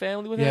the Wyatt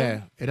family with him.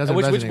 Yeah, it doesn't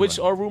resonate which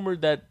well. are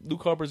rumored that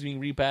Luke Harper's being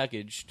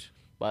repackaged.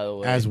 By the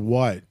way, As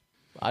what?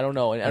 I don't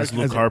know. And As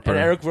Luke Harper. And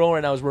Eric Rowan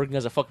right now is working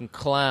as a fucking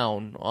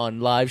clown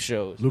on live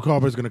shows. Luke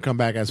Harper's gonna come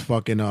back as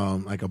fucking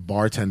like a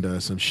bartender or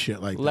some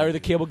shit like Larry the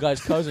Cable Guy's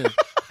cousin.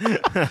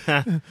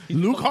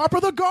 Luke Harper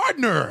the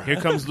gardener.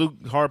 Here comes Luke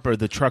Harper,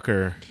 the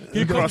trucker,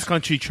 cross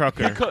country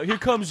trucker. Here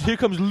comes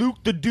Luke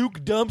the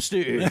Duke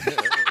Dumpster.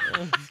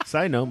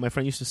 Side note: my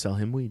friend used to sell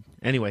him weed.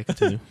 Anyway,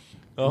 continue.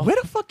 Where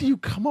the fuck do you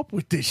come up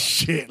with this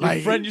shit? Your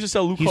friend used to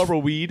sell Luke Harper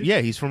weed?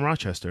 Yeah, he's from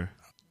Rochester.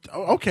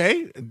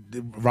 Okay,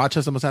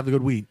 Rochester must have the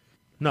good weed.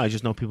 No, I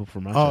just know people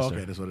from Oh, Rochester.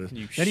 okay, that's what it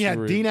is. Then he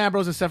had Dean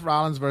Ambrose and Seth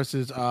Rollins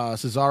versus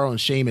Cesaro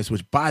and Sheamus,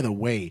 which, by the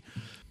way,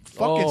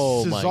 fucking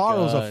Oh, my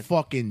Cesaro's God. a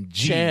fucking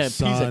G, Champ.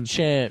 son. He's a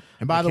champ.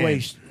 And by the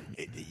way,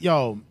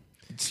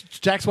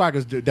 Jack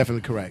Swagger's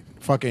definitely correct.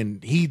 Fucking,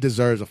 he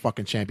deserves a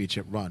fucking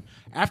championship run.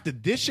 After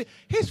this shit,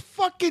 his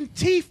fucking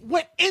teeth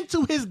went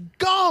into his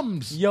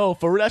gums. Yo,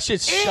 for real, that shit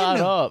shot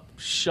up.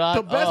 Shot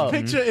The best up.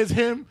 picture is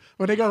him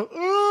when they go,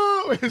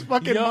 ooh, with his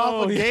fucking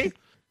mouth agape.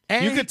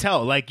 And You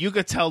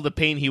could tell the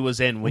pain he was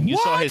in when you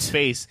saw his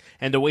face,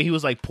 and the way he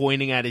was like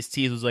pointing at his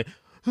teeth was like.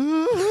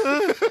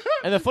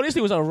 And the funniest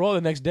thing was on Raw the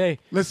next day.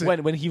 Listen.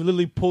 when he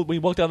literally when he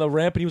walked down the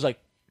ramp and he was like,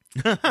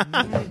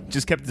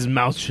 just kept his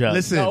mouth shut.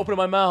 Listen, "Now open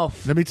my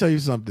mouth." let me tell you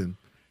something.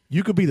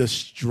 You could be the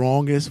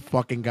strongest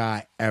fucking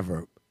guy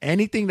ever.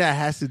 Anything that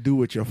has to do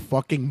with your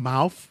fucking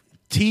mouth,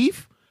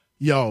 teeth,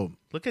 yo.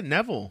 Look at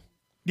Neville.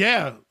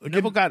 Yeah.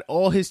 Neville got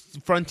all his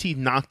front teeth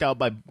knocked out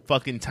by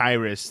fucking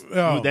Tyrus,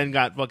 Oh. who then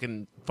got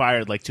fucking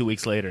fired like 2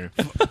 weeks later.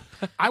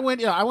 I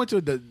went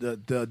to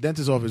the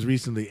dentist's office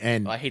recently,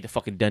 and I hate the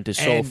fucking dentist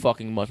so And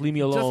fucking much. Leave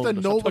me alone. just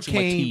the Stop touching my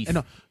Novocaine, teeth.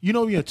 and you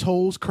know your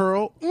toes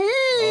curl.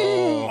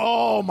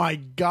 Oh my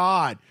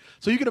god!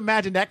 So you can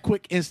imagine that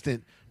quick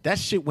instant. That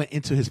shit went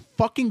into his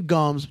fucking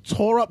gums,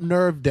 tore up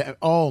nerve.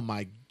 Oh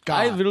my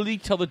god! I literally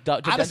tell the I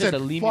dentist just said, to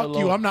leave me "Fuck alone.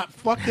 you! I'm not.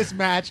 Fuck this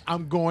match.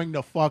 I'm going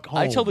to fuck home."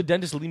 I tell the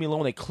dentist to leave me alone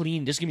when they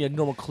clean. Just give me a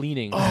normal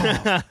cleaning.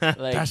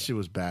 that shit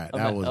was bad.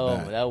 That was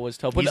bad. That was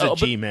tough. He's a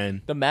G,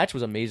 man. The match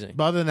was amazing.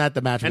 But other than that,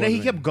 the match. And then he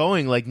wasn't. kept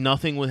going like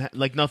nothing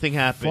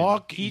happened.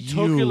 Fuck He you.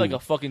 took it like a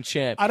fucking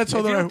champ. I'd have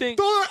told If you her, don't think-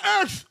 throw the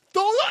X!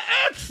 Throw the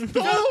X! Throw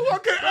the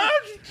fucking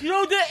X!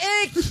 Throw the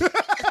X!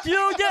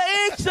 Throw the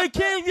X! I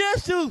can't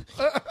wrestle!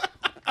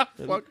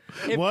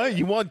 What?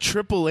 You want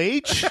Triple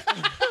H?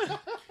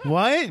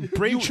 What?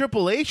 Bring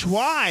Triple H?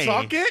 Why?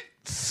 Suck it?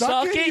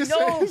 Suck You it?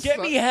 No, say get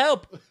suck- me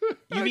help.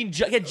 You mean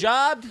get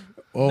jobbed?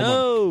 Oh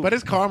No. my. But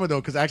it's karma though,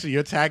 because actually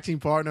your tag team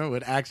partner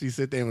would actually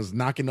sit there and was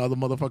knocking the other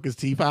motherfuckers'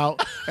 teeth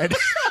out. And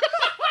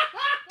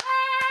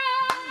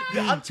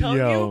I'm telling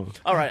Yo. you.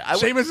 All right.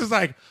 Sheamus is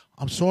like,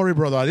 I'm sorry,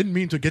 brother. I didn't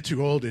mean to get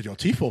you all. Your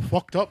teeth all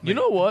fucked up, mate. You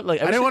know what?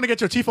 Like I didn't want to get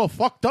your teeth all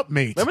fucked up,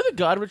 mate. Remember the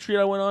God retreat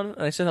I went on,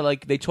 and I said how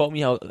like they taught me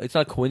how it's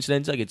not a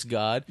coincidence, like it's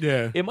God.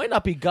 Yeah. It might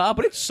not be God,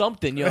 but it's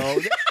something, yo.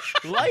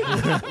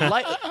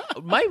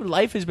 My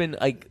life has been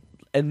like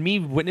and me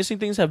witnessing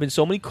things have been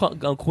so many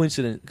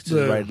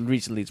coincidences right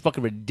recently. It's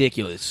fucking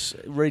ridiculous.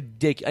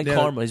 And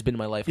karma has been in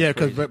my life. Yeah,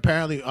 because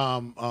apparently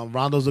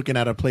Rondo's looking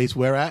at a place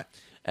where at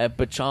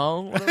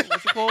Pachang.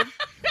 What's it called?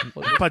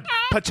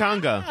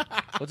 Pachanga.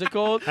 What's it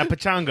called? At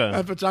Pachanga.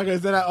 At Pachanga.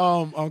 Is that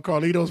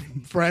Carlito's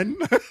friend?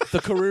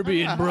 The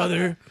Caribbean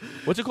brother.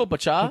 What's it called?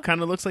 Pacha? Who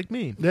kind of looks like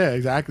me. Yeah,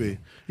 exactly.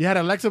 You had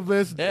Alexa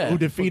Bliss who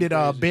defeated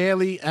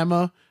Bailey,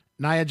 Emma,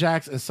 Nia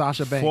Jax, and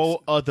Sasha Banks.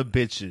 4 other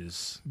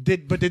bitches.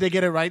 Did they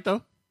get it right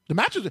though? The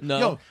match was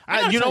no.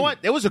 You know what?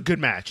 It was a good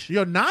match.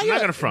 Yo, Nia, I'm not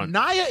gonna front.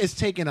 Nia is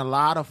taking a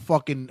lot of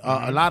fucking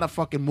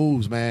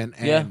moves, man.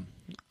 And yeah.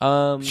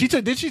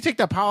 Did she take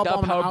that power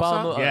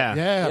bomb?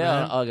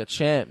 Yeah, like a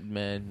champ,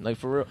 man. Like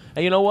for real.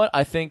 And you know what?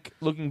 I think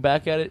looking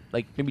back at it,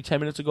 like maybe 10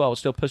 minutes ago, I was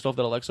still pissed off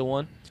that Alexa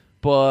won,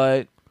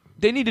 but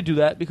they need to do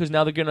that because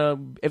now they're gonna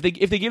if they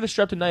give the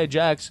strap to Nia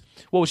Jax,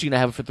 what was she gonna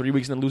have it for 3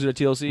 weeks and then lose it at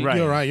TLC? Right.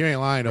 You're right. You ain't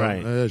lying though.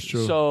 Right. That's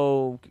true.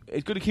 So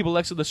it's good to keep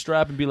Alexa the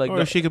strap and be like,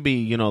 or she could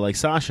be, like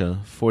Sasha,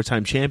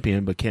 4-time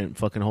champion, but can't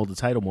fucking hold the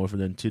title more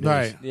than 2 days.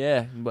 Right.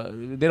 Yeah, but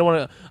they don't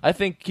want to. I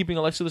think keeping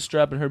Alexa the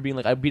strap and her being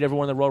like, I beat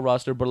everyone on the Raw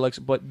roster,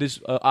 but this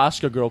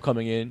Asuka girl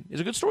coming in is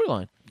a good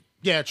storyline.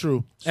 Yeah,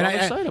 true. So I'm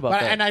excited about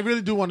that. And I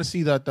really do want to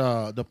see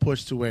the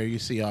push to where you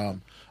see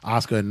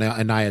Asuka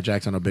and Nia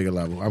Jax on a bigger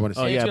level. I want to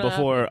see. Oh yeah,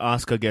 before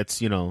Asuka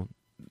gets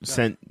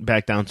sent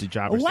back down to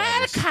jobber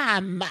status.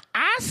 Welcome,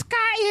 Asuka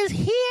is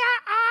here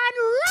on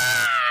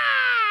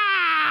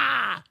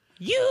Raw.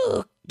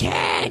 You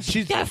can't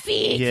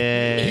defeat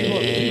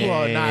me.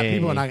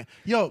 People are not.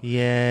 Yo,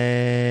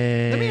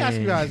 yeah. Let me ask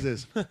you guys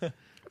this.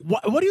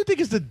 What do you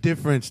think is the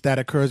difference that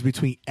occurs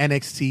between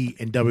NXT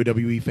and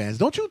WWE fans?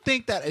 Don't you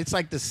think that it's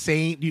like the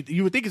same?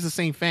 You would think it's the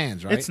same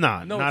fans, right? It's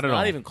not. No, not it's at all.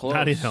 not even close.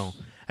 Not at all.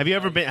 Have you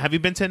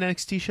been to an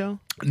NXT show?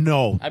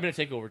 No. I've been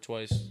to Takeover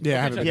twice.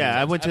 Yeah,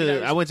 I went to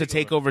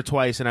Takeover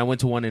twice, and I went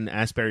to one in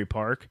Asbury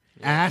Park.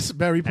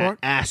 Asbury Park.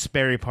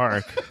 Asbury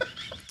Park.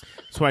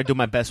 That's where I do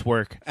my best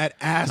work. At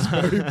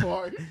Asbury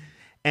Park.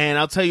 And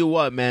I'll tell you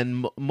what,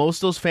 man. Most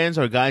of those fans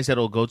are guys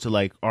that'll go to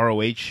like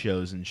ROH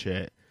shows and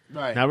shit.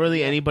 Right. Not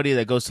really anybody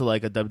that goes to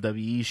like a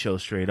WWE show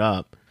straight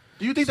up.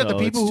 Do you think that the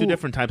people two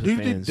different types of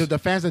fans? Do the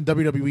fans in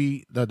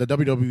WWE, the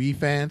WWE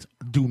fans,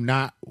 do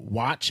not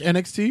watch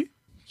NXT?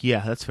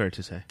 Yeah, that's fair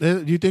to say.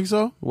 Do you think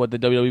so? What, the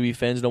WWE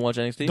fans don't watch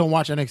NXT? Don't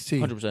watch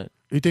NXT. 100%.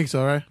 You think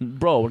so, right?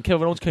 Bro, when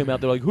Kevin Owens came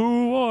out, they're like,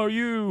 "Who are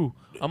you?"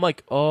 I'm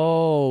like,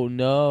 "Oh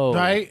no!"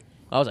 Right?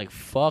 I was like,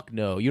 "Fuck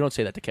no!" You don't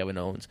say that to Kevin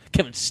Owens.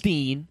 Kevin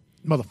Steen,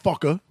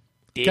 motherfucker.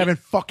 Kevin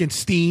fucking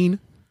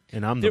Steen.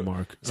 And I'm the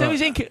mark. Sami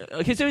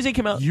Zayn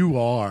came out. You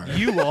are,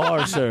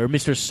 sir,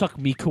 Mr. Suck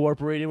Me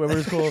Cooperating, whatever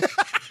it's called.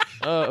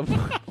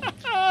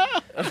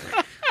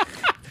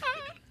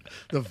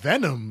 The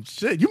Venom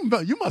shit. You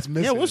must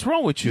miss. Yeah, what's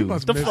wrong with you?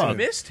 Must the miss fuck? I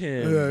missed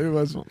him. Yeah, you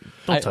must.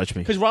 Don't touch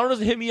me. Because Ronald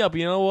doesn't hit me up.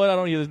 You know what? I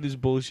don't hear this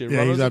bullshit.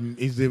 Yeah, Ronald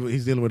he's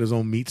dealing with his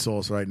own meat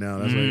sauce right now.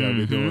 That's what he got to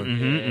be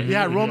doing.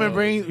 Yeah, Roman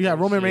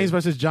Reigns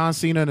versus John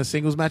Cena in a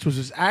singles match, which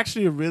was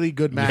actually a really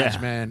good match,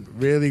 man.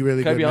 Really,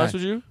 really Can good. I be honest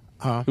with you?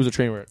 It was a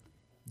train wreck.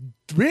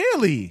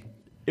 Really?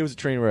 It was a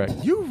train wreck.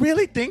 You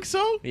really think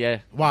so?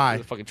 Yeah. Why? It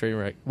was a fucking train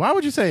wreck. Why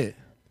would you say it?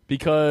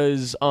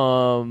 Because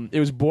it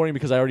was boring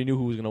because I already knew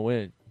who was gonna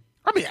win.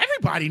 I mean,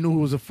 everybody knew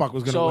who the fuck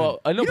was gonna win.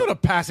 I know, you know the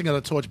passing of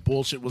the torch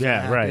bullshit was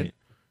gonna happen. Right.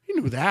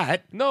 You knew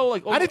that. No,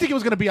 like I didn't think it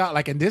was gonna be out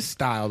like in this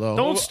style though.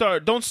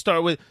 Don't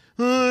start with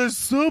it's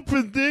so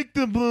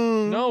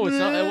predictable. No, it's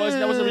not. That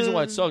wasn't the reason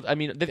why it sucked. I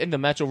mean, and the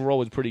match overall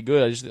was pretty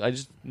good. I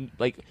just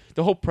like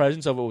the whole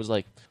presence of it was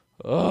like,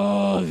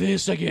 oh,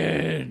 this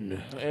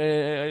again.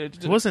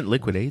 It wasn't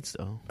Liquid AIDS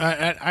though.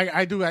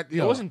 I do.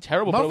 It wasn't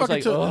terrible, but it was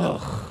like,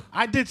 ugh.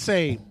 I did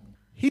say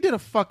he did a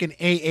fucking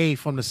AA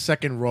from the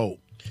second row.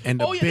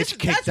 And the bitch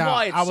kicked out.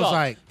 I was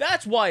like,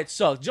 that's why it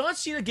sucked. John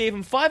Cena gave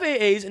him 5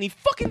 AAs and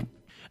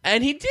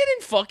he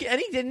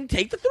didn't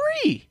take the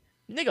 3.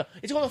 Nigga,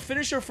 it's called a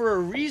finisher for a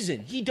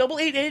reason. He double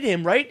 8-8'd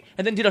him, right?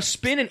 And then did a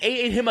spin and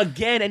 8-8'd him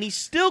again, and he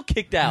still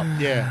kicked out.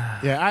 Yeah.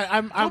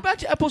 Go back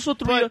to episode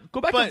 3.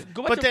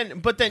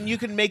 But then you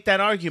can make that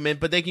argument.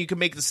 But then you can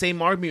make the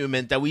same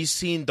argument that we've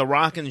seen The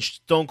Rock and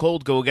Stone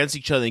Cold go against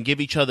each other and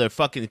give each other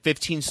fucking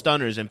 15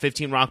 stunners and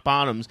 15 rock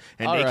bottoms,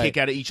 and they kick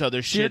out of each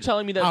other's shit. You're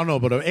telling me that I don't know,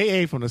 but an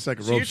AA from the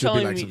second row should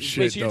be like some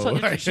shit though.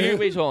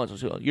 Wait, hold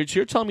on.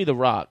 You're telling me The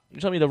Rock.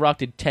 You're telling me The Rock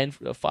did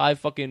 5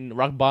 fucking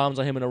rock bombs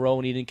on him in a row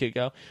and he didn't kick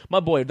out.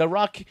 My boy, The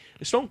Rock,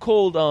 Stone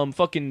Cold took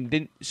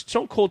the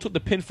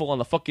pinfall on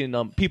the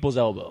fucking people's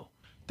elbow.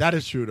 That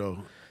is true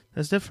though.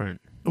 That's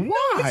different. Why?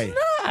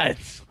 No,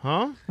 it's not.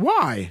 Huh?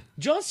 Why?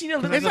 John Cena.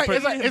 It's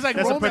like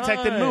that's a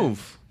protected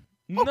move.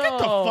 Oh, get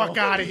the fuck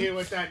out of here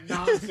with that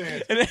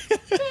nonsense.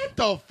 Get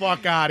the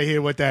fuck out of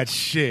here with that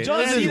shit.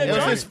 It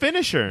was his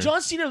finisher.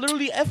 John Cena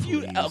literally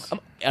F-U'd.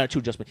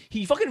 Attitude adjustment.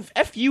 He fucking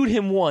F-U'd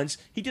him once.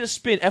 He did a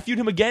spin. F-U'd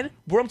him again.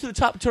 Brought him to the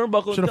top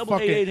turnbuckle and double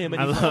 8'd him.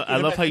 And I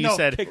love how you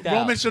said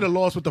Roman should have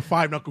lost with the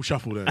 5-knuckle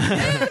shuffle then.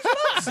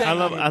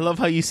 I love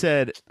how you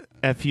said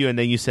F you and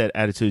then you said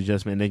attitude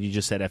adjustment and then you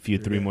just said F you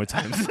 3 more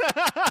times.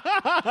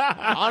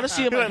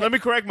 Honestly, let me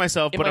correct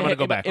myself, but I'm going to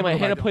go back. In my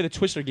head, I play the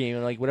Twister game,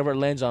 and like whatever it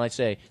lands on, I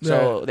say.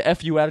 So the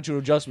FU attitude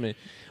adjustment.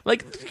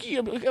 Like,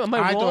 am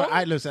I wrong?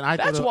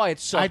 That's why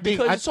it sucked.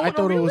 Because it's so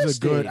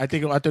unrealistic. I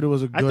thought it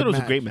was a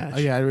great match. Oh,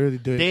 yeah, I really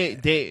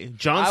did.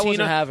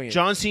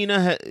 John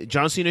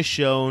Cena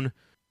shown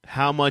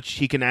how much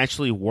he can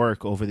actually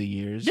work over the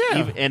years.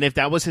 Yeah. And if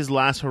that was his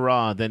last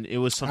hurrah, then it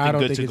was something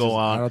good to go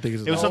on. I don't think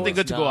it's it was something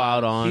good to go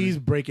out on. He's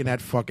breaking that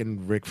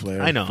fucking Ric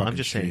Flair. I know. I'm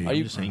just saying.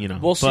 You know.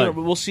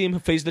 We'll see him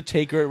face the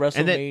Taker at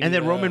WrestleMania. And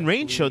then Roman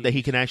Reigns showed that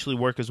he can actually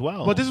work as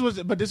well. But this was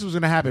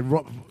going to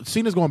happen.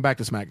 Cena's going back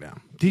to SmackDown.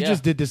 He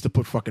just did this to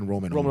put fucking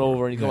Roman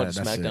over, and he's going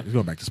to SmackDown. He's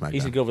going back to SmackDown.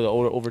 He's going to go over the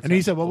overtime. And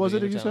he said, what was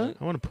it that you said?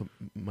 I want to put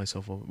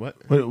myself over. What?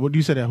 What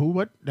you said? That who?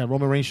 What? That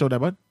Roman Reigns showed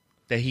that what?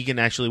 That he can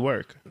actually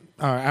work.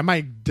 I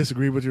might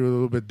disagree with you a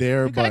little bit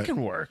there, but I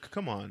can work.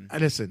 Come on.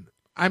 Listen,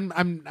 I'm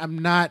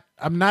not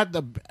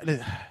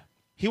the.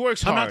 He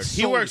works hard.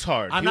 He works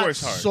hard. I'm not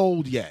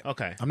sold yet.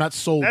 Okay, I'm not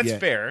sold yet. That's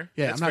fair.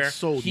 Yeah, I'm not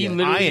sold he yet. He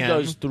literally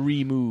does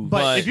 3 moves.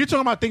 But if you're talking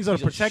about things that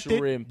are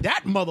protected,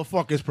 that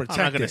motherfucker is protected.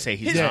 I'm not gonna say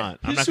he's not.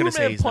 I'm not gonna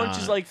say he's punch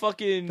is like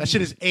fucking. That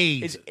shit is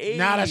AIDS.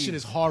 Now that shit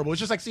is horrible. It's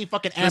just like seeing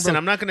fucking Amber. Listen,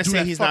 I'm not gonna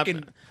say he's not.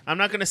 I'm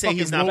not gonna say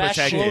he's not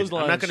protected.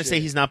 I'm not gonna say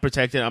he's not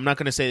protected. I'm not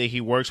gonna say that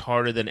he works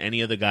harder than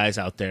any of the guys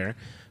out there.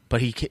 But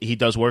he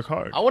does work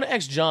hard. I want to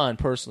ask John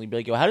personally, be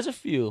like, yo, how does it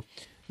feel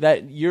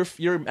that your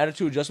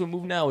attitude adjustment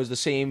move now is the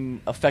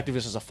same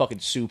effectiveness as a fucking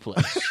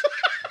suplex?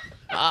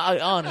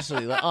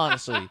 Honestly,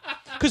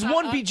 because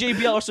one beat JBL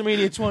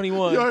WrestleMania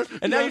 21,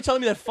 and now you're telling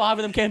me that 5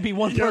 of them can't beat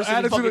one person. Your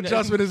attitude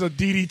adjustment is a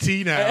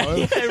DDT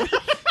now.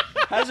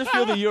 How does it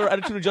feel that your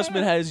attitude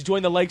adjustment has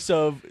joined the likes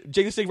of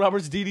Jake the Snake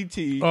Roberts'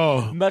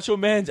 DDT, Macho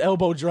Man's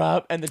elbow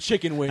drop, and the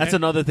chicken wing? That's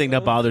another thing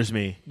that bothers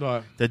me.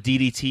 The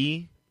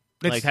DDT.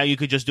 Like how you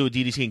could just do a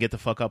DDT and get the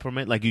fuck up from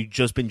it? Like you've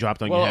just been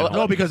dropped on your head.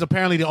 No, because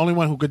apparently the only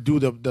one who could do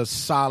the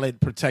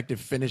solid protective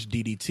finish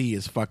DDT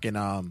is fucking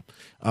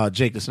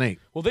Jake the Snake.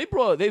 Well, they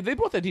brought that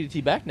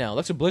DDT back now.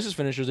 Alexa Bliss's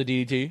finisher is a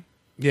DDT.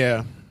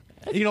 Yeah.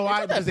 You know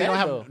why? Because they don't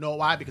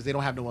have because they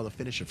don't have no other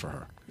finisher for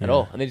her at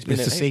all. And they just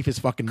it's the safest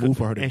fucking move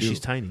for her to do. And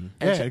she's tiny.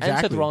 Yeah, exactly. And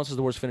Seth Rollins is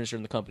the worst finisher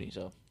in the company.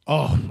 So.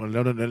 Oh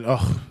no.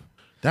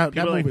 That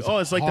move is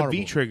it's like horrible. the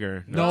V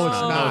trigger. No,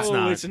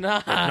 it's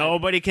not.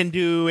 Nobody can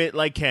do it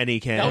like Kenny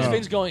can. That was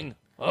Vince going,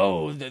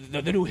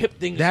 the new hip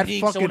thing is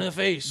being someone in the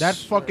face. That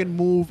fucking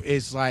move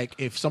is like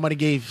if somebody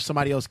gave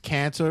somebody else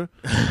cancer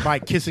by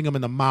kissing them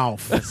in the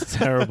mouth. That's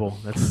terrible.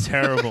 That's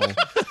terrible.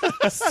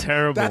 That's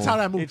terrible. That's how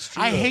that moves.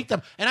 I hate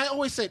them. And I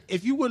always said,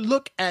 if you would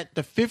look at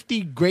the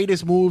 50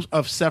 greatest moves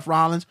of Seth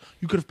Rollins,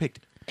 you could have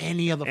picked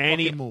any other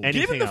fucking move.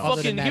 Give him the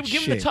fucking, give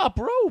him the top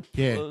rope.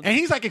 Yeah. And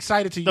he's like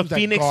excited to use that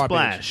Phoenix garbage.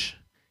 Splash.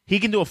 He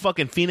can do a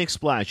fucking Phoenix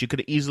Splash. You could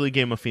have easily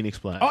gave him a Phoenix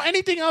Splash. Oh,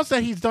 anything else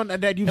that he's done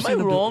that you've seen him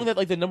do? Am I wrong that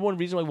like the number one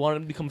reason why I wanted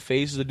him to become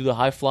face is to do the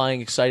high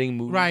flying, exciting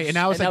moves? Right, and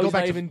now it's like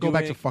go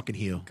back to fucking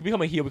heel.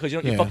 Become a heel because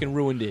you fucking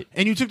ruined it.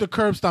 And you took the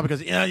curb stomp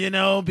because you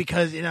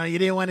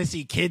didn't want to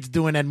see kids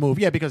doing that move.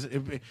 Yeah, because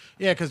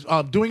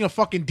doing a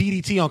fucking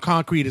DDT on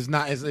concrete is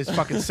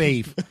fucking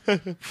safe.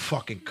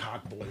 Fucking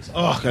cock boys.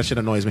 Oh, that shit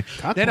annoys me.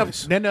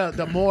 Then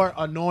the more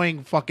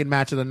annoying fucking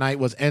match of the night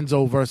was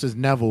Enzo versus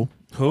Neville.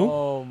 Who?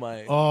 Oh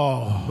my.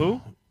 Oh,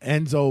 who?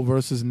 Enzo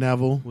versus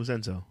Neville. Who's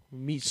Enzo?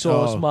 Meat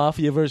Sauce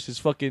Mafia versus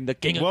fucking the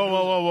King.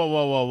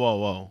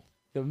 Whoa.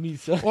 The meat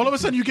sauce. All of a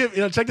sudden you give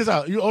check this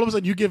out. All of a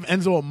sudden you give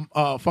Enzo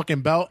a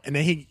fucking belt, and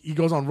then he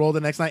goes on Raw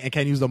the next night and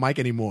can't use the mic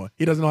anymore.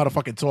 He doesn't know how to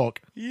fucking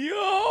talk.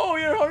 Yo,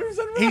 you're 100%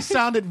 right. He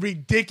sounded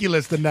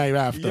ridiculous the night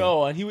after.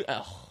 Yo, and he was.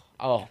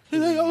 He's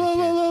like,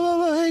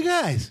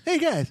 hey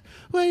guys,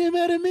 what are you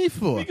mad at me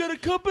for? We got a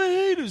couple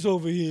haters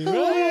over here.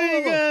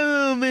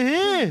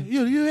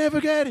 You ever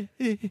got it?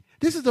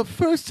 This is the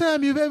first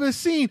time you've ever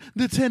seen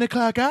the 10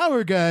 o'clock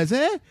hour, guys,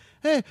 eh?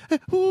 Hey,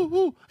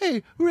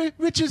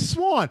 Richard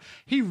Swan.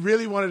 He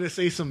really wanted to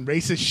say some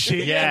racist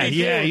shit. Yeah.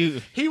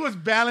 He was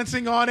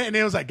balancing on it, and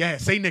it was like, yeah,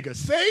 say nigga,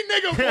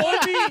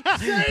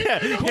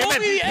 boy. Call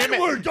me the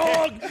N-word,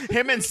 dog.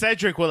 Him and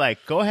Cedric were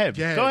like, go ahead,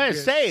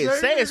 say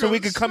it, so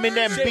we could come in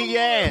there and beat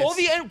your ass.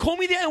 Call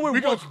me the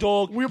N-word once,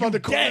 dog. We're about to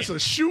call this a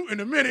shoot in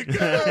a minute. It's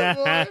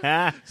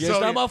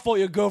not my fault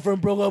your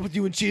girlfriend broke up with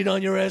you and cheated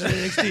on your ass in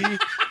NXT.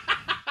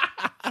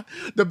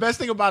 The best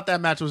thing about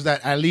that match was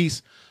that at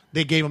least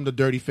they gave him the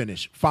dirty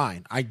finish.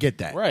 Fine, I get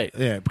that. Right.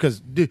 Yeah,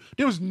 because there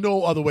was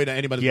no other way that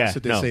anybody was going to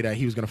sit there and say that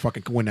he was going to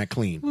fucking win that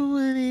clean.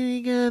 When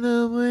he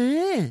gonna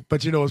win?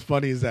 But you know what's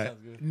funny is that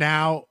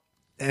now,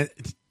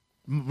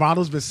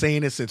 Ronald's been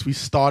saying it since we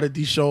started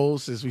these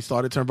shows, since we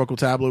started Turnbuckle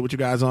Tabloid with you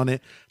guys on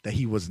it, that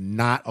he was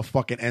not a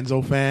fucking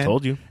Enzo fan.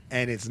 Told you.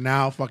 And it's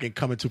now fucking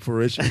coming to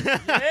fruition.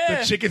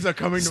 The chickens are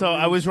coming to So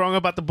I was wrong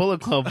about the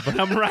Bullet Club, but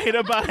I'm right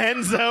about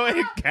Enzo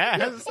and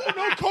Cass. Oh,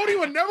 no, Cody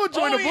would never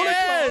join the Bullet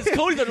Club.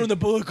 Cody's not doing the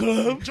Bullet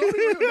Club. Cody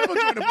would never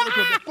join the Bullet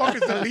Club. The fuck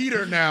is the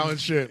leader now and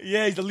shit.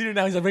 Yeah, he's the leader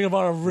now. He's a Ring of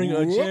Honor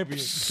champion.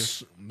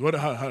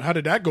 How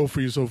did that go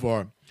for you so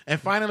far? And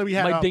finally we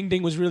had... My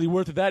ding-ding was really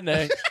worth it that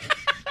night.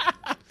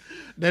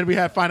 Then we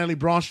had finally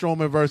Braun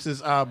Strowman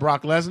versus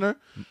Brock Lesnar.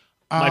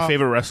 My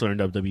favorite wrestler in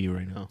WWE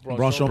right now.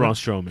 Braun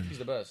Strowman. He's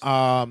the best.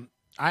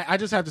 I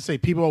just have to say,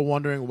 people are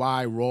wondering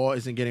why Raw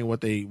isn't getting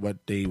what they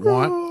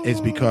want.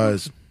 Is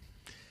because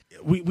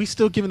we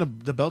still giving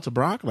the belt to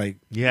Brock? Like,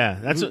 yeah,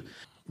 that's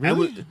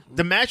really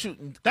the match.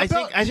 I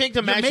think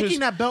the match was,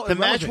 that belt the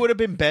match would have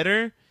been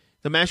better.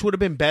 The match would have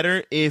been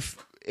better if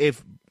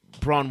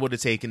Braun would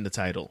have taken the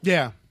title.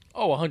 Yeah.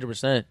 Oh,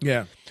 100%.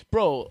 Yeah.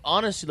 Bro,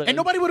 honestly, like, and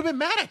nobody would have been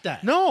mad at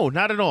that. No,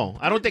 not at all.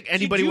 I don't think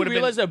anybody would have been. Do you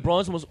realize that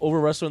Braun's the most over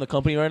wrestler in the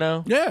company right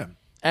now? Yeah.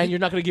 And you're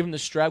not going to give him the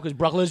strap because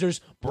Brock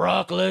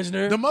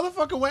Lesnar. The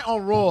motherfucker went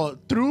on Raw,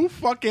 threw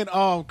fucking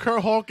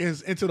Kurt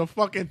Hawkins into the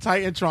fucking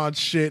Titantron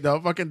shit,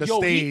 the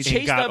stage. He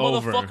chased that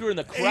motherfucker in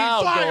the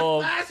crowd,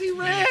 dog.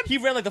 He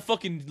ran like the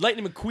fucking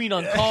Lightning McQueen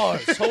on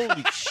cars.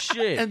 Holy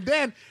shit. And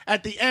then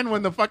at the end,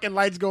 when the fucking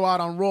lights go out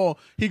on Raw,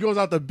 he goes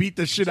out to beat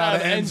the shit out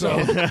of Enzo.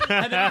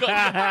 And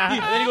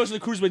then he goes to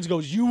the cruiserweight and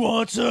goes, "You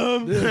want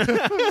some?"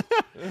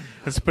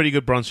 That's a pretty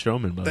good Braun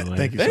Strowman, by the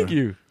way. Thank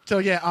you. So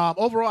yeah,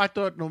 overall, I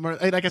thought,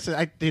 like I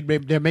said,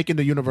 they're making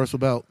the Universal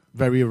Belt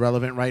very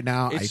irrelevant right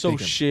now. It's so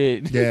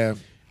shit. Yeah, and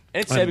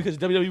it's sad because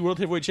the WWE World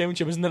Heavyweight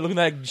Championship isn't looking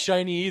that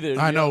shiny either.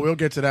 I know we'll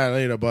get to that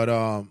later, but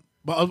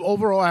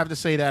overall, I have to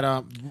say that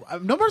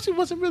No Mercy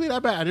wasn't really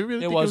that bad. I didn't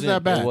really think it was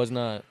that bad. It was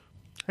not.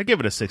 I give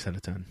it a 6 out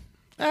of 10.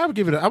 I would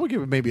give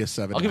it maybe a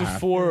 7. I'll give it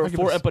four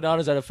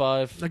empanadas out of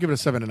 5. I'll give it a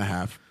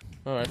 7.5.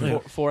 All right,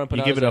 four empanadas.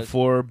 You give it a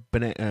 4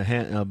 banana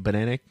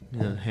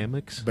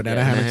hammocks?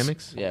 Banana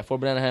hammocks? Yeah, 4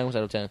 banana hammocks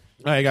out of 10. All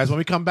right, guys, when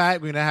we come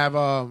back, we're going to have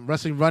a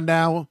wrestling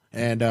rundown.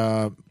 And,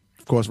 of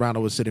course,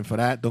 Ronald was sitting for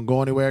that. Don't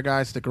go anywhere,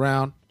 guys. Stick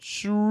around.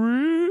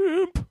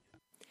 Shrimp.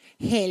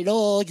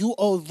 Hello, you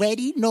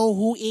already know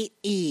who it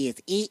is.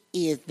 It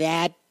is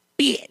that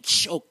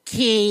bitch,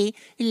 okay?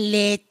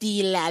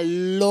 Leti La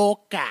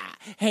Loca.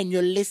 And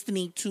you're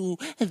listening to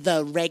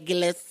the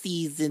regular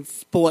season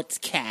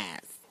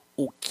sportscast.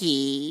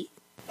 Okay.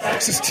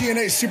 This is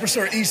TNA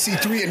Superstar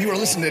EC3, and you are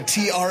listening to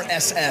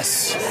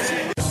TRSS.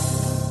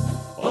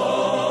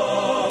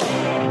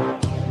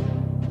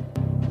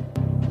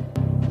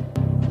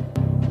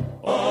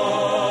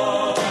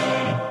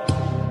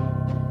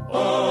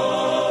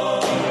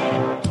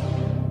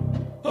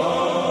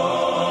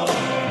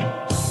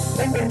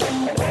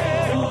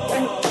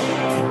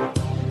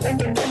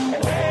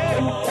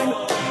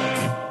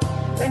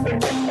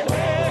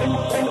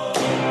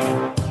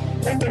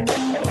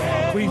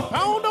 We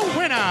found a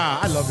winner.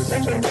 I love this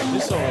intro.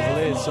 This song is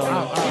lit. So I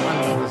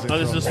love this intro. Oh,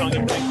 this is a song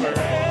you play for...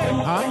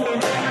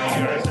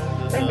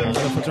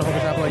 For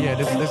Turnbuckle Tabloid? Yeah,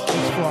 this is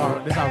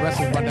our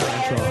wrestling rundown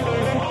intro.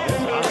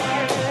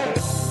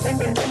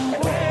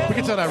 We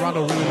can tell that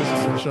Rondo really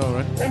listens to the show,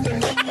 right?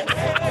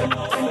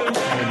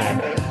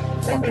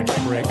 Fucking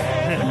prick.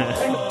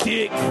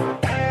 Dick.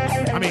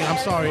 I mean, I'm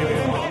sorry.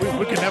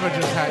 We can never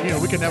just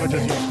have, we can never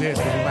just use this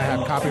because we might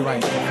have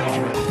copyright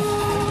infringement.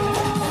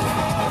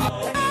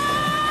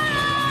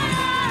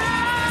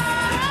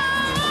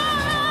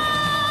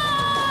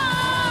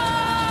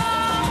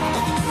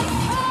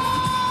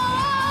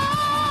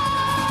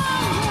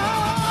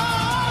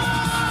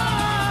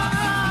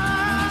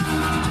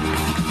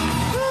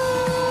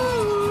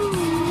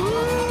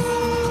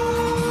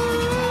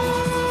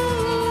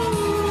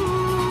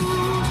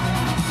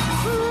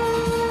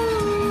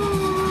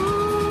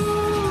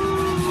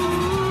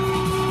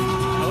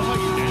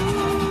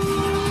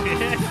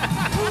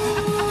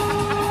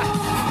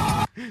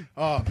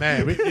 Oh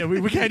man,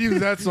 we can't use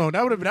that song.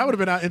 That would have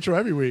been our intro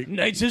every week.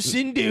 Knights of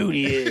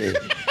Sindunia.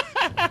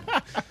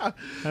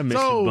 I miss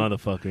you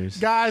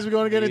motherfuckers. Guys, we're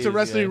going to get into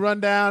Wrestling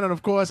Rundown. And,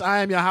 of course, I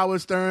am your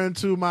Howard Stern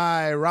to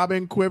my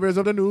Robin Quivers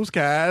of the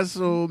newscast.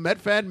 So,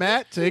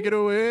 Matt, take it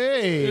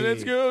away.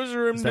 Let's go,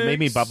 Shrimp. Does that make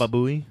me Baba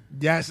Booey?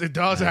 Yes, it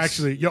does,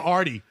 actually. You're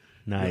Artie.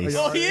 Nice.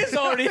 Oh, he is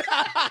Artie. He's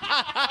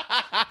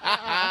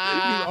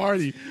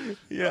Artie.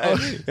 Yeah.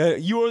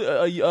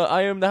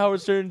 I am the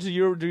Howard Stern to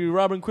your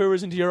Robin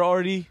Quivers and to your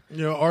Artie.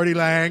 You're Artie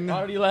Lang.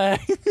 Artie Lang.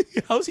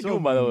 How's he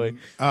doing, by the way?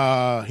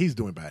 He's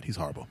doing bad. He's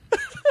horrible.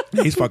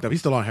 He's fucked up.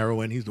 He's still on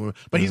heroin. He's doing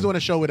a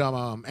show with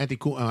Anthony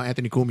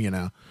Cumia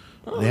now.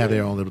 They have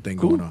their own little thing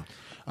going on.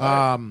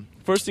 Right.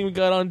 First thing we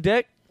got on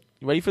deck.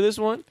 You ready for this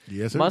one?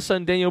 Yes, sir. My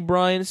son Daniel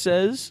Bryan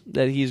says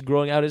that he's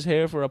growing out his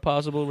hair for a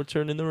possible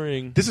return in the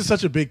ring. This is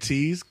such a big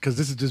tease because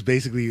this is just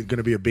basically going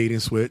to be a bait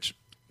and switch.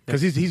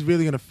 Because he's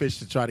really going to fish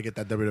to try to get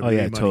that WWE money.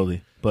 Oh yeah,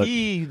 totally. But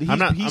I'm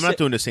not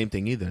doing the same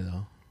thing either,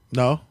 though.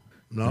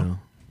 No.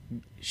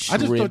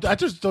 I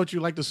just thought you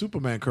liked the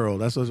Superman curl.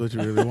 That's what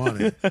you really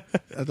wanted.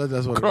 I thought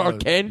that's what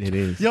Clark Kent. It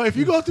is. Yo, if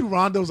you go through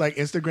Rondo's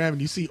Instagram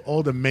and you see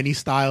all the many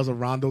styles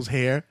of Rondo's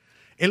hair,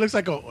 it looks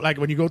like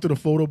when you go through the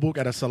photo book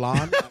at a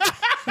salon.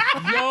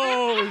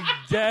 Yo,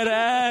 dead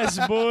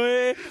ass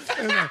boy.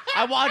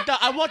 I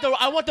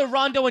want the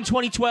Rondo in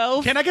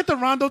 2012. Can I get the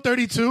Rondo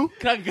 32?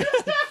 Can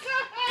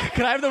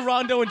I have the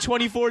Rondo in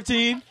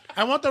 2014?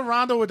 I want the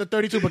Rondo with the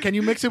 32, but can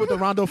you mix it with the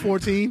Rondo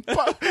 14?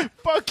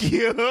 Fuck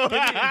you.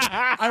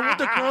 I want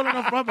the curl in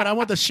the front, but I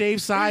want the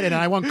shaved side, and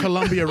I want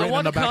Columbia written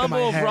on the back of my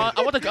head.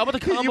 I want the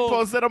combo. You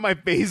post that on my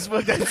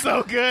Facebook. That's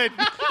so good.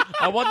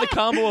 I want the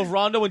combo of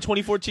Rondo in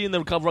 2014 and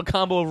the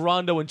combo of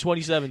Rondo in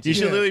 2017. You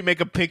should literally make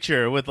a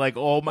picture with like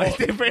all my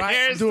different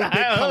hairstyles. Do a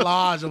big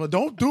collage. Of it.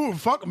 Don't do it.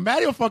 Fuck,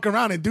 Maddie will fuck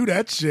around and do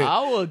that shit.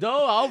 I will,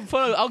 though.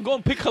 I'll go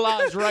and pick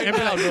collage right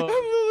now, bro. I'm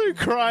literally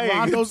crying.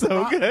 Rondo's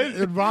so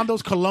good.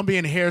 Rondo's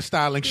Colombian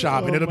hairstyling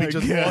shop, and it'll be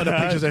just all the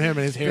pictures of him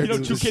and his hair. You know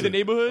 2K the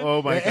Neighborhood?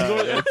 Oh my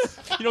god.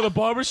 You know the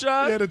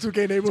barbershop? Yeah, the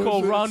 2K Neighborhood. It's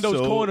called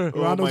Rondo's Corner.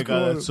 Oh my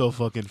god, that's so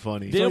fucking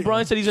funny. Daniel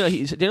Bryan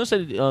said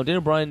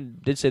Daniel Bryan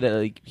did say that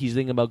like he's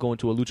thinking about going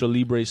to a lucha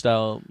libre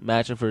style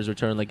match for his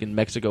return, like in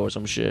Mexico or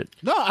some shit.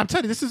 No, I'm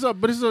telling you, this is.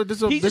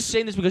 He's just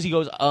saying this because he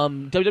goes,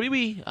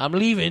 WWE, I'm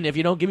leaving if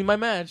you don't give me my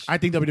match. I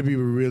think WWE would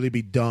really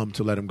be dumb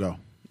to let him go.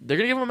 They're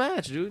gonna give him a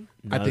match, dude.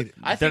 No,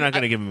 they're not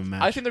gonna give him a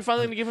match. I think they're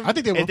finally gonna give him. I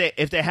think they will.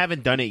 If they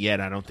haven't done it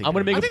yet, I don't think.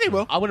 I think they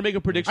will. I'm gonna make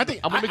a prediction.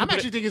 I'm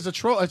actually thinking it's a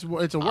troll. It's a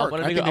work.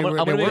 I'm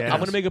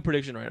gonna make a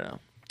prediction right now.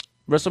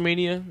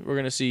 WrestleMania, we're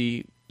gonna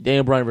see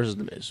Daniel Bryan versus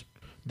The Miz.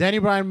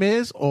 Daniel Bryan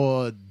Miz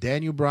or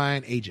Daniel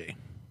Bryan AJ.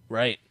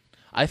 Right.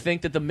 I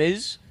think that The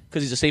Miz,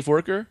 because he's a safe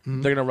worker,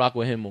 they're gonna rock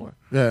with him more.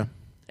 Yeah.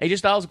 AJ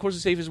Styles, of course,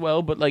 is safe as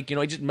well, but like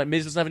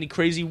Miz doesn't have any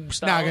crazy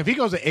style. Nah, if he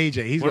goes to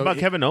AJ, he's. What about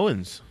Kevin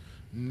Owens?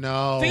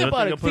 No. Think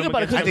about it.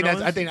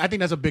 I think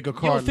that's a bigger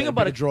card. Think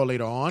about it. Draw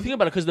later on. Think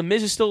about it, because The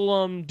Miz is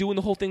still doing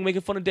the whole thing,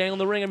 making fun of Daniel in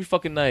the ring every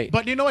fucking night.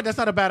 But you know what? That's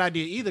not a bad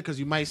idea either, because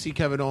you might see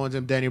Kevin Owens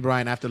and Daniel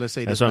Bryan after, let's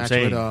say, That's this what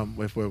I'm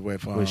match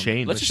saying. with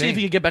Shane. Let's just see if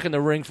he can get back in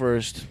the ring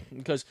first,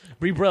 because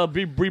Brie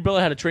Bella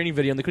had a training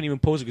video and they couldn't even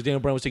post it because Daniel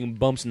Bryan was taking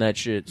bumps and that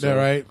shit. So. Yeah,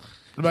 right.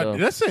 But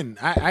listen,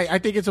 I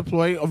think it's a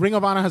ploy. Ring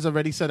of Honor has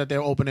already said that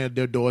they're opening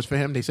their doors for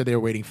him. They said they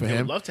were waiting for him.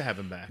 I'd love to have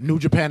him back. New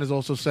Japan has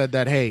also said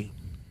that, hey,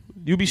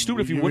 you'd be stupid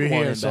if you wouldn't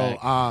want him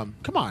back.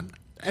 Come on.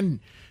 And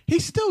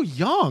he's still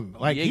young.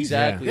 Like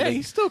exactly.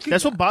 He's still.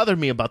 That's what bothered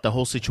me about the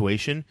whole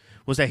situation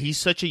was that he's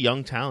such a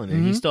young talent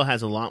and he still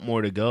has a lot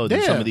more to go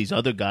than some of these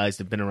other guys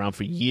that've been around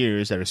for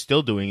years that are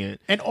still doing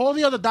it. And all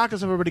the other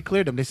doctors have already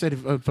cleared him. They said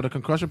for the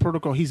concussion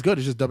protocol, he's good.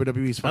 It's just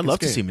WWE's fucking I'd love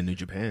to scared. see him in New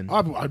Japan.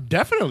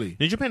 Definitely.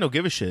 New Japan don't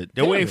give a shit.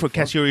 They're waiting for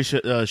Katsuyori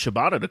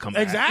Shibata to come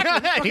back.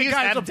 Exactly. He's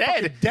half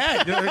dead.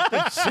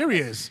 They're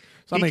serious.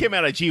 So he came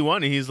out of G1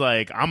 and he's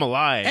like, I'm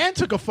alive. And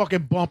took a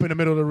fucking bump in the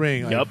middle of the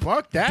ring. Like,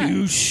 fuck that.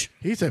 Douche.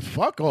 He said,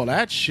 fuck all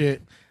that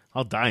shit.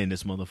 I'll die in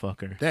this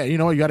motherfucker. Yeah, you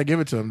know what? You got to give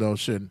it to him, though.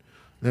 Shit.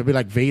 They'll be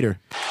like Vader.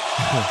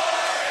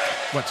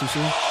 What, too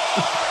soon?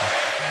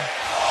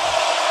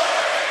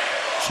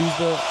 You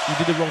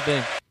did the wrong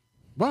thing.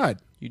 What?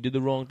 You did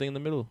the wrong thing in the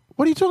middle.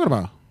 What are you talking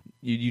about?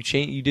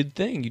 You did the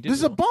thing. This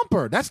is a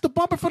bumper. That's the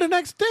bumper for the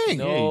next thing.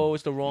 No,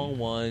 it's the wrong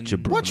one.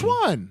 Which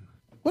one?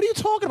 What are you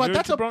talking about?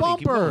 That's a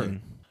bumper.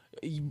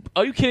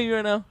 Are you kidding me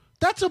right now?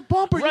 That's a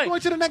bumper. Right. You're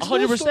going to the next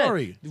 100%. news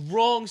story.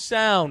 Wrong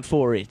sound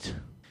for it.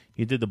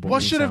 You did the boring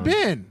What should have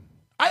been?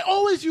 I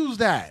always use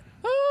that.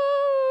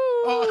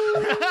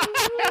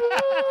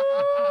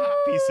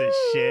 Piece of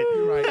shit.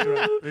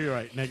 You're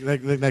right.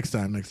 Next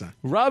time.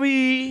 Robbie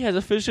E has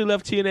officially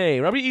left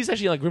TNA. Robbie E's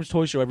actually on like Grimm's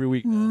Toy Show every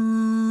week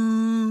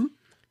now.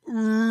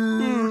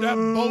 That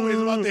boat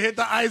is about to hit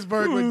the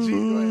iceberg with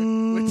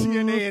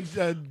TNA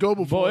and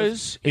Global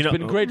Boys, it's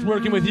been great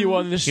working with you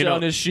on this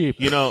on this sheep.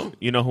 You know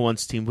who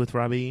once teamed with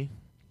Robbie?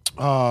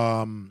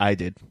 I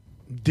did.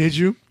 Did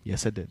you?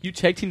 Yes, I did. You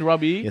tag teamed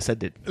Robbie E? Yes, I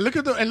did. Look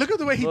at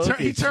the way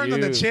he turned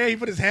on the chair. He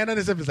put his hand on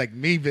his hip. It's like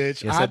me,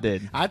 bitch. Yes, I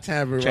did. I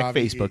tampered Check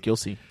Robbie Facebook, you'll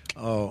see.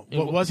 Oh,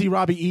 was he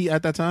Robbie E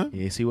at that time?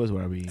 Yes, he was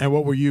Robbie E. And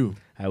what were you?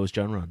 I was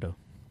John Rondo.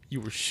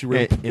 You were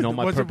shrimp. In all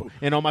my purple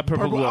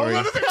glory.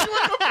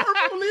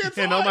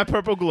 In all my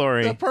purple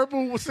glory. The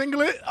purple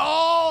singlet.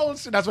 Oh,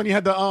 so that's when you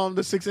had the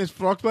 6-inch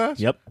frog splash.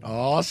 Yep.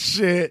 Oh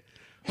shit.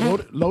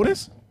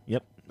 Lotus.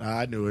 Yep.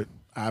 I knew it.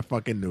 I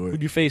fucking knew it.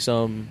 Who'd you face?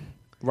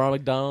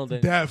 Ronald McDonald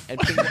and Def.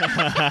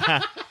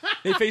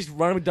 They faced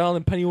Ronald McDonald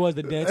and Pennywise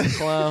the Dancing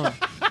Clown.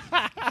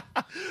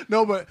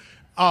 No, but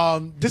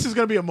this is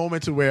gonna be a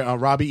moment to where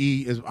Robbie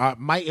E is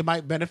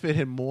might benefit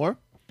him more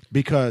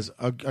because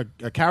a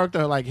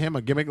character like him,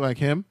 a gimmick like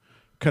him,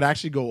 could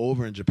actually go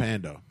over in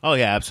Japan though. Oh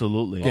yeah,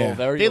 absolutely. Yeah.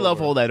 They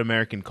love all that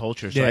American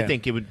culture, so I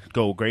think it would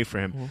go great for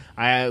him. Mm-hmm.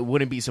 I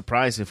wouldn't be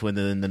surprised if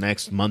within the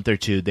next month or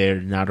two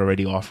they're not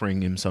already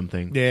offering him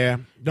something. Yeah,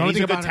 he's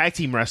a good tag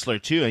team wrestler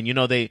too, and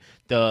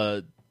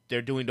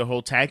they're doing the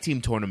whole tag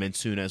team tournament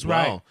soon as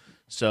well. Right.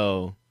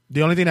 So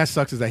the only thing that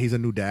sucks is that he's a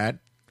new dad,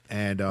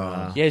 and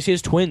yeah, he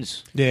has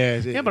twins.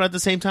 Yeah, but at the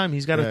same time,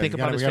 he's got to think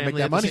about his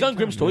family. He's on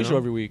Grimm's Toy Show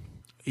every week.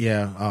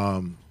 Yeah,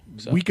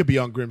 we could be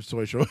on Grimm's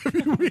Toy Show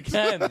every week.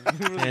 And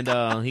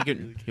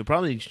he'll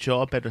probably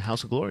show up at the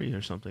House of Glory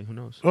or something. Who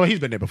knows? Oh, he's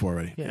been there before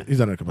already. Yeah, he's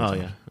done it a couple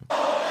times. Yeah.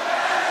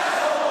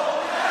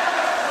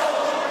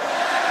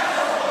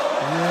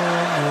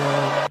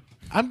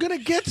 I'm gonna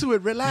get to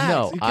it. Relax.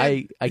 No,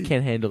 I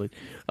can't handle it.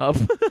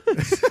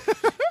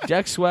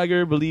 Jack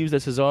Swagger believes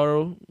that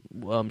Cesaro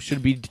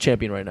should be the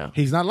champion right now.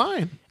 He's not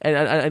lying.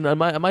 And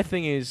my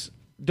thing is,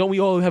 don't we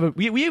all have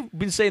we have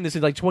been saying this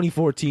in like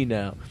 2014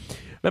 now.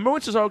 Remember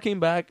when Cesaro came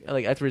back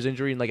like after his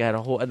injury and like had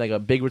a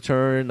big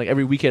return, like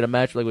every week he had a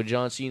match like with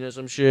John Cena or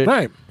some shit,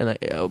 right? And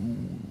like,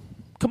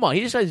 come on,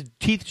 he just had his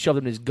teeth shoved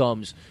in his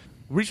gums.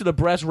 reach for the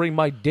brass ring,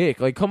 my dick.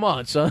 Like, come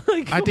on, son.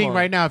 Like, I think on.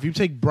 right now, if you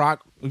take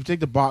Brock, if you take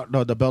the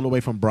belt away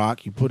from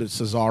Brock, you put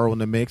Cesaro in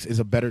the mix, is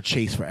a better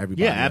chase for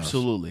everybody. Yeah, else.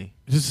 absolutely.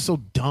 This is so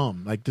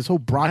dumb. Like this whole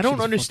Brock. I don't shit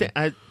is understand.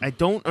 fucking- I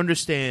don't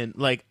understand.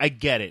 Like, I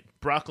get it.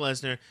 Brock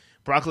Lesnar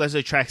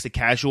attracts the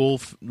casual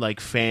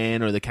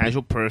fan or the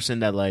casual person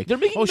that like. They're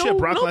making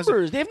Brock numbers.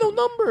 Lesnar. They have no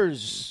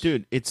numbers,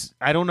 Dude.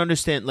 I don't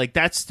understand. Like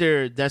that's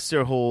their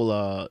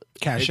whole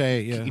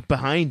cachet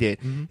behind it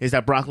is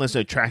that Brock Lesnar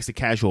attracts the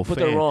casual But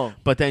fan. they're wrong.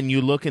 But then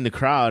you look in the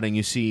crowd and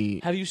you see.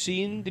 Have you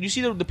seen? Did you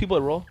see the people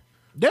at Raw?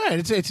 Yeah,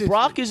 it's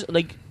Brock is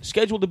like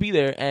scheduled to be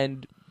there,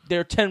 and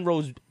they're 10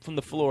 rows from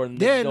the floor,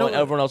 and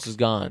everyone else is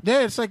gone.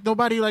 Yeah, it's like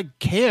nobody like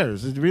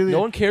cares. It really No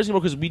one cares anymore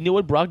because we know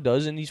what Brock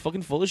does, and he's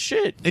fucking full of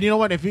shit. And you know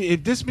what?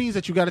 If this means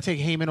that you got to take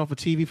Heyman off of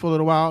TV for a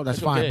little while, that's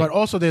fine. okay. But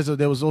also,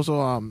 there was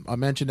also a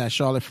mention that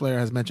Charlotte Flair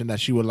has mentioned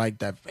that she would like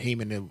that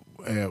Heyman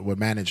would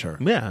manage her.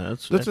 Yeah,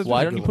 that's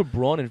Why don't you put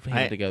Braun and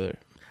Heyman together?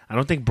 I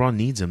don't think Braun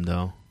needs him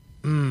though.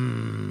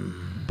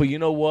 But you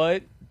know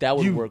what? That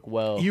would work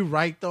well. You're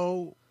right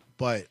though,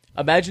 but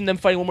imagine them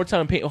fighting one more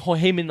time. And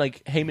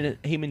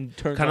Heyman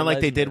turns Kind on of like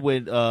they Lesnar. did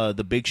with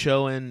the Big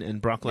Show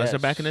and Brock Lesnar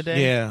Yes. back in the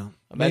day. Yeah.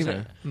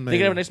 Imagine Maybe. they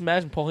could have a nice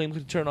match, and Paul Heyman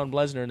could turn on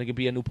Lesnar, and it could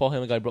be a new Paul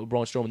Heyman guy, Braun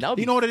Strowman. That would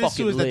be you know what it is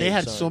too is that they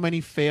had son. so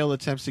many failed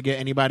attempts to get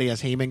anybody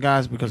as Heyman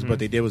guys because what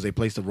they did was they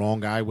placed the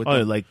wrong guy with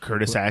them. like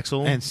Curtis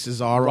Axel and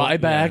Cesaro,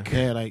 Ryback.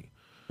 Yeah, like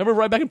remember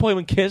Ryback and Paul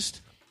Heyman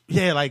kissed.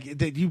 Yeah, like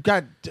you've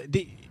got.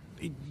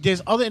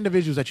 There's other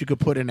individuals that you could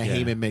put in a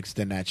Heyman mix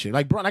than that shit.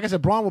 Like I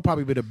said, Braun will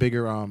probably be the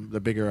bigger.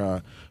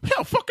 Hell,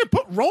 fucking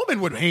put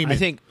Roman with Heyman. I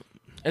think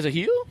as a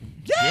heel.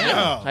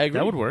 Yeah, I agree.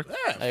 that would work.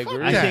 Yeah, I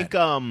agree.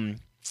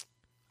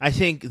 I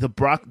think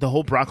the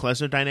whole Brock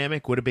Lesnar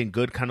dynamic would have been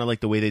good, kind of like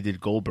the way they did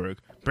Goldberg.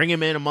 Bring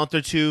him in a month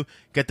or two,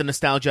 get the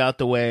nostalgia out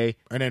the way,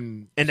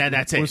 and then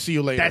that's it. We'll see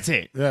you later. That's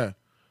it. Yeah.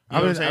 You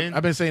know what I'm saying?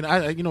 I've been saying,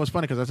 it's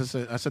funny because I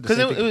said the same Because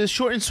thing. it was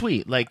short and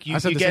sweet. Like I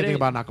said you the get same thing it.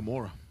 about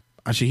Nakamura.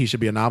 He should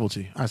be a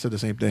novelty. I said the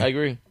same thing. I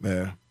agree.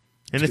 Yeah,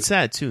 and it's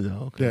sad too,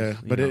 though. yeah,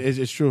 but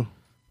it's true.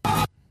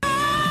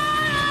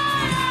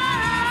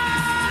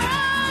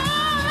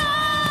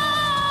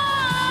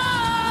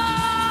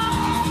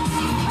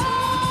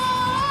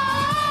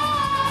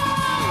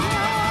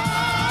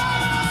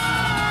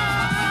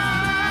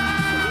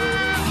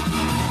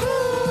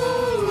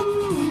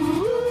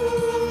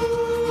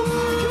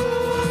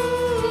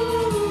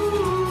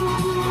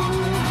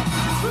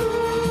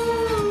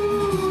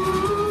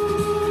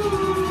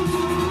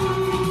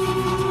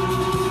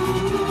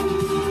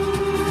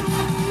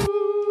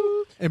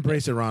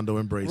 Embrace it, Rondo.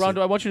 Embrace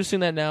Rondo, I want you to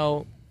sing that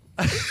now.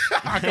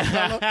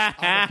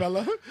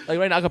 Acapella? Like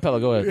right now, acapella.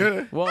 Go ahead.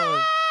 Yeah. One.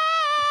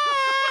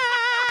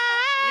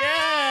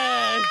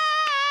 Yes.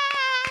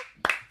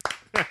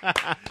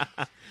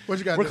 What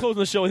you got? We're closing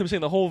the show with him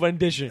saying the whole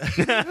rendition.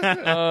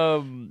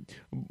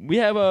 We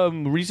have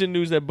recent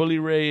news that Bully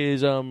Ray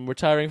is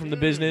retiring from the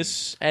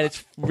business, and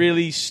it's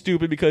really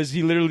stupid because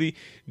he literally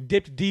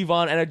dipped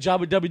Devon at a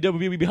job at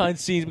WWE behind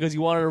scenes because he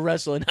wanted to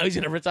wrestle, and now he's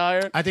going to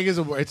retire. I think it's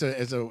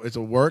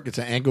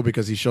an angle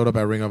because he showed up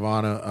at Ring of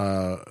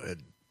Honor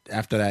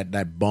after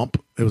that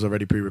bump. It was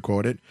already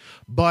pre-recorded,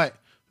 but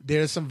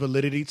there's some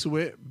validity to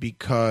it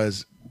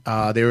because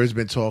there has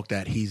been talk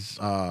that he's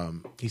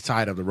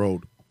tired of the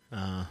road.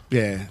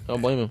 Yeah,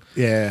 don't blame him.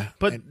 Yeah,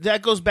 But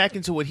that goes back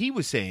into what he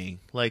was saying.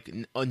 Like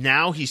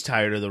now he's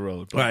tired of the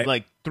road. But Right.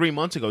 like 3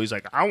 months ago, he's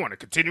like, I want to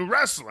continue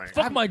wrestling.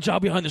 Fuck my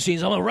job behind the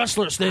scenes. I'm a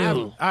wrestler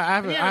still. I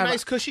have He had a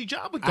nice cushy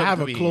job with WWE. I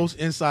have a close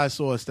inside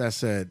source that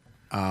said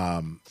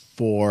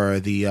for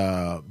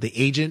the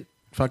agent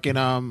fucking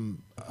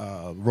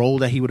role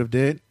that he would have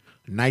did,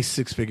 nice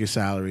 6-figure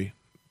salary.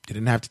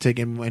 Didn't have to take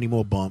any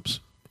more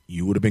bumps.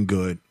 You would have been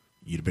good.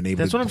 You'd have been able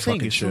That's to what I'm saying.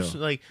 fucking You're chill. so,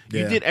 like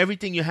Yeah. you did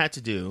everything you had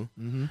to do.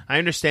 I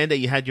understand that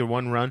you had your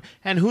one run,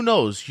 and who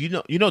knows? You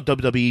know,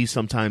 WWE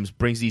sometimes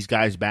brings these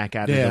guys back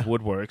out Yeah. of the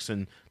woodworks,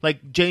 and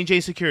like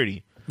J&J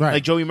Security, Right.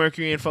 like Joey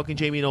Mercury and fucking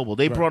Jamie Noble,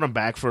 they brought them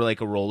back for like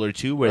a roll or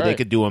two where they Right.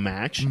 could do a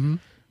match. Mm-hmm.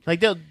 Like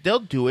they'll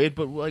do it,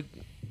 but like,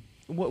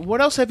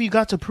 what else have you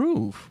got to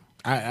prove?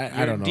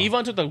 I don't know.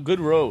 Devon took the good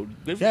road.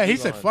 Good for Yeah, he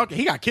Devon. said fuck it.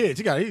 He got kids.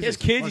 He has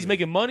kids. He's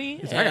making money.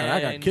 He said,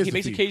 I got and kids He to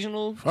makes feed.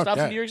 occasional Fuck stops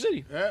that. in New York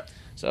City. Yeah.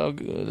 So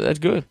that's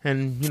good.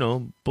 And you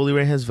know, Bully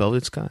Ray has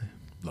Velvet Sky.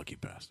 Lucky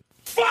bastard.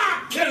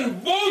 Fucking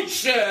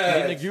bullshit. I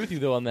didn't agree with you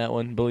though on that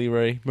one, Bully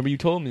Ray. Remember you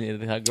told me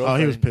that had Oh,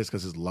 he was pissed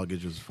because his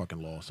luggage was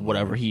fucking lost.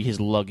 Whatever. His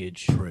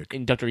luggage Prick.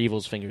 in Dr.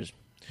 Evil's fingers.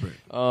 Prick.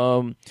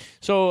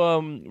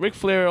 Ric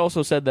Flair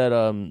also said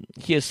that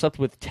he has slept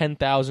with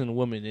 10,000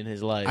 women in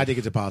his life. I think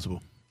it's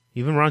impossible.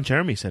 Even Ron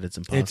Jeremy said it's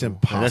impossible. It's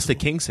impossible. And that's the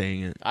King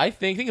saying it. I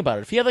think about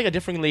it. If he had like a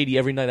different lady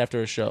every night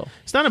after a show,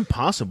 It's not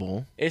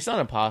impossible. it's not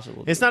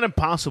impossible. It's not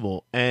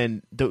impossible,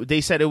 and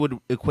they said it would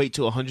equate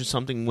to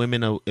 100-something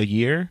women a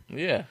year.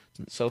 Yeah.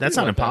 So That's think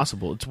not about that.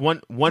 impossible. It's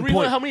one Three-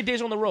 point. How many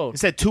days on the road? It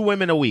said 2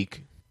 women a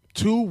week.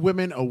 2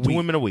 women a week. 2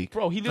 women a week.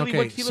 Bro, he literally Okay,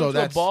 went, so to a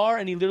that's- bar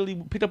and he literally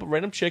picked up a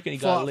random chick and he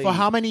got laid. For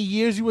how many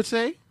years you would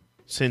say?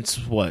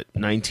 Since what?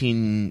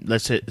 19?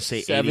 Let's say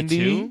 70?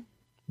 82.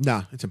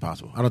 Nah, it's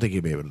impossible. I don't think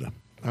he'd be able to.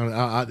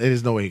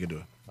 There's no way he could do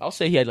it. I'll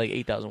say he had like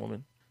 8,000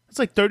 women. It's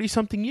like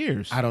 30-something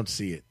years. I don't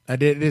see it.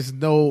 There's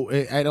no.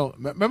 I don't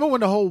remember when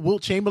the whole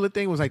Wilt Chamberlain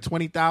thing was like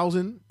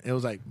 20,000. It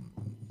was like,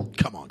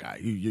 come on, guy,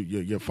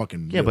 you're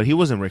fucking. Yeah, but he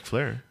wasn't Ric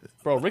Flair.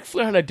 Bro, Ric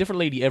Flair had a different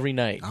lady every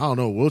night. I don't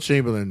know. Wilt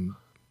Chamberlain,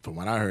 from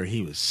what I heard,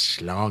 he was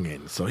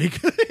slonging, so he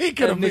could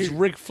have made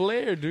Ric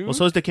Flair, dude. Well,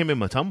 so is the Dikembe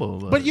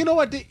Mutombo. But you know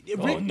what?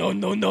 No,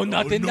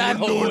 not in that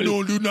hole.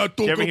 No, do not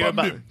talk about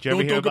me.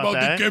 Don't talk about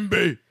the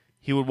Dikembe.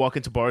 He would walk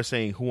into bars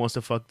saying, "Who wants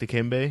to fuck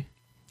Dikembe?"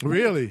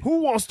 Really?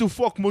 Who wants to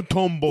fuck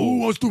Mutombo?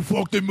 Who wants to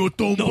fuck the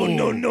Mutombo?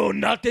 No,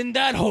 not in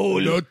that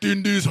hole. Not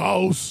in this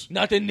house.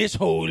 Not in this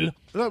hole.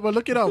 But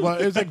look it up.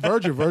 It's like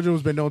Virgil. Virgil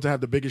has been known to have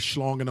the biggest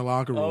schlong in the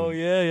locker room. Oh,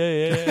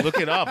 yeah. Look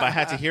it up. I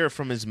had to hear it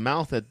from his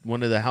mouth at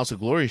one of the House of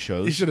Glory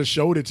shows. He should have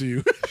showed it to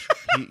you.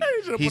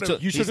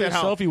 You should have a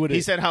selfie with it.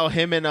 He said how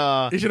him and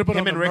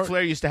Ric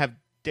Flair used to have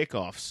dick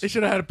offs. He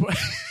should have had to put.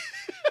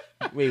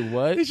 Wait,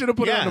 what? He should have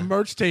put it on the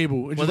merch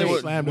table. And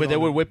they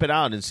would whip it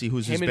out and see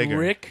who's him bigger. And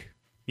Rick?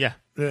 Yeah.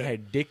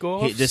 Had dick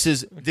offs? This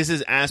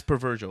is as per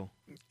Virgil.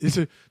 They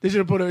should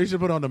have put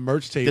it on the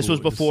merch table. This was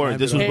before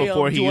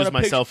he used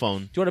my cell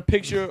phone. Do you want a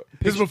picture?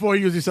 This was before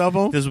he used his cell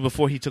phone? This was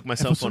before he took my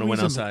cell phone and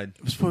went outside.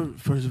 It was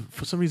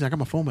for some reason I got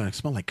my phone, but it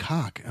smelled like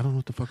cock. I don't know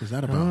what the fuck was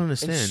that about. I don't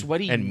understand. And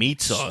sweaty and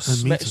meat sauce.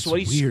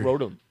 Sweaty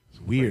scrotum.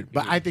 It's weird.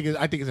 But I think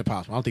it's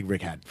impossible. I don't think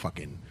Rick had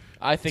fucking.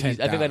 I think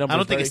that number. I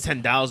don't think it's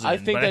 10,000. I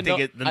think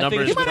the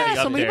number is pretty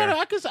up there.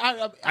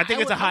 I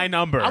think it's a high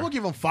number. I would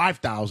give him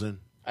 5,000.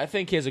 I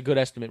think he has a good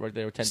estimate right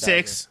there with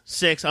 10,000.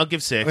 Six. I'll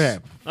give 6. Yeah,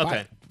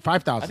 okay.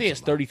 5,000. I think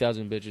it's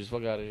 30,000 bitches.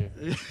 Fuck out of here.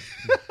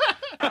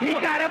 He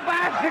got a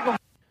bicycle.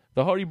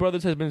 The Hardy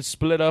brothers has been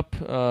split up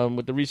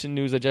with the recent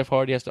news that Jeff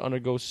Hardy has to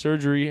undergo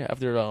surgery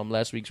after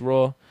last week's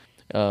Raw.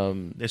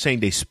 They're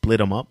saying they split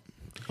them up,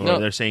 or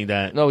they're saying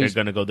that they're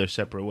going to go their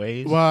separate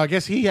ways. Well, I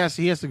guess he has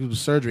to do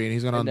surgery, and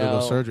he's going to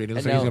undergo surgery. And it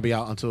looks like he's going to be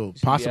out until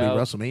possibly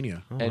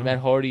WrestleMania. And Matt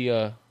Hardy,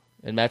 and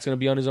Matt's going to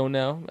be on his own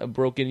now,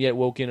 broken yet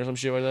woken or some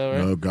shit like that,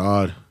 right? Oh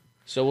God.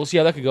 So we'll see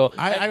how that could go.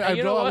 I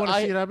want to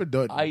see it happen.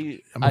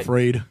 I'm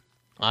afraid.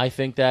 I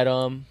think that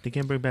they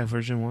can't bring back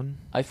version 1.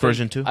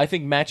 Version 2. I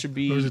think Matt should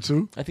be version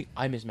 2. I think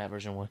I miss Matt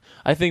version 1.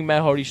 I think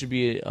Matt Hardy should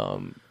be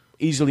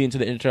easily into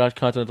the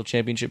Intercontinental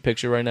Championship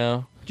picture right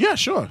now. Yeah,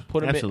 sure.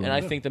 Put him in, and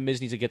I think the Miz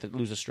needs to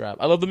lose the strap.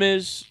 I love the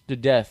Miz to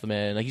death,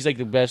 man. Like he's like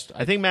the best.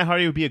 I think Matt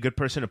Hardy would be a good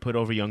person to put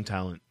over young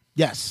talent.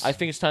 Yes, I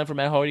think it's time for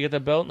Matt Hardy to get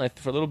that belt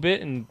for a little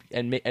bit and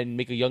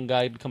make a young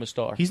guy become a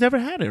star. He's never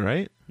had it,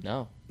 right?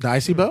 No. The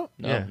IC belt?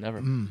 No,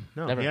 never. No,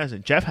 never. He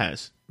hasn't. Jeff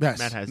has. Yes.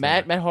 Matt has.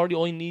 Matt Hardy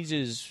only needs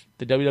is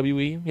the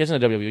WWE. He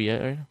hasn't had WWE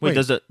yet, right? Wait,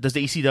 does the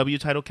ECW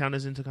title count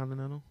as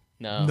Intercontinental?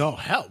 No. No,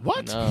 hell,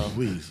 what? No.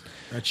 Please.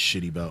 That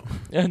shitty belt.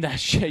 And that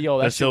shit,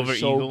 that shit Silver was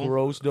so Eagle?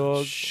 gross,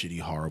 dog. Shitty,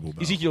 horrible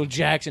belt. Ezekiel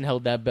Jackson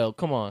held that belt.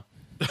 Come on.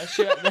 That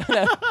shit,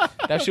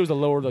 that shit was the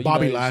lower of the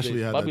Bobby United Lashley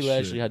States. had Bobby that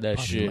Lashley shit. had that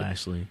Bobby shit.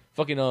 Lashley.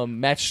 Fucking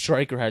Matt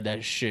Stryker had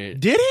that shit.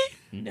 Did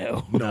he?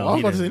 No. No, I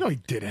was about to say, no, he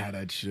didn't have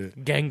that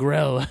shit.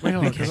 Gangrel. Wait,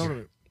 hold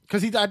on.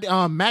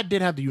 Because Matt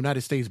did have the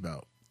United States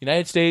belt.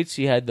 United States,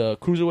 he had the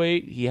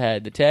Cruiserweight, he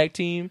had the Tag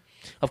Team,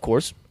 of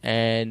course,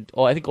 and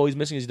I think all he's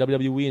missing is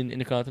WWE and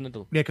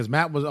Intercontinental. Yeah, because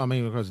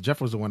because Jeff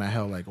was the one that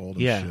held like all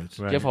the shits.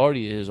 Right. Jeff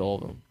Hardy is all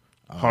of them.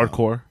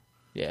 Hardcore.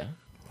 Yeah.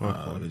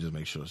 Let me just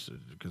make sure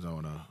because I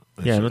want to.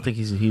 Yeah, I don't think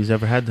he's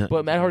ever had that.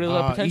 But Matt Hardy has a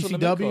lot of potential in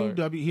the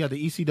mid-card. He had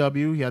the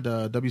ECW, he had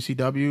the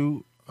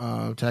WCW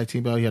tag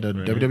team belt, he had the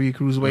WWE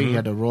Cruiserweight, he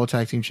had the Raw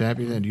Tag Team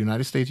Champion, and the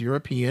United States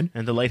European,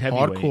 and the light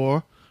heavyweight.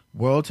 Hardcore.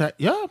 World Tag,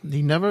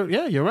 he never.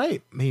 Yeah, you're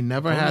right. He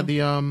never had the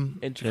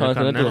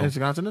Intercontinental.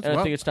 Intercontinental. And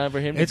I think it's time for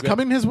him. It's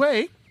coming his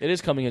way. It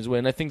is coming his way,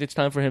 and I think it's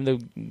time for him to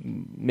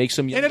make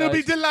some. And it'll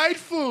be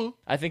delightful.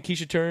 I think he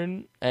should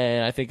turn,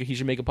 and I think he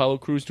should make Apollo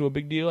Crews to a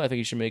big deal. I think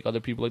he should make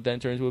other people like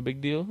that turn into a big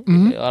deal.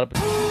 Mm-hmm. A lot of.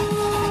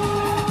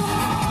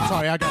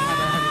 Sorry, I had to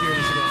hear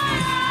this again.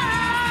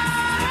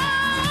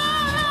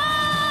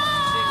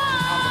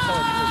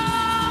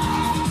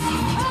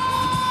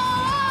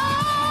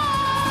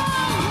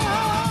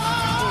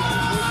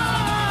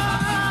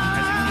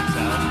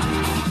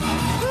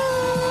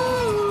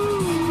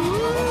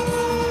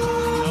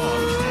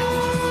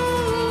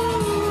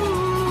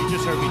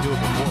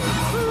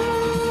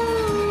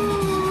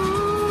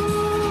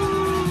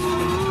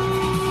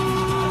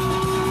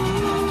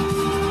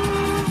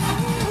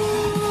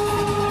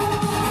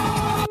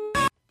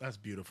 That's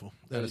beautiful.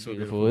 That is so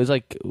beautiful. It's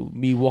like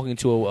me walking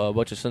to a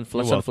bunch of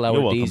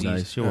sunflower daisies.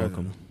 Guys. You're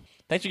welcome.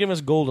 Thanks for giving us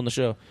gold on the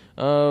show.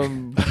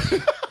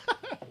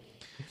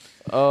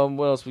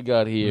 What else we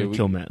got here?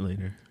 Kill Matt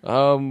later.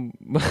 What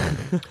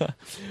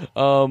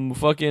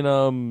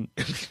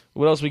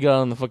else we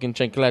got on the fucking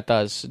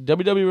chancletas?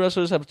 WWE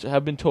wrestlers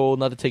have been told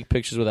not to take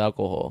pictures with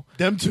alcohol.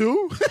 Them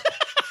too?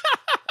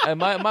 And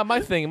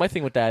my thing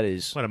with that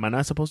is, what am I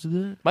not supposed to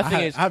do that? My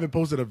thing is, I haven't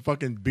posted a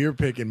fucking beer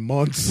pic in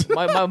months.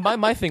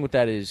 my thing with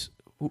that is,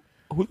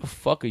 who the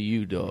fuck are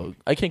you, dog?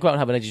 I can't go out and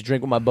have a nice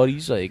drink with my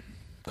buddies. Like,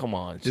 Come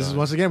on. This is son.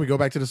 once again we go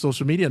back to the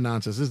social media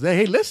nonsense. This is,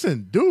 hey,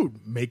 listen,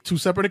 dude, make 2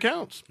 separate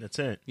accounts. That's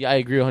it. Yeah, I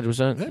agree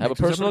 100%. Yeah, Have a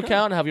personal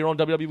account, have your own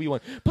WWE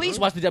one. Please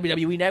watch the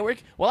WWE Network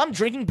while I'm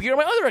drinking beer on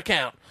my other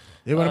account.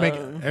 They want to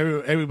make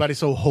everybody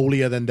so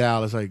holier than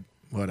thou. It's like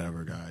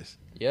whatever, guys.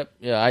 Yep.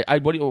 Yeah. I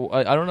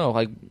don't know.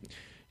 Like,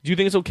 do you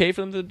think it's okay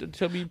for them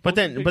to be? But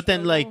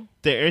then, like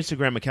their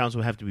Instagram accounts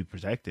will have to be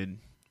protected.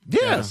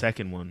 Yeah. The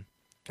second one.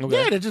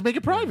 Okay. Yeah, they just make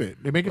it private.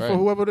 They make it for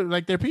whoever,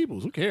 like their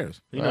peoples. Who cares?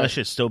 You know, that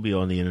should still be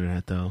on the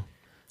internet though.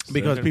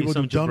 Because people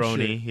do dumb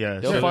shit. Yeah,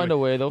 They'll find a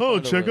way.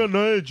 Check out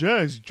Nia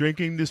Jax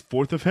drinking this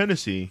 4th of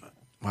Hennessy.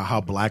 Wow,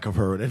 how black of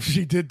her if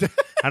she did that.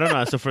 I don't know.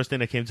 That's the first thing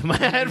that came to my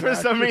head for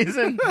some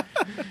reason.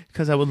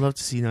 Because I would love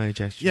to see Nia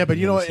Jax. Yeah, but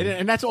you know,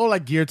 and that's all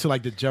like geared to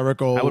like the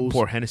Jerichos. I would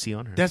pour Hennessy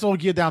on her. That's all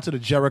geared down to the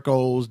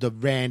Jerichos, the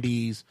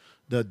Randys,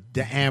 the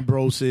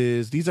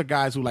Ambroses. These are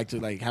guys who like to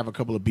like have a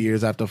couple of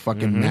beers after a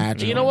fucking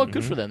match. You know what?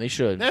 Good for them. They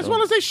should. As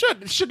well as they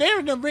should.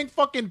 They're in the ring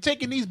fucking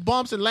taking these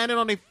bumps and landing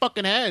on their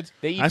fucking heads.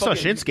 I saw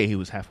Shinsuke. He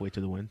was halfway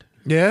to the wind.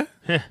 Yeah?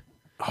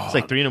 It's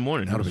like 3 a.m.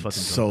 That would have been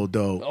so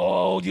dope.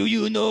 Oh, do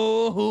you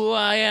know who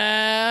I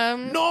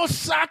am? No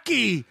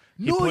sake.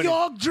 New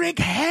York drink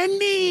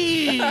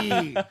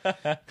Henny.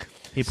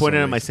 He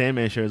pointed at my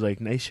Sandman shirt. Was like,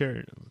 nice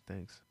shirt.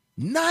 Thanks.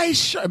 Nice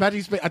shirt.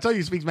 Imagine I tell you,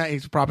 he speaks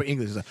proper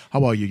English. He's like,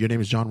 how are you? Your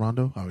name is John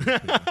Rondo? Oh,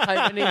 Hi,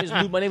 my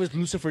name is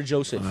Lucifer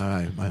Joseph.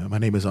 My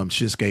name is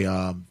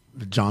Shinsuke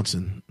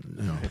Johnson.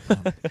 You know,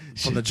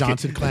 from the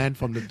Johnson clan.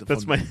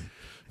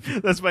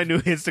 That's my new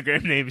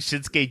Instagram name,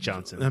 Shinsuke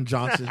Johnson. I'm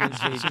Johnson.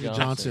 Shinsuke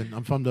Johnson.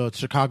 I'm from the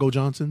Chicago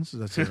Johnsons.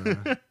 That's it.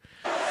 That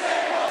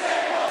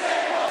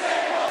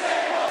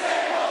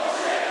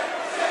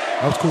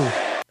was cool.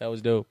 That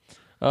was dope.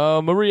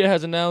 Maria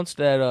has announced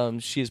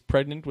that she is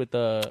pregnant with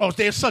Oh,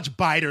 they're such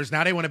biters.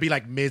 Now they want to be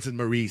like Miz and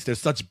Maurice. They're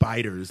such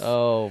biters.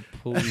 Oh,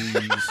 please.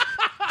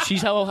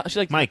 She's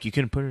like Mike, you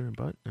can put her in her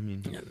butt. I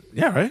mean,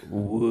 yeah, right?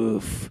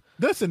 Woof.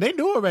 Listen, they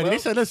knew already. They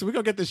said, listen, we're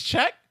going to get this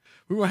check.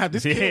 We're going to have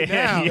this kid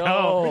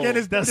now.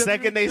 The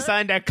second they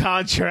signed that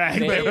contract,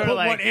 they were put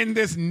like, one in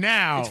this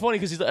now. It's funny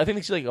because I think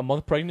she's like a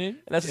month pregnant,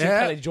 and that's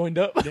kind of joined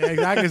up. Yeah,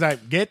 exactly. It's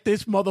like, get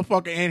this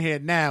motherfucker in here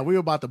now. We're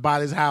about to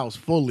buy this house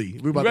fully.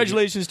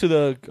 Congratulations to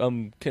the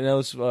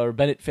Canellis or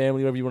Bennett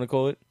family, whatever you want to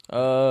call it.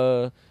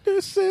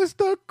 This is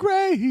the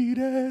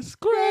greatest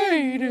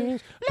baby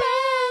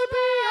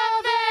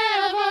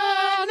I've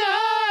ever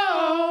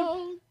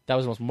known. That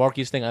was the most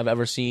markiest thing I've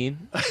ever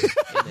seen in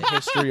the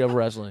history of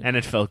wrestling. And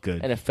it felt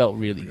good. And it felt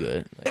really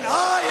good. And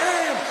I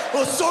am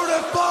a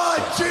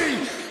certified G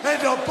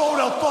and a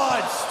bona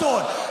fide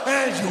stud,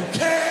 and you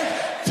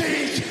can't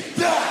teach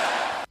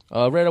that.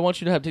 Red, I want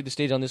you to take the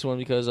stage on this one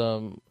because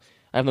I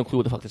have no clue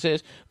what the fuck this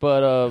is.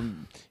 But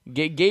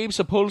Gabe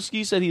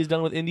Sapolsky said he is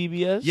done with Indie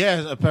BS.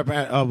 Yeah,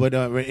 with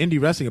Indie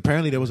Wrestling,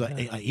 apparently there was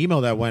an email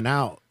that went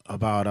out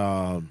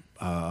about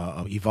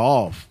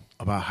Evolve,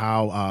 about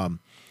how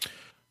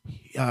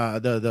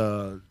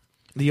the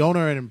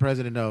owner and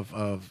president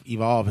of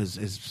Evolve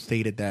has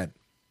stated that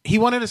he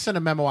wanted to send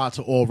a memo out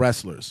to all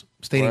wrestlers,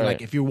 stating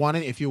like if you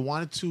wanted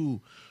to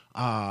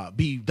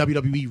be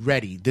WWE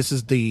ready, this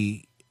is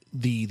the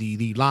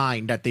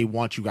line that they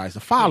want you guys to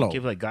follow.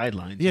 Give like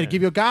guidelines. Yeah,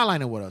 give you a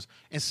guideline with us.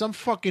 And some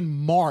fucking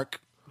mark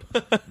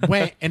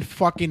went and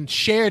fucking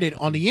shared it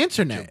on the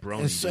internet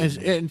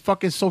and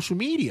fucking social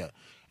media.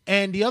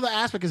 And the other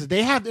aspect is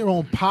they have their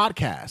own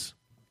podcast,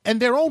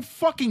 and their own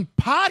fucking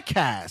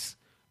podcast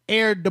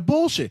aired the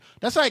bullshit.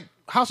 That's like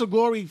House of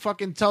Glory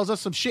fucking tells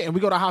us some shit, and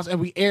we go to House and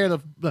we air the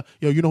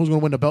you know who's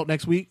gonna win the belt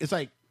next week? It's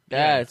like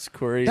that's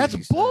crazy.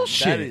 That's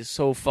bullshit. That is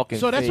so fucking.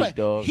 So that's fake,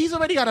 dog. He's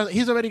already got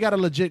a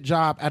legit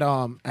job at the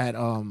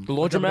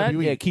laundromat.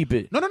 WWE. Yeah, keep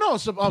it. No.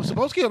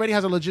 Sapolsky already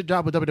has a legit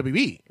job with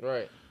WWE.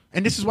 Right.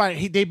 And this is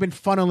why they've been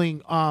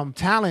funneling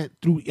talent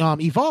through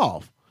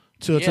Evolve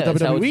to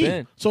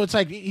WWE. So it's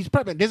like he's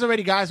prepping. There's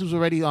already guys who's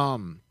already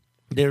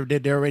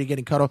they're already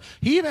getting cut off.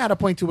 He even had a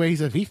point to where he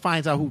said if he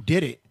finds out who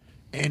did it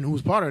and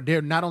who's part of it,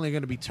 they're not only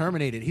going to be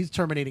terminated. He's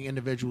terminating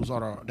individuals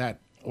that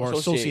are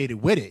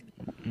associated with it.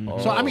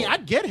 So I mean, I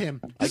get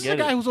him. This is a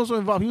guy who's also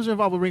involved. He was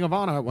involved with Ring of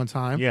Honor at one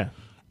time. Yeah,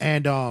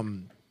 and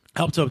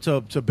helped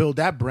to build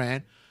that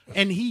brand.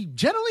 And he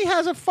generally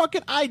has a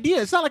fucking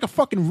idea. It's not like a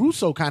fucking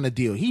Russo kind of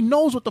deal. He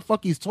knows what the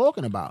fuck he's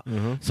talking about.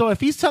 Mm-hmm. So if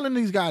he's telling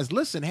these guys,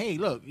 listen, hey,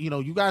 look,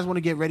 you guys want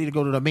to get ready to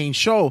go to the main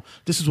show,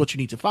 this is what you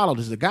need to follow.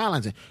 This is the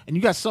guidelines. And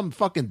you got some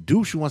fucking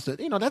douche who wants to,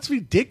 that's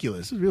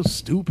ridiculous. It's real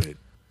stupid.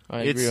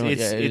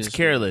 It's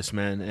careless,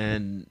 man.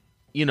 And,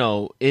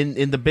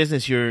 in the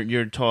business,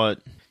 you're taught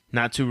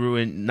not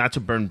to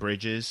burn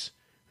bridges.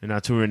 And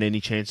not to ruin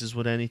any chances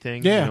with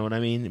anything. Yeah. You know what I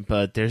mean?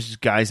 But there's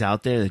guys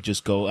out there that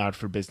just go out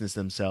for business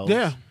themselves.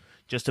 Yeah.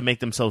 Just to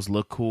make themselves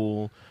look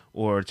cool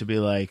or to be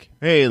like,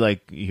 hey,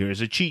 like, here's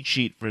a cheat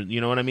sheet for,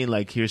 you know what I mean?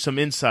 Like, here's some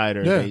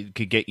insider that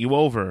could get you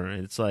over.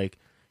 It's like,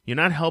 you're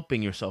not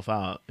helping yourself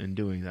out in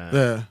doing that.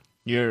 Yeah.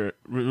 You're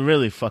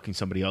really fucking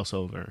somebody else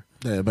over.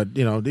 Yeah, but,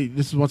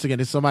 this is, once again,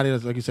 it's somebody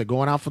that's, like you said,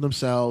 going out for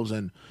themselves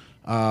and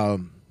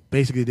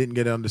basically didn't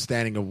get an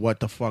understanding of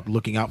what the fuck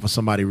looking out for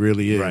somebody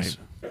really is. Right.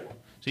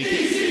 So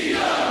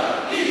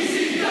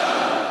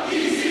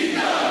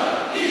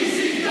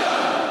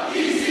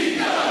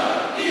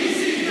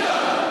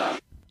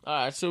All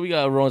right, so we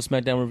got a Raw and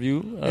SmackDown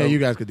review. Yeah, you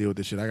guys could deal with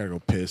this shit. I gotta go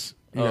piss.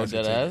 You guys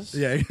dead can take ass? it.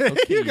 Yeah,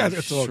 Okay, you guys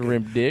are talking.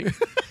 shrimp dick.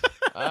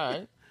 All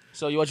right.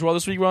 So you watch Raw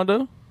this week,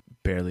 Rondo?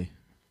 Barely.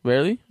 All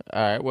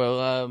right.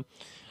 Well,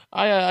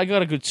 I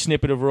got a good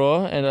snippet of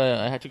Raw, and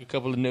I took a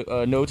couple of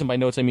notes, and by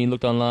notes I mean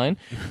looked online,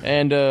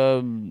 and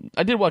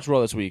I did watch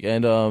Raw this week,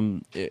 and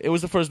it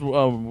was the first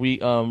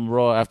week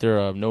Raw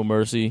after No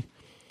Mercy.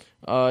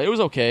 It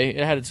was okay.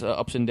 It had its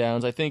ups and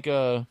downs. I think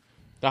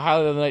the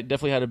highlight of the night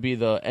definitely had to be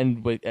the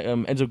end with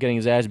Enzo getting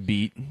his ass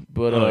beat.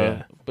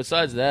 But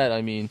besides that,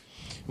 I mean,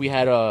 we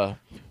had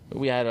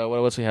what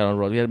else we had on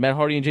Raw? We had Matt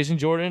Hardy and Jason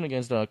Jordan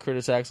against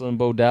Curtis Axel and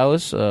Bo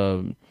Dallas.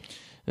 The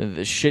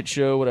shit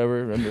show,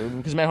 whatever.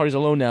 Because Matt Hardy's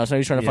alone now, so now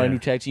he's trying to find a new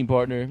tag team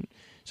partner.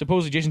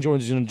 Supposedly Jason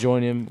Jordan's going to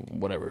join hhim.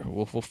 Whatever.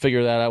 We'll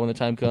figure that out when the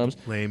time comes.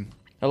 Lame.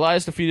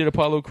 Elias defeated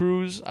Apollo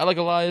Crews. I like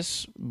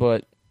Elias,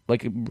 but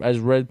like as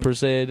Red per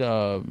said,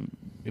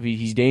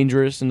 he's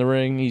dangerous in the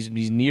ring. He's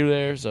near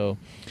there, so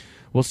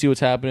we'll see what's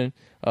happening.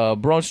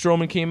 Braun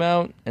Strowman came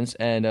out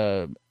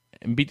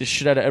and beat the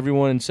shit out of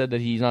everyone and said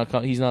that he's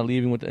not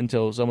leaving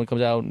until someone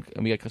comes out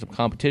and we got some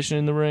competition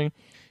in the ring.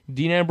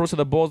 Dean Ambrose had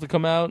the balls to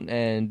come out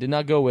and did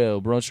not go well.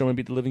 Braun Strowman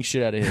beat the living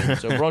shit out of him.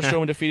 So Braun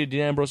Strowman defeated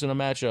Dean Ambrose in a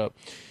matchup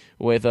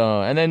with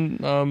and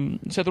then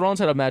Seth Rollins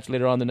had a match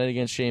later on the night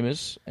against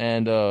Sheamus,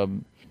 and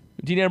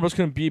Dean Ambrose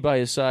couldn't be by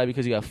his side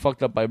because he got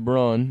fucked up by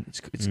Braun.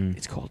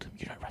 It's called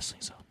You're Not Wrestling,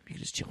 so you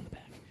can just chill in the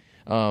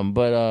back.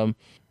 But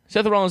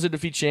Seth Rollins did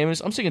defeat Sheamus.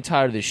 I'm sick and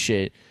tired of this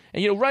shit.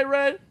 And you know, right,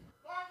 Red?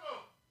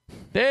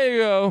 There you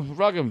go.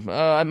 Rock him.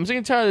 I'm sick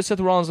and tired of Seth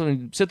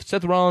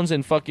Rollins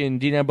and fucking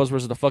Dean Ambrose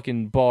versus the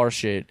fucking bar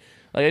shit.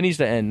 Like, it needs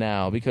to end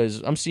now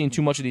because I'm seeing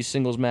too much of these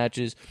singles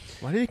matches.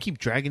 Why do they keep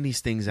dragging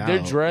these things out? They're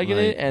dragging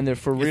it, and they're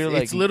for real.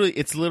 It's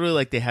literally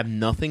like they have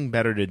nothing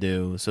better to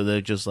do, so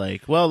they're just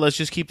like, well, let's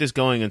just keep this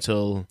going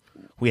until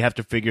we have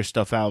to figure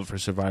stuff out for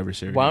Survivor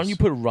Series. Why don't you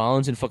put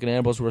Rollins and fucking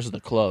Ambrose versus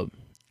the Club?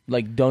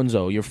 Like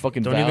Dunzo, you're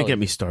fucking Don't valid. even get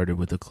me started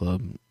with the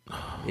Club.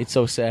 It's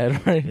so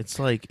sad, right? It's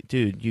like,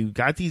 dude,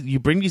 you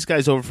bring these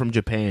guys over from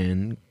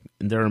Japan,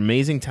 and they're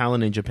amazing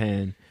talent in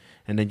Japan,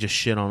 and then just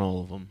shit on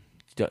all of them.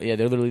 Yeah,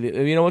 they're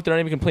literally. You know what? They're not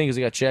even complaining because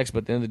they got checks. But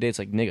at the end of the day, it's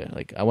like, nigga,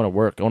 like I want to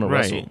work, I want to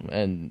wrestle,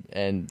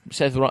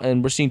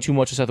 and we're seeing too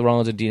much of Seth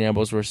Rollins and Dean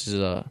Ambrose versus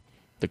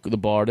the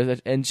Bar.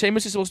 And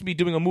Sheamus is supposed to be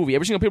doing a movie.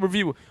 Every single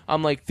pay-per-view,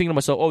 I'm like thinking to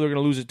myself, oh, they're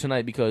gonna lose it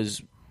tonight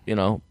because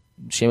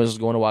Sheamus is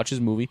going to watch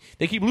his movie.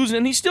 They keep losing,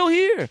 and he's still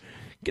here.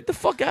 Get the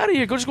fuck out of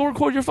here. Just go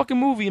record your fucking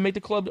movie and make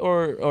the Club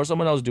or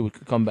someone else do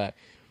it. Come back.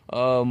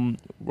 Roman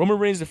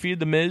Reigns defeated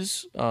The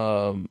Miz.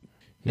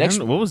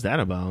 What was that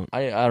about?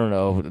 I don't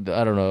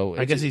know.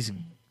 I guess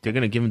they're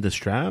going to give him the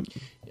strap?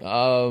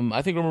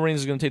 I think Roman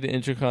Reigns is going to take the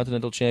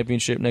Intercontinental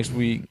Championship next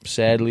week,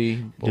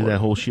 sadly. Do that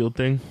whole Shield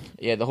thing?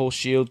 Yeah, the whole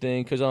Shield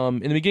thing. Because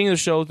in the beginning of the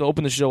show, to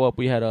open the show up,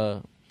 we had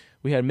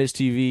Miz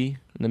TV.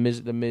 And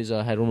the Miz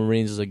had Roman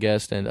Reigns as a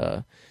guest, and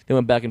they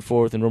went back and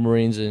forth. And Roman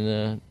Reigns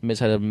and Miz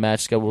had a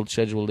match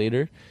scheduled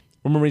later.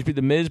 Roman Reigns beat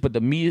the Miz, but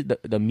the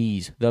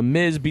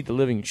Miz beat the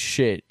living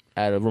shit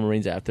out of Roman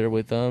Reigns after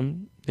with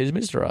his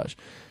Miztourage.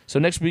 So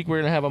next week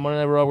we're gonna have on Monday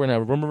Night Raw. We're gonna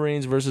have Roman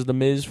Reigns versus the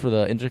Miz for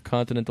the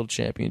Intercontinental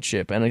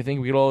Championship, and I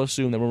think we could all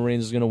assume that Roman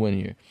Reigns is gonna win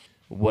here.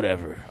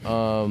 Whatever.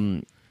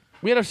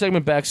 We had our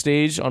segment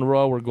backstage on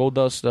Raw where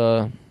Goldust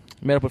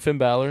met up with Finn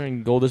Balor,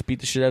 and Goldust beat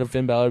the shit out of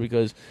Finn Balor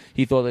because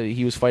he thought that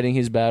he was fighting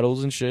his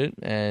battles and shit,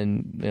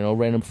 and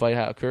random fight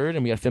occurred,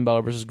 and we got Finn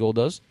Balor versus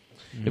Goldust.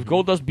 Mm-hmm. If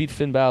Goldust beat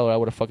Finn Balor, I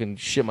would have fucking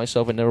shit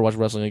myself and never watched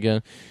wrestling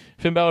again.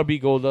 Finn Balor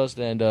beat Goldust,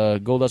 and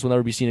Goldust will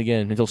never be seen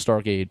again until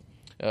Starrcade.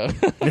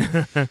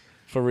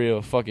 For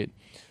real, fuck it.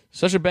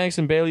 Sasha Banks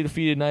and Bayley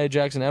defeated Nia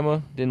Jax and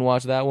Emma. Didn't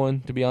watch that one,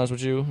 to be honest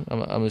with you.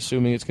 I'm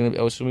assuming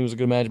I was assuming it was a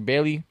good match.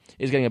 Bayley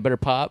is getting a better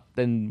pop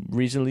than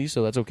recently,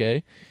 so that's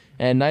okay.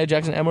 And Nia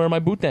Jax and Emma are my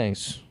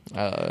boot-tangs.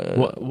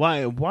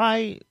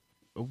 Why?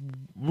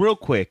 Real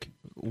quick,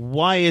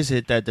 why is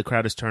it that the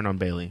crowd is turned on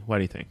Bayley? Why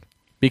do you think?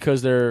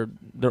 Because they're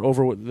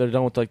over. They're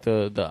done with like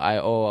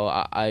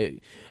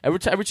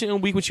every single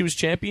week when she was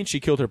champion, she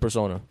killed her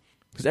persona.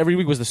 Because every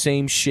week was the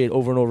same shit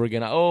over and over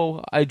again.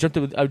 I dreamt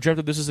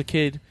of this as a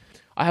kid.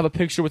 I have a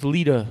picture with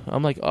Lita.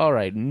 I'm like, all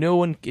right,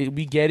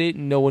 we get it.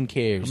 No one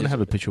cares. I'm gonna have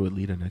a picture with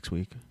Lita next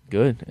week.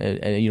 Good,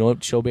 and you know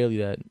what? Show Bayley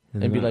that,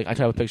 and be like, I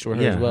have a picture with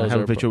her as well. I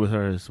have a picture with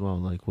her as well.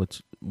 Like,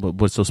 what's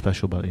so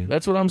special about you?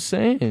 That's what I'm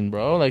saying,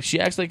 bro. Like, she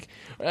acts like,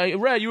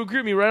 Red, you agree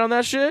with me, right, on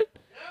that shit?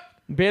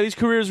 Bayley's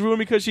career is ruined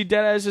because she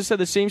deadass just said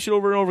the same shit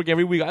over and over again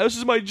every week. This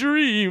is my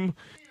dream.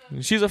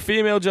 She's a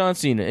female John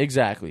Cena,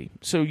 exactly.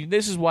 So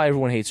this is why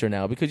everyone hates her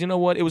now. Because you know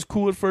what? It was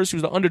cool at first. She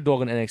was the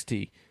underdog in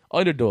NXT,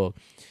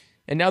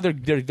 and now they're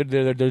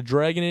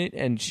dragging it.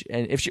 And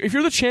if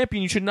you're the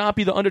champion, you should not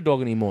be the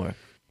underdog anymore.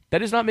 That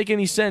does not make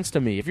any sense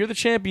to me. If you're the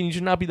champion, you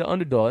should not be the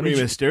underdog.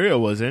 Mysterio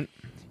wasn't.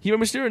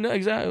 Mysterio, no,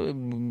 exactly.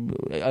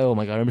 Oh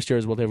my God, Mysterio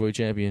is world heavyweight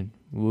champion.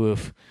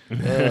 Woof,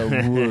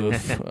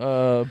 woof.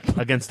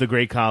 Against the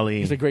Great Khali.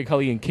 Against the Great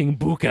Khali and King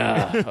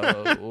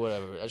Buka.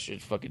 Whatever. That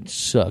shit fucking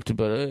sucked.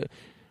 But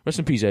Rest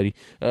in peace, Eddie.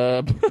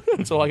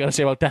 That's all I got to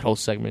say about that whole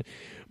segment.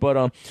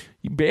 But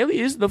Bailey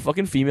is the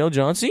fucking female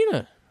John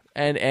Cena.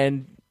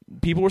 And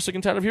people were sick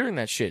and tired of hearing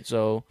that shit.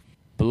 So,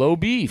 below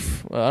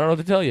beef. I don't know what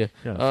to tell you.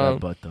 Yeah, fat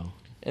butt, though.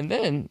 And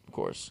then, of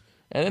course,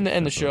 and then to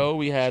end the show,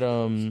 we had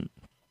the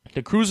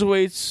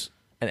Cruiserweights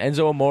and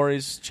Enzo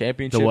Amore's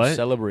championship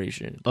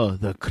celebration. Oh,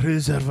 the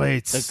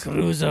Cruiserweights. The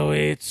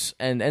Cruiserweights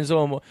and Enzo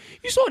Amore.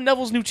 You saw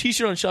Neville's new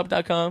T-shirt on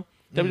shop.com,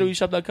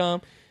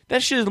 WWEshop.com?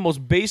 That shit is the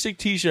most basic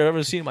T-shirt I've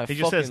ever seen in my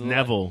fucking life. It just says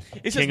Neville,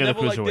 It says King of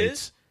Neville the like Cruiserweights.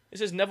 this. It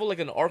says Neville like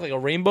an arc, like a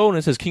rainbow, and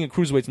it says King of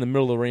Cruiserweights in the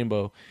middle of the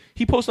rainbow.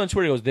 He posted on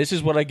Twitter, he goes, "This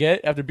is what I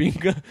get after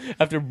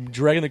after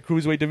dragging the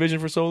Cruiserweight division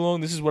for so long.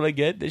 This is what I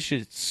get. This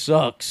shit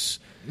sucks."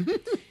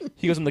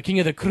 He goes, "I'm the King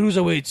of the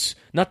Cruiserweights,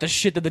 not the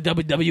shit that the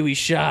WWE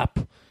shop."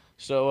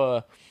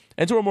 So,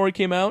 Enzo Amore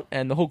came out,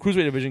 and the whole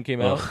Cruiserweight division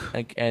came out,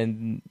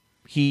 and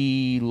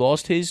he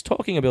lost his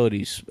talking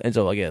abilities,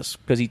 Enzo, I guess,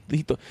 because he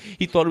thought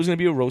it was going to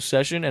be a roast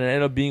session, and it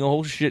ended up being a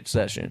whole shit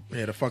session.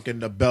 Yeah,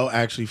 the belt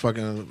actually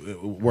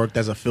fucking worked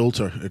as a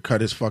filter. It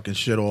cut his fucking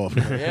shit off.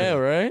 Yeah,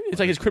 right? It's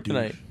like his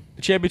kryptonite.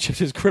 The championship's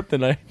his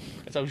kryptonite.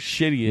 That's how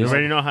shitty he You is.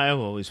 already know how I've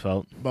always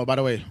felt. But by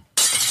the way,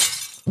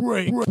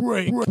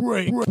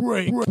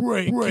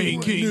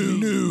 breaking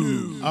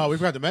news. Oh, we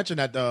forgot to mention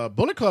that the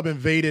Bullet Club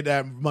invaded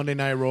that Monday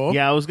Night Raw.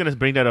 Yeah, I was going to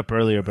bring that up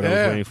earlier, but I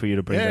was waiting for you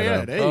to bring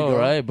that up. There you go.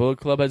 Right. Bullet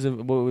Club they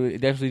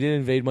definitely did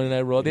invade Monday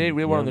Night Raw. They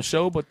were on the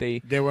show, but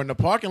they were in the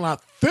parking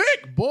lot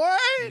thick, boy.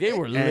 They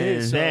were lit.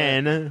 And so-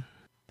 then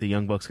the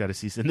Young Bucks got a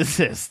cease and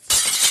desist.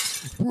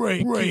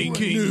 Breaking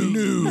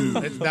news.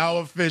 It's now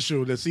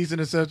official. The cease and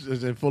desist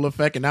is in full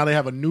effect, and now they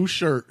have a new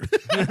shirt.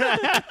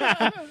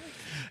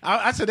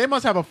 I said they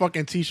must have a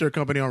fucking T-shirt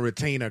company on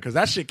retainer because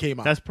that shit came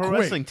out. That's Pro quick.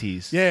 Wrestling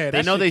Tees. Yeah, they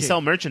that know shit they came-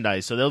 sell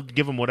merchandise, so they'll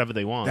give them whatever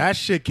they want. That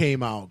shit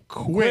came out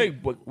quick.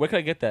 Where can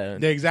I get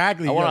that?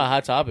 Exactly. I want yo. a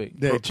hot topic.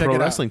 Yeah, check Pro it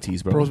out. Wrestling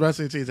Tees, bro. Pro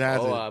Wrestling Tees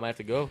has Oh, it. I might have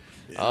to go.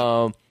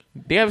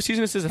 They have a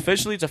season that says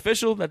officially. It's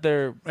official that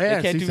they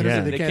can't do season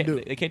is- they can't do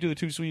it. They can't do the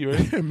too sweet,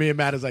 right? Me and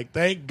Matt is like,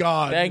 thank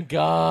God. Thank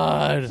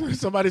God.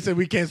 Somebody said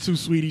we can't too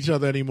sweet each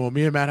other anymore.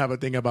 Me and Matt have a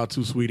thing about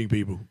too sweeting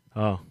people.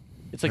 Oh.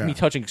 It's like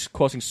Yeah. me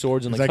crossing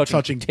swords and It's like like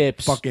touching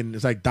tips. Fucking,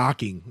 it's like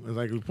docking. It's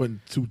like we're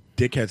putting two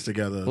dickheads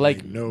together.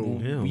 Like,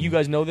 no. you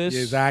guys know this?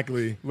 Yeah,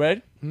 exactly.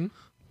 Red?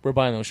 We're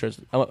buying those shirts.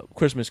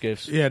 Christmas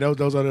gifts. Yeah,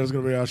 those are going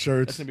to be our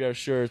shirts. That's going to be our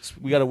shirts.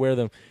 We got to wear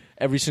them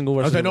every single I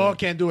was like, wrestling no, I event.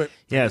 can't do it.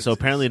 Yeah, so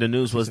apparently the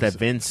news was that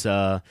Vince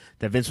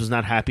was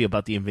not happy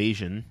about the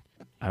invasion,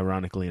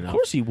 ironically enough. Of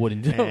course he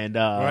wouldn't. And,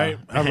 Right?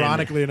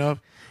 Ironically enough.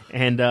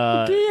 And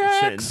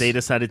DX. they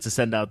decided to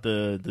send out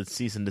the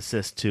cease and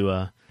desist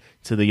to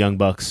the Young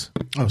Bucks.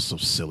 Oh, so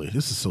silly.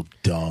 This is so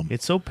dumb.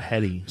 It's so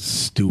petty.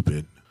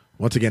 Stupid.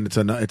 Once again, it's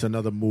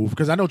another move.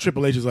 Because I know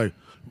Triple H is like,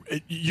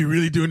 you're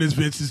really doing this,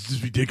 Vince? This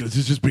is ridiculous.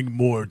 It's just bringing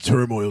more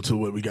turmoil to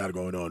what we got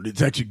going on.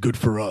 It's actually good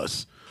for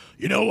us.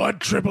 You know what,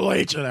 Triple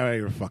H?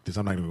 Fuck this.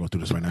 I'm not going to go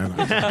through this right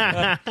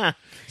now.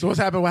 So what's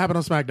happened? What happened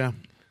on SmackDown?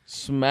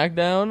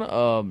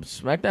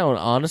 SmackDown,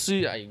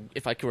 honestly,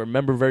 if I can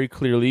remember very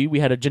clearly, we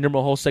had a Jinder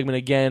Mahal segment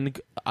again.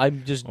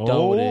 I'm just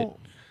done with it.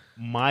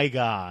 My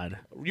God.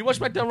 You watch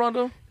SmackDown,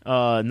 Rondo?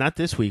 Not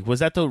this week. Was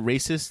that the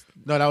racist?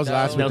 No, that was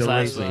last week. That was the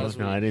last racist. week.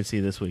 No, I didn't see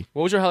this week.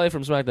 What was your highlight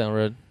from SmackDown,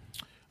 Red?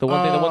 The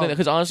one thing,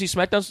 because honestly,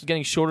 SmackDown's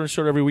getting shorter and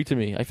shorter every week to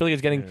me. I feel like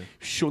it's getting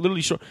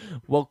literally short.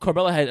 Well,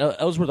 Carmella had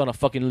Ellsworth on a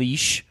fucking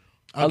leash.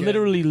 A Again.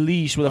 literally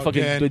leash with a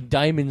fucking Again. with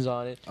diamonds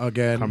on it.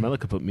 Again. Carmella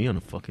could put me on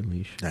a fucking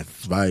leash.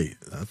 That's right.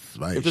 If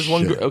there's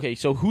one, okay,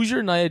 so who's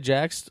your Nia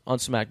Jax on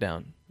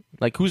SmackDown?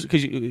 Like who's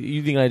because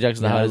you think Nia Jax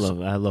is the Yeah, hottest?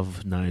 I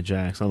love Nia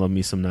Jax. I love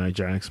me some Nia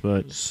Jax,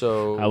 but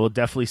So I will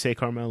definitely say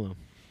Carmella.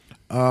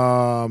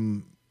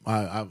 I'm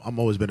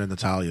always been in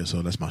Natalia,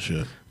 so that's my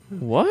shit.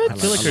 What? I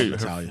feel like love her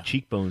Natalia.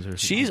 cheekbones are.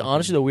 She's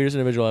honestly the weirdest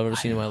individual I've ever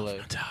seen in my life.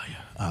 Natalia.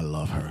 I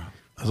love her.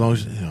 As long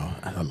as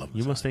I love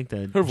You must think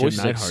that Her voice Jim is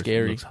like Neidhart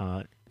scary. looks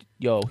hot.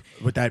 Yo,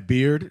 with that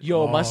beard.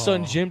 Yo, my Oh.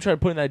 son Jim tried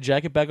putting that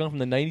jacket back on from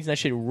the 90s, and that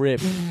shit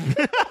ripped.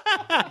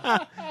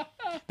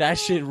 That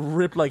shit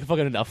ripped like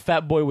fucking a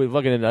fat boy with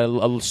fucking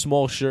a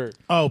small shirt.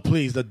 Oh,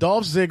 please. The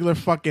Dolph Ziggler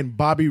fucking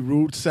Bobby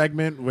Roode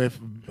segment with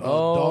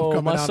Dolph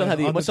coming my out son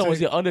as my son was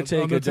the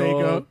Undertaker,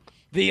 dog.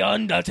 The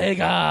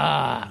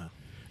Undertaker.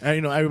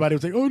 And, everybody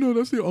was like, oh, no,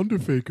 that's the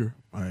Undertaker.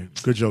 All right.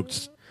 Good joke,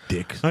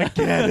 dick. I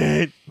get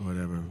it.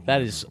 Whatever.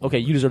 That is, okay,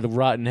 you deserve to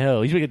rot in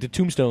hell. He's going to get the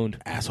tombstone.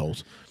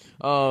 Assholes.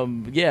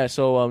 Yeah,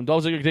 so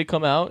Dolph Ziggler did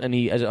come out, and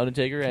he as an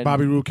Undertaker. And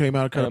Bobby Roode came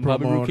out. Cut a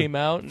Bobby promo Roode on- came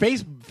out.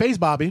 Face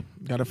Bobby.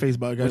 Got a face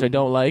Bobby. Which I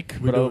don't like,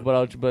 We do it.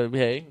 but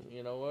hey,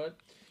 you know what?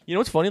 You know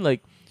what's funny?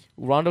 Like,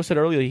 Rondo said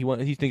earlier,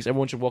 he thinks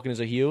everyone should walk in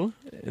as a heel,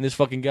 and this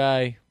fucking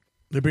guy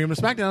They bring him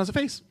to SmackDown as a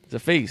face. is a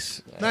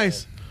face.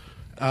 Nice.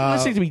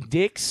 Let's seem to be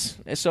dicks.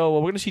 And so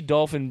we're gonna see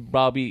Dolph and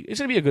Bobby. It's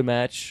gonna be a good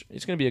match.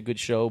 It's gonna be a good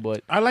show.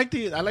 But I like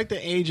the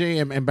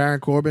AJ and Baron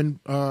Corbin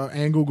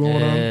angle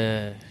going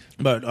on.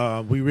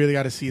 But we really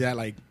got to see that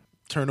like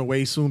turn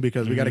away soon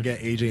because we got to get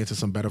AJ into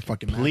some better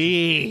fucking matches.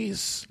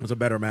 Please. It's a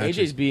better match.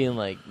 AJ's being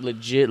like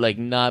legit, like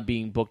not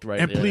being booked right.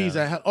 And there please,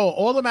 now.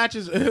 all the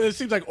matches. It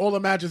seems like all the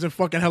matches in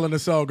fucking Hell in a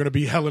Cell are gonna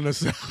be Hell in a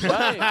Cell.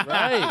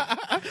 Right.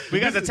 We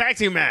got the tag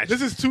team match.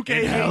 This is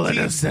 2K Hell in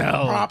a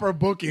Cell. proper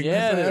booking.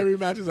 Yeah, every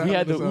match is. We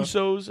had the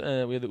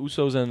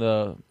Usos, and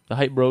the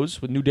Hype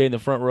Bros with New Day in the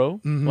front row.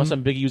 Mhm. Once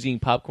I'm Biggie was eating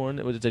popcorn.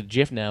 It's a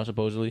GIF now,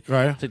 supposedly.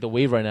 Right. It's like the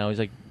wave right now. He's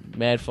like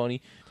mad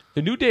funny.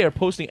 The New Day are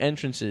posting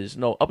entrances.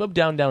 No, Up,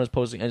 Down, Down is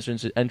posting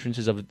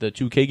entrances of the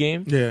 2K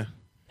game. Yeah.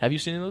 Have you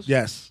seen those?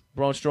 Yes.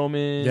 Braun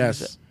Strowman.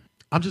 Yes.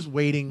 I'm just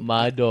waiting.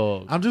 My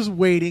dog. I'm just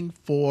waiting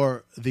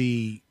for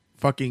the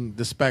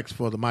specs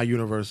for the My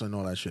Universe and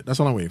all that shit. That's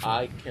all I'm waiting for.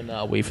 I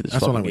cannot wait for this.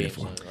 That's all I'm fucking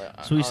waiting game, for. son.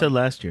 That's what we said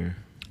last year.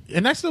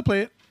 And I still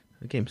play it.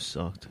 The game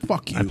sucked.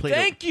 Fuck you. I played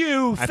Thank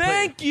you. I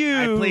played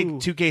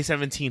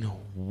 2K17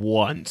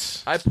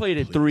 once. I played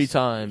it 3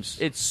 times.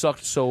 It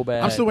sucked so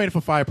bad. I'm still waiting for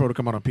Fire Pro to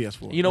come out on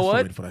PS4. You know I'm still what?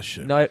 waiting for that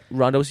shit. No,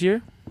 Rondo's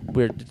here.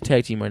 We're the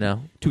tag team right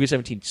now.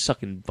 2K17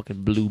 sucking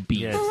fucking blue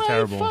beat. Yeah, it's All right,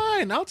 terrible.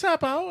 Fine. I'll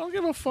tap out. I don't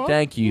give a fuck.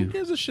 Thank you. Who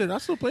gives a shit? I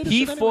still play this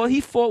He shit fought. anyway.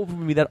 He fought with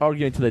me that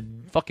argument to the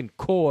fucking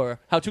core.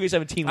 How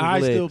 2K17 was I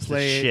lit. still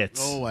play it. shits.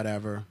 Oh,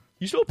 whatever.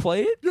 You still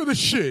play it? You're the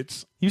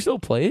shits. You still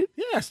play it?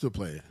 Yeah, I still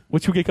play it.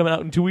 With 2K coming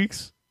out in 2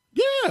 weeks?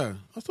 Yeah,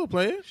 I still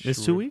play it.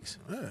 It's 2 weeks?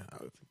 Yeah.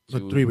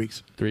 3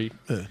 weeks. 3.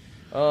 Yeah.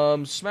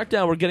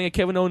 SmackDown. We're getting a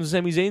Kevin Owens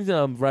and Sami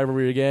Zayn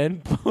rivalry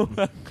again.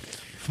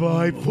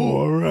 Fight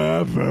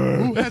forever.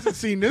 Who hasn't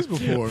seen this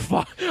before?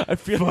 I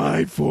feel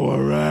Fight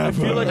forever. I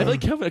feel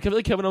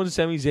like Kevin Owens and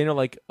Sami Zayn are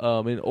like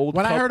an old.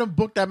 When I heard him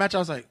book that match, I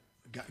was like,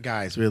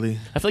 guys, really?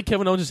 I feel like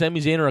Kevin Owens and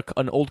Sami Zayn are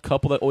an old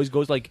couple that always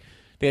goes like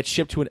they get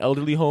shipped to an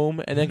elderly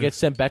home and then get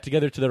sent back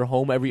together to their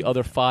home every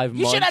other 5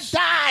 You months. should have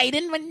died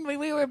when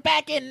we were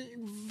back in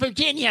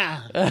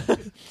Virginia.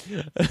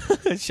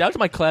 Shout out to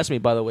my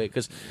classmate, by the way,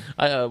 because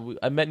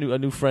I met a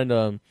new friend.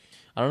 I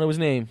don't know his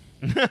name,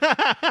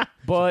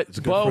 but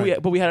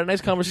we had a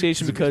nice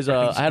conversation because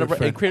I had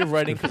a creative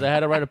writing because I had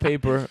to write a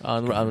paper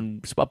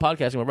on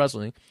podcasting about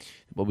wrestling,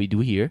 what we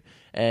do here,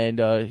 and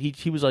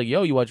he was like,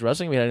 "Yo, you watch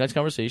wrestling?" We had a nice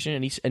conversation,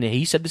 and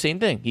he said the same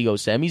thing. He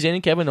goes, "Sami Zayn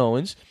and Kevin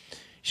Owens."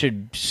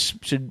 It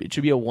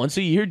should be a once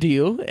a year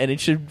deal, and it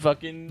should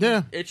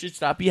it should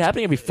stop be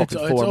happening every fucking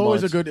 4 months.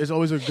 It's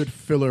always a good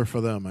filler for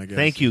them, I guess.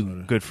 Thank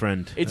you, good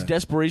friend. It's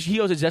desperation. He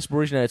knows it's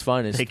desperation at its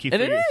finest. Thank you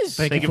and for it is.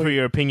 Thank you for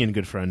your opinion,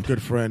 good friend.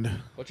 Good friend.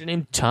 What's your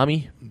name?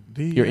 Tommy?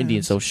 You're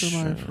Indian, so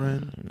my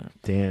friend.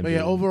 Damn. But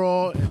yeah,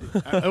 overall,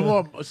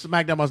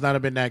 SmackDown must not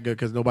have been that good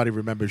because nobody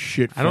remembers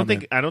shit. I don't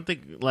think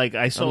like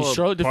I saw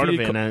Charlotte part of it,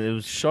 defeated and it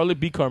was Charlotte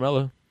beat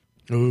Carmella.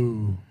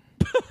 Ooh.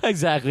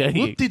 Exactly.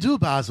 Whoop-de-doo,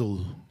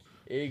 Basil.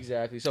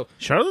 Exactly. So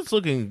Charlotte's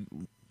looking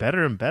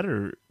better and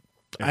better.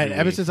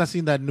 Ever since I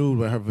seen that nude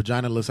where her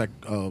vagina looks like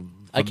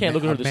I can't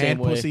look at her the same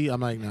way. pussy,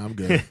 I'm like, nah, I'm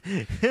good.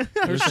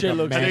 Her shit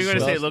looks. I think you're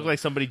gonna say it disgusting. looked like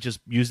somebody just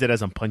used it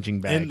as a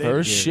punching bag. And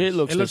Her shit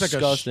looks it looks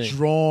disgusting. like a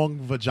strong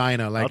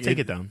vagina. Like I'll take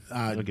it down.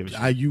 I'll give it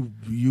a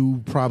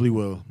you probably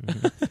will.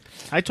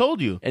 I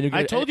told you. And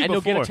I told you and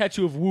before. You'll get a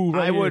tattoo of Woo.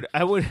 Right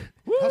I would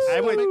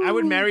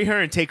marry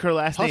her and take her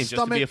last name just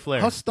to be a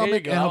flair. Her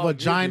stomach go. and her Oh,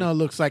 vagina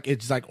looks like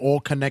it's like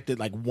all connected,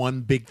 like one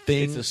big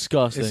thing. It's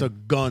disgusting. It's a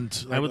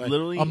gunt. I would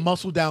literally a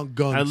muscle down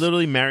gunt. I would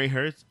literally marry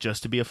her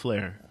just to be a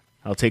flair.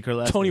 I'll take her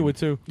last Tony name. would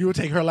too. You would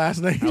take her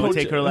last name. I would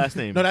take her last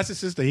name. No, that's his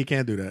sister. He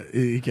can't do that.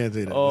 He can't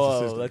say that.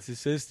 Oh, that's his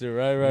sister.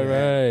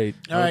 Right.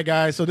 All right,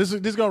 guys. So this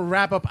is gonna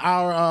wrap up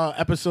our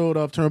episode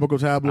of Turnbuckle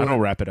Tabloid. I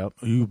don't wrap it up.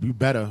 You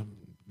better.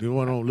 You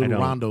want little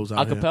rondos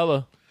out here.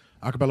 Acapella.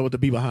 Acapella with the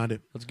B behind it.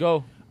 Let's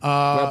go.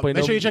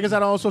 Make sure you check us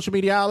out on all social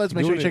media outlets.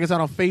 Make sure you check us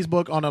out on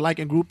Facebook on the like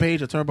and group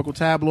page at Turnbuckle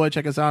Tabloid.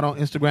 Check us out on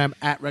Instagram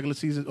at regular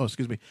season.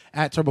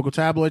 At Turnbuckle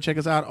Tabloid. Check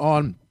us out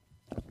on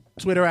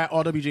Twitter at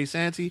RWJ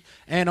Santy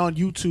and on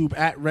YouTube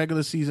at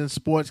Regular Season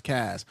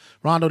Sportscast.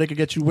 Rondo, they can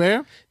get you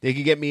where? They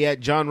can get me at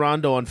John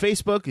Rondo on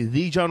Facebook,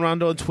 the John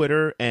Rondo on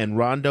Twitter, and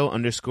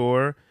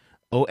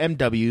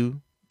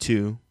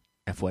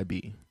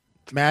Rondo_OMW2FYB.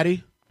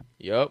 Maddie?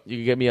 Yep. You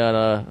can get me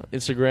on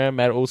Instagram,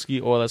 Matt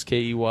Olskey,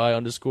 OLSKEY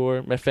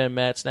 _ MetFan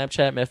Matt,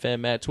 Snapchat, MetFan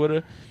Matt,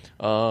 Twitter.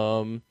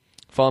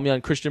 Follow me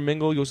on Christian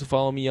Mingle. You also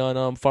follow me on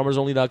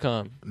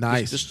FarmersOnly.com.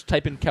 Nice. Just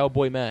type in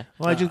Cowboy Matt.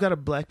 Well, I just got a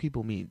Black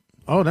People Meet.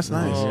 Oh, that's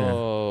nice.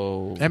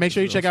 Oh. And make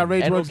sure you check out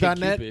And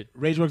RageWorks.net. OkCupid.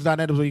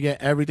 RageWorks.net is where you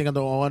get everything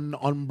under one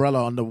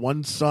umbrella, under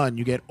one sun.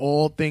 You get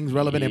all things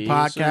relevant in Yes,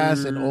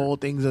 podcasts sir. and all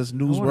things that's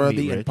be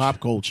newsworthy in rich. pop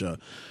culture.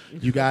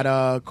 You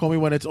got Call Me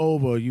When It's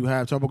Over. You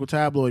have Turnbuckle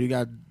Tabloid. You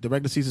got the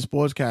Regular Season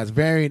Sportscast,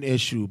 Variant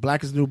Issue,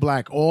 Black is the New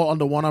Black, all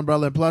under one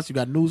umbrella. And plus, you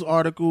got news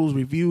articles,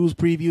 reviews,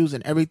 previews,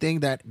 and everything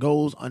that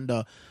goes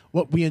under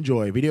what we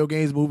enjoy. Video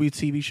games, movies,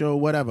 TV show,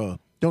 whatever.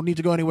 Don't need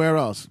to go anywhere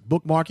else.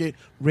 Bookmark it,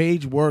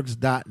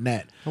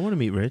 RageWorks.net. I want to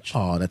meet Rich.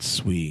 Oh, that's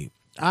sweet.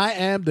 I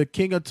am the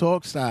king of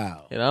talk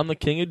style. And I'm the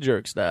king of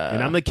jerk style.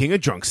 And I'm the king of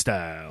drunk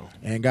style.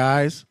 And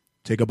guys,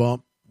 take a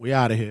bump. We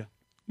out of here.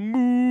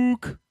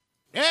 Mook.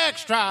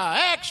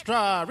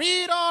 Extra,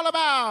 read all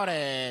about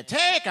it.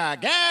 Take a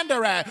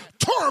gander at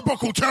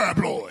Turnbuckle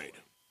Tabloid.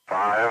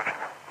 5,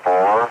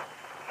 4,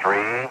 3, 2,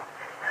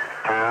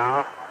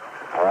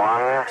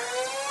 1,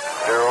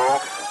 0,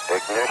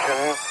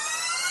 ignition,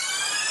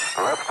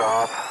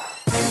 liftoff.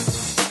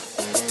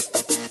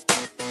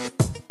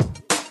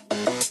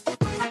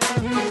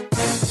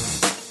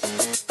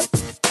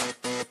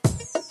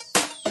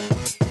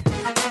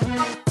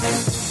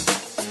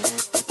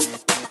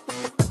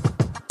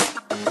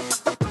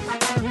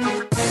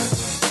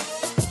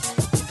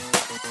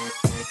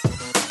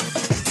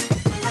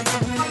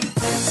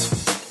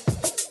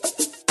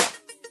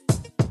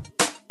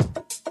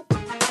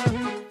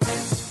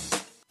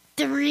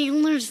 The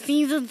regular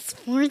season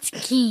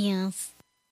sportscast.